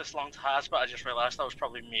pass this along to Haz, but I just realised I was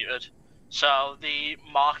probably muted. So the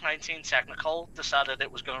Mark 19 Technical decided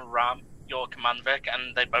it was going to ram your command Vic,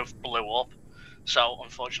 and they both blew up. So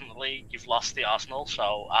unfortunately, you've lost the arsenal.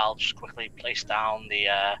 So I'll just quickly place down the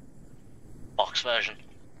box version.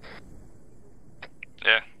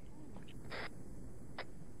 Yeah.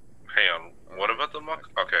 Hang on, what about the muck?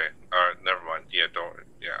 Okay, alright, never mind. Yeah, don't.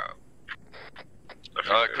 Yeah.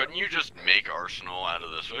 Couldn't you just make arsenal out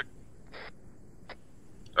of this, Vic?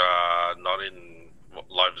 Not in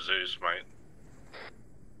live zoos, mate.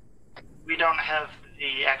 We don't have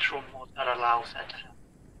the actual mod that allows that to happen.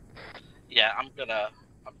 Yeah, I'm gonna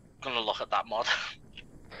look at that mod.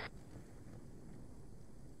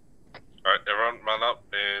 Alright, everyone man up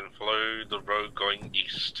and follow the road going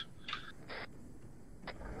east.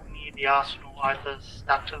 We need the arsenal either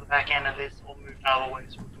stuck to the back end of this or moved out of the way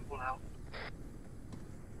so we can pull out.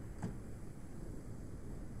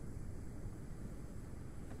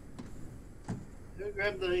 Who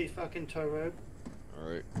grabbed the fucking tow rope?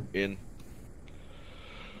 Alright, in.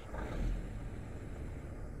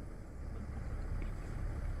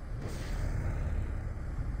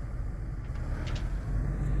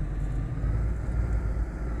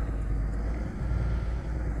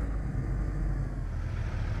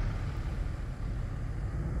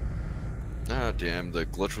 Ah, damn, the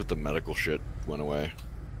glitch with the medical shit went away.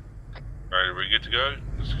 Alright, are we good to go?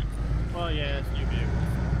 Well, yeah, it's new vehicle.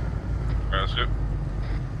 Alright, let's go.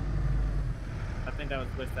 I think that was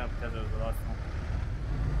glitched out because it was the last one.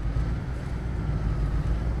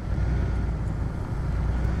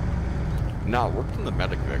 Nah, it worked in the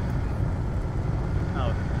medic, Vic.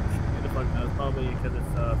 Oh, who the fuck knows? Probably because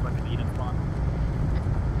it's fucking Eden spawn.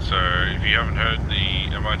 So, if you haven't heard, the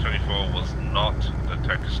Mi-24 was not the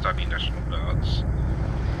Takistan National Guards.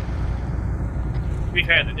 To be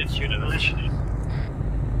fair, they did shoot at us.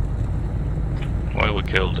 Well, we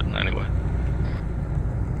killed it anyway.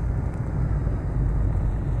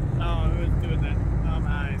 Oh, who was doing that? Oh,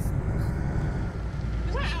 nice.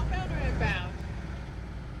 Is that outbound or inbound?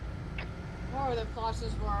 Or the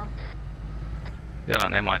flashes were. Yeah,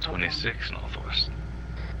 an Mi-26 northwest.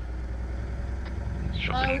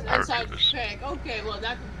 Oh, that's fake. Okay, well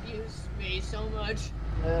that confused me so much.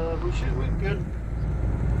 We're good.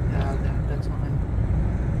 Yeah, that's fine.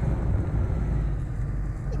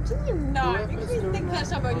 Can you not? It makes me think that's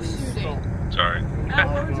somebody shooting. Sorry.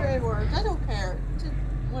 Words are in words. I don't care. Just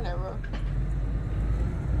whatever.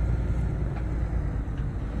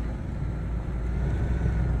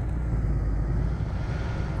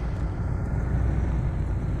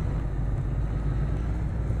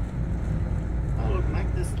 Oh look,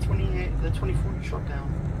 Mike, this 28, the 24 you shot down.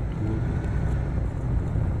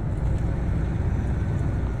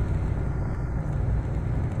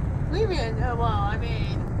 Leave it. Well, I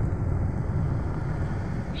mean,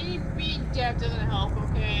 me being deaf doesn't help.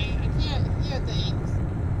 Okay, I can't hear things.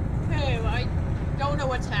 Okay, well, I don't know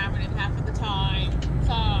what's happening half of the time.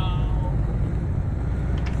 So.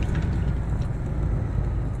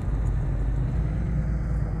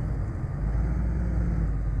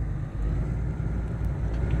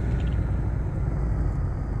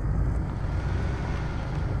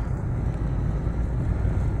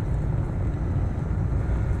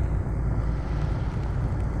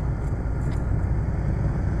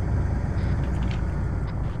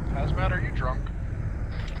 Hazmat, are you drunk?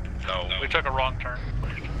 No, we took a wrong turn.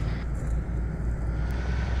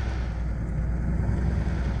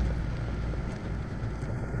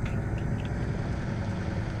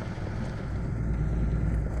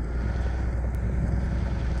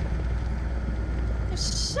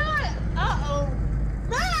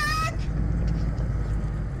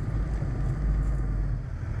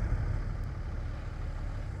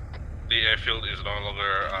 The airfield is no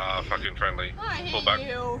longer fucking friendly. I Pull hate back.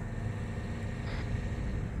 you.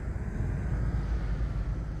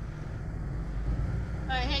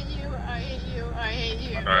 I hate you. I hate you. I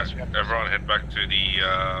hate you. Alright, everyone head back to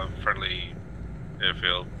the friendly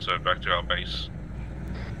airfield, so back to our base.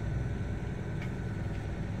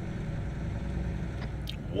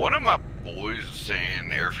 One of my boys is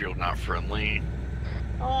saying airfield not friendly.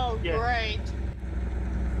 Oh, great.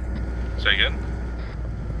 Say again?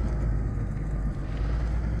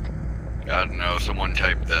 I don't know, someone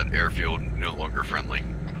typed that airfield no longer friendly.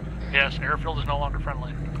 Yes, airfield is no longer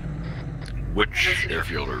friendly. Which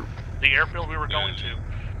airfield are... The airfield we were going to.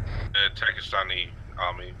 Takistani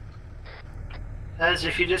army. As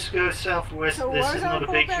if you just go southwest, So this where's is our not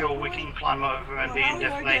a big pullback hill point? we can climb over and be How do I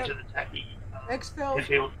indefinite get to the Taki Exfil.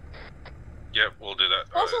 airfield. Yep, we'll do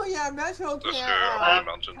that. Also, yeah, Metro Let's can't. go on the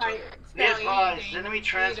mountain. Be advised, enemy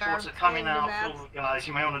transports are coming out, map. full of guys.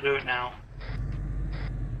 You may want to do it now.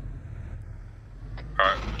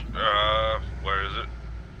 Alright, where is it?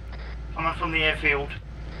 Coming from the airfield.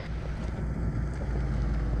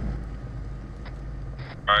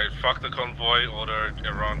 Alright, fuck the convoy, order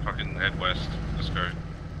everyone fucking head west. Let's go.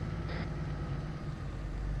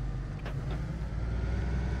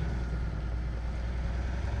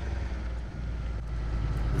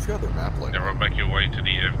 Who's got their map like? Everyone make your way to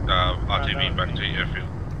the RTV back to the airfield.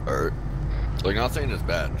 Alright. Like, not saying it's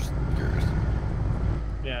bad, just curious.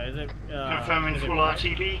 Yeah, is it... Confirming full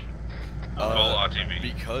RTB? Full RTV.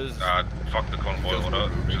 Because... fuck the convoy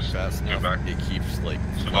order. Just fast go enough, back. it keeps, like,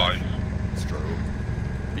 Survive. strobe.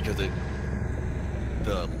 Because it...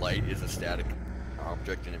 The light is a static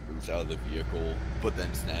object and it moves out of the vehicle, but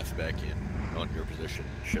then snaps back in on your position,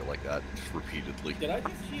 shit like that, just repeatedly. Did I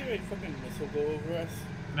just hear a fucking missile go over us?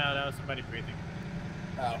 No, that was somebody breathing.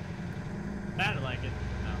 Oh. Sounded like it.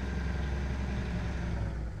 No.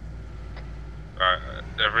 Alright,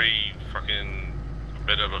 every fucking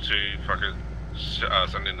minute or two, fucking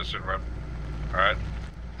send in the sit rep. Alright?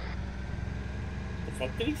 The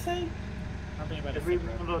fuck did he say? Something about Every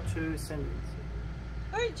 1 or 2 send.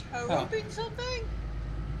 Are you toe-roping something?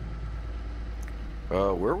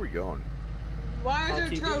 Where are we going? Why are there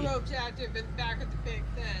RTV. tow ropes active in the back of the big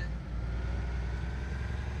thing?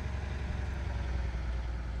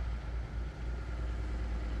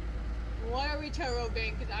 Why are we tow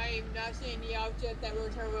roping? Because I am not seeing the object that we're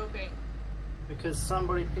tow roping. Because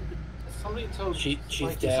somebody picked it. Somebody told she's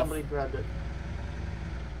Mikey deaf. somebody grabbed it.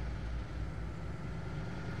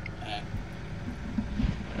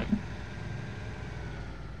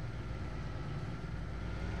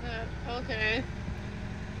 Okay.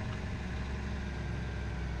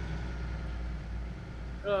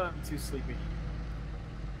 Oh, I'm too sleepy.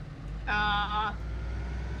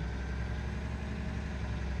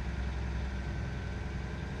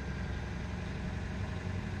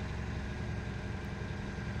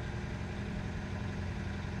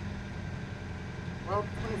 Well,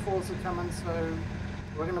 24s are coming, so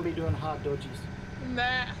we're going to be doing hard dodges.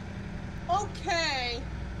 Nah. Okay.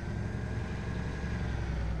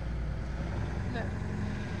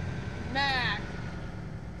 Mac.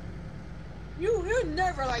 You're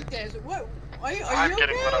never like this. What? Are you I'm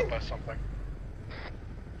getting okay? lit up by something.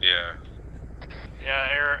 Yeah.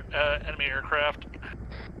 Yeah, enemy aircraft.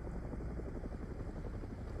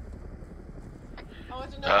 Oh,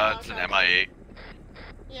 it's another It's an MI8.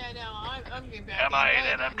 Yeah, no, I'm getting back.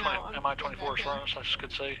 MI8 and MI24 as far as I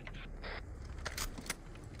could see.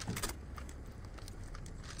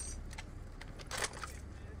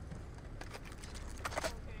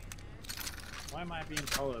 Why am I being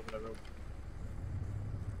told over the road?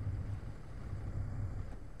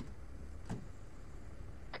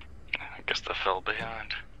 I guess they fell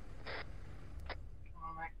behind.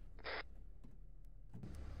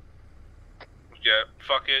 Yeah,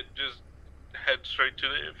 fuck it, just head straight to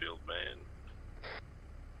the airfield, man.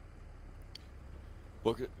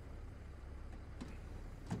 Book it.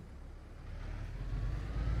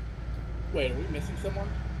 Wait, are we missing someone?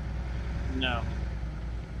 No.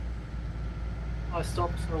 I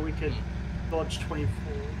stopped so we could dodge 24s or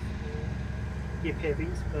hip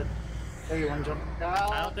heavies, but everyone jumped.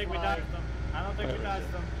 I don't think we dodged them. I don't think we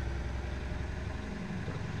dodged them.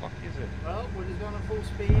 What the fuck is it? Well, we're just going at full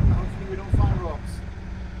speed and hopefully we don't find rocks.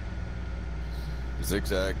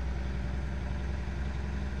 Zigzag.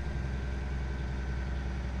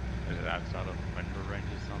 Is it outside of window range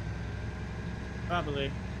or something?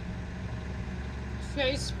 Probably.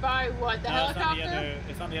 Chased by what? The No, it's on helicopter?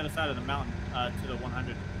 it's on the other side of the mountain, to the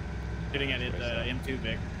 100. Shooting at it, M2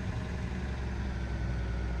 Vic.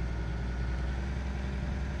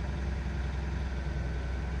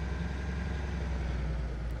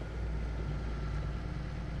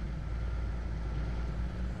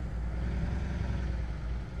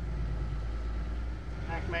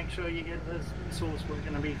 make sure you get this resource. We're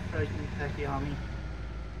going to be fighting Taki Army.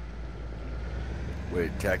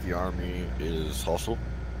 Wait, Taki Army is hostile?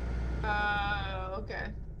 Okay.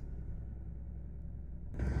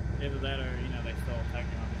 Either that or, you know, they stole Taki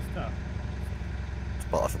Army stuff. It's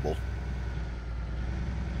possible.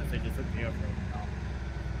 If they just took the overroad.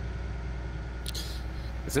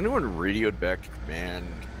 Has anyone radioed back to command?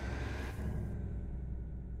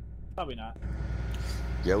 Probably not.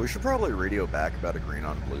 Yeah, we should probably radio back about a green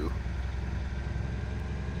on blue.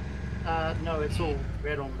 No, it's all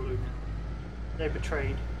red on blue now. They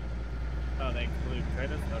betrayed. Oh, they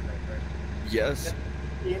betrayed us? Okay, great. Yes,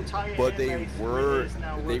 The entire but they airbase were is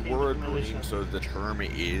now they working were with militia. green, so the term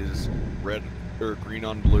is red or green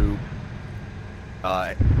on blue.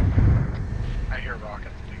 I hear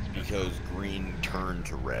rockets. Because green turned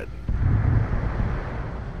to red.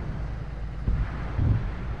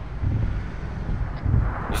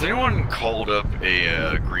 Has anyone called up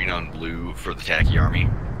a green on blue for the Taki Army?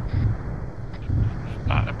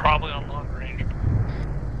 Probably on long range.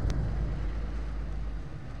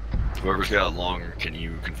 Whoever's got long, can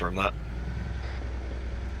you confirm that?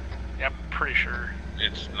 Yeah, I'm pretty sure.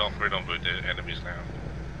 It's not green on blue, the enemies now.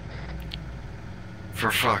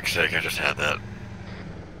 For fuck's sake, I just had that.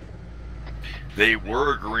 They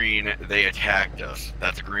were green, they attacked us.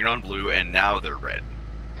 That's green on blue, and now they're red.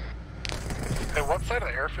 Hey, what side of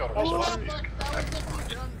the airfield are we supposed to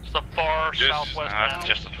be? It's the far Just- southwest.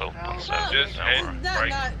 Just a 12 months out. Just hit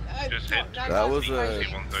right. Just hit. That was a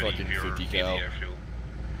C-130 fucking if you're 50 in the cal. airfield.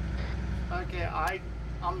 Okay,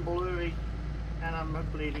 I'm bluey, and I'm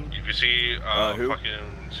bleeding. If you see who?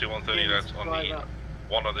 fucking C-130 that's on the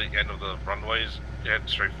one of the end of the runways, head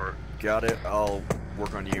straight for it. Got it. I'll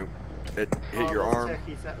work on you. Hit your arm.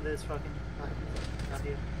 There's fucking techies out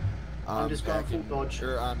here. I'm just going full dodge.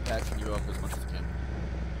 Sure, I'm patching you up as much as I can.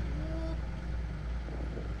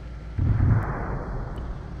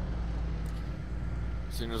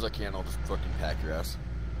 As soon as I can, I'll just fucking pack your ass.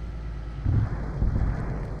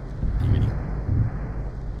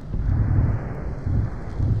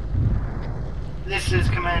 This is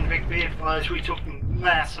Command Vic, be advised, we took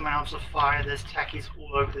mass amounts of fire. There's tackies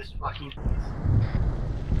all over this fucking place.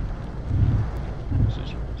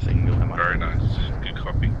 Very nice. Good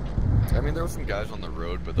copy. I mean, there were some guys on the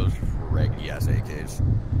road, but those were raggedy ass AKs.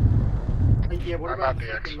 Yeah, what I'm about at the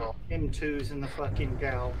the fucking exfil. M2s and the fucking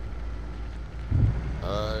gal?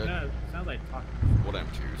 Yeah, it sounds like talking. What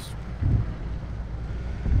M2s?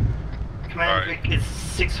 Command Vic is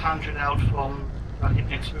 600 out from fucking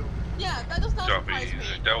exfil. Yeah, that does not surprise me.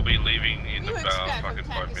 They'll be leaving in You about expect fucking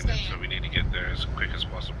from 5 minutes, Takistan. so we need to get there as quick as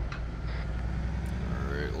possible.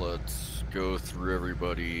 Alright, let's go through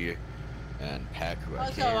everybody and pack who I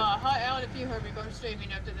Also, can. hi Alan, if you heard me, go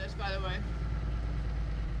streaming after this, by the way.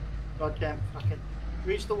 Goddamn fucking.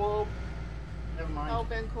 Reach the wall. Never mind. Help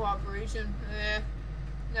and cooperation.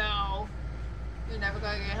 No. You're never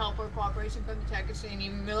gonna get help or cooperation from the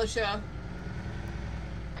Takistani militia.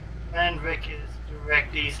 Command Vic is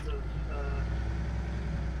direct east of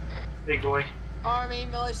Big Boy. Army,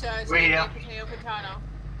 militia, We're here. potato, potato.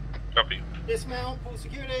 Copy. Dismount, full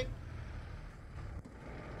security.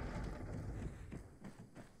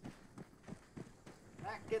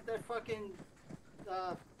 Mac, get that fucking,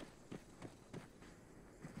 get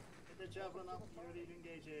that javelin up, you're ready to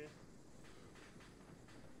engage here.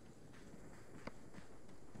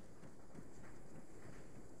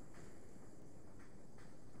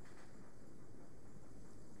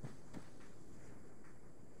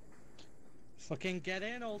 Fucking get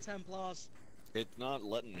in, old Templars. It's not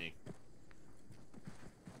letting me.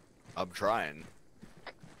 I'm trying.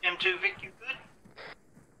 M2 Vic, you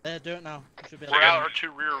good? Do it now. Should be We're out our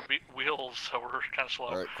two rear wheels, so we're kind of slow.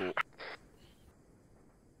 Alright, cool.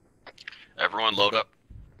 Everyone load up.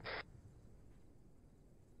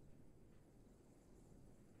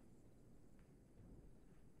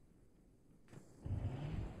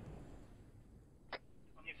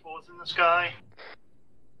 In the sky.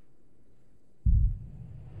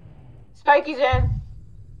 Spikey's in.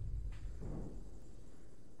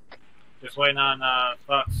 Just waiting on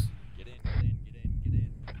Fox. Get in.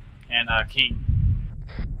 And King.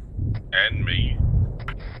 And me.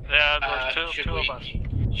 Yeah, there's two of us.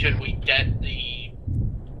 Should we det the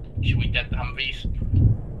Humvees?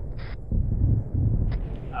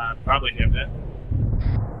 Probably have that.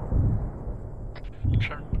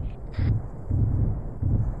 Sure.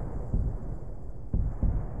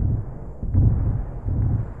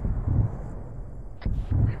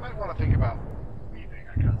 We might want to think about leaving,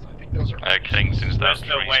 I guess. I think those are. King, since We're that's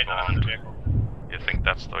still waiting on the vehicle. you think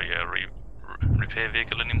that's the repair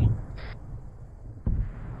vehicle anymore?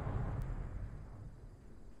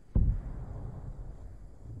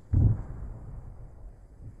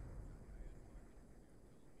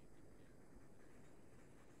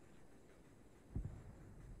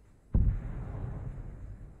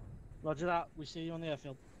 Roger that. We see you on the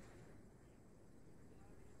airfield.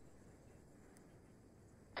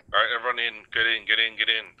 Alright, everyone in. Get in, get in, get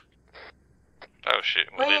in. Oh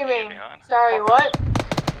shit, What do we're you leaving you mean? behind. Sorry, what?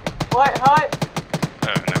 What, hut? Oh,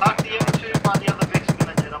 no. Knock the M2 while the other Vic's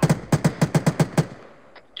gonna hit him.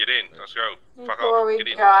 Get in, let's go. Fuck Before off, we get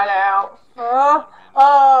in. got out. Huh?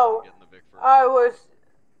 Oh, I was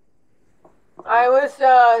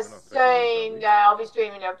saying that I'll be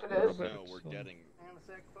streaming after this. No, we're getting.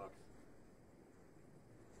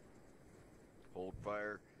 Hold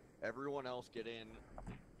fire. Everyone else get in.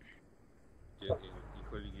 Get in,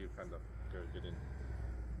 including you, Panda. Go, get in.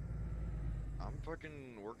 I'm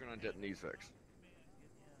fucking working on getting these fixed.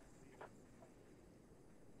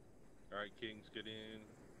 Alright, Kings, get in.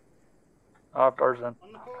 Doors in.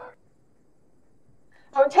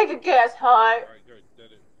 Oh, take a guess, hut. Alright, go,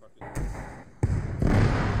 dead it. Fucking.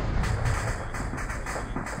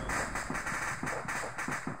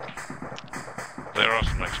 There are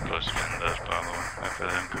some explosives in there, by the way, if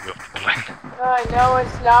them could go off the plane. I know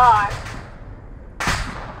it's not.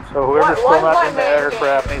 So whoever's still not in the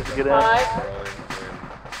aircraft needs to get in.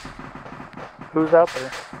 Who's out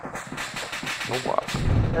there? Oh wow.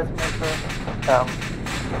 That's me, sir.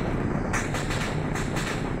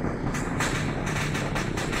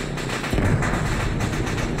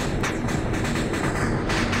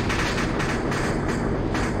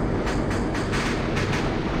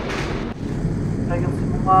 Taking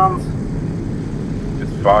some alarms.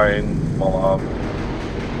 It's fine, Mom.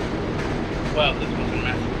 Well, this was a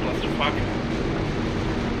massive clusterfuck.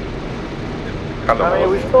 I mean,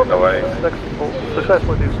 we still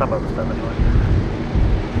successfully do some of the stuff anyway.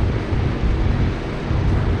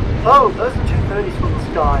 Oh, those are 230s from the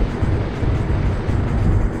sky.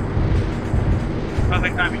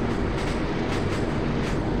 Perfect timing.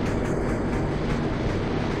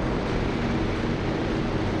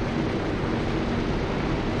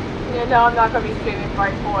 Yeah, no, I'm not going to be streaming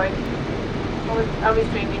Bright Boy. I'll be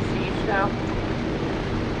streaming Siege, so.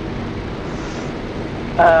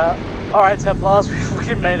 Alright, Templars,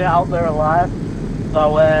 we made it out there alive.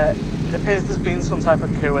 So, it appears there's been some type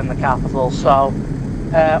of coup in the capital, so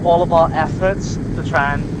all of our efforts to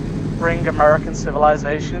try and bring American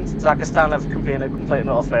civilization to Takistan have been a complete and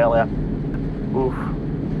utter failure. Oof.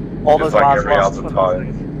 All those like lives every lost other for time.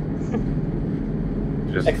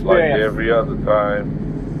 nothing. Just like every other time.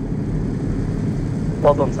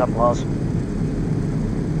 Well done, Templars.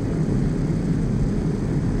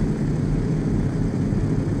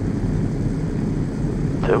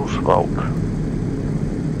 Till smoke.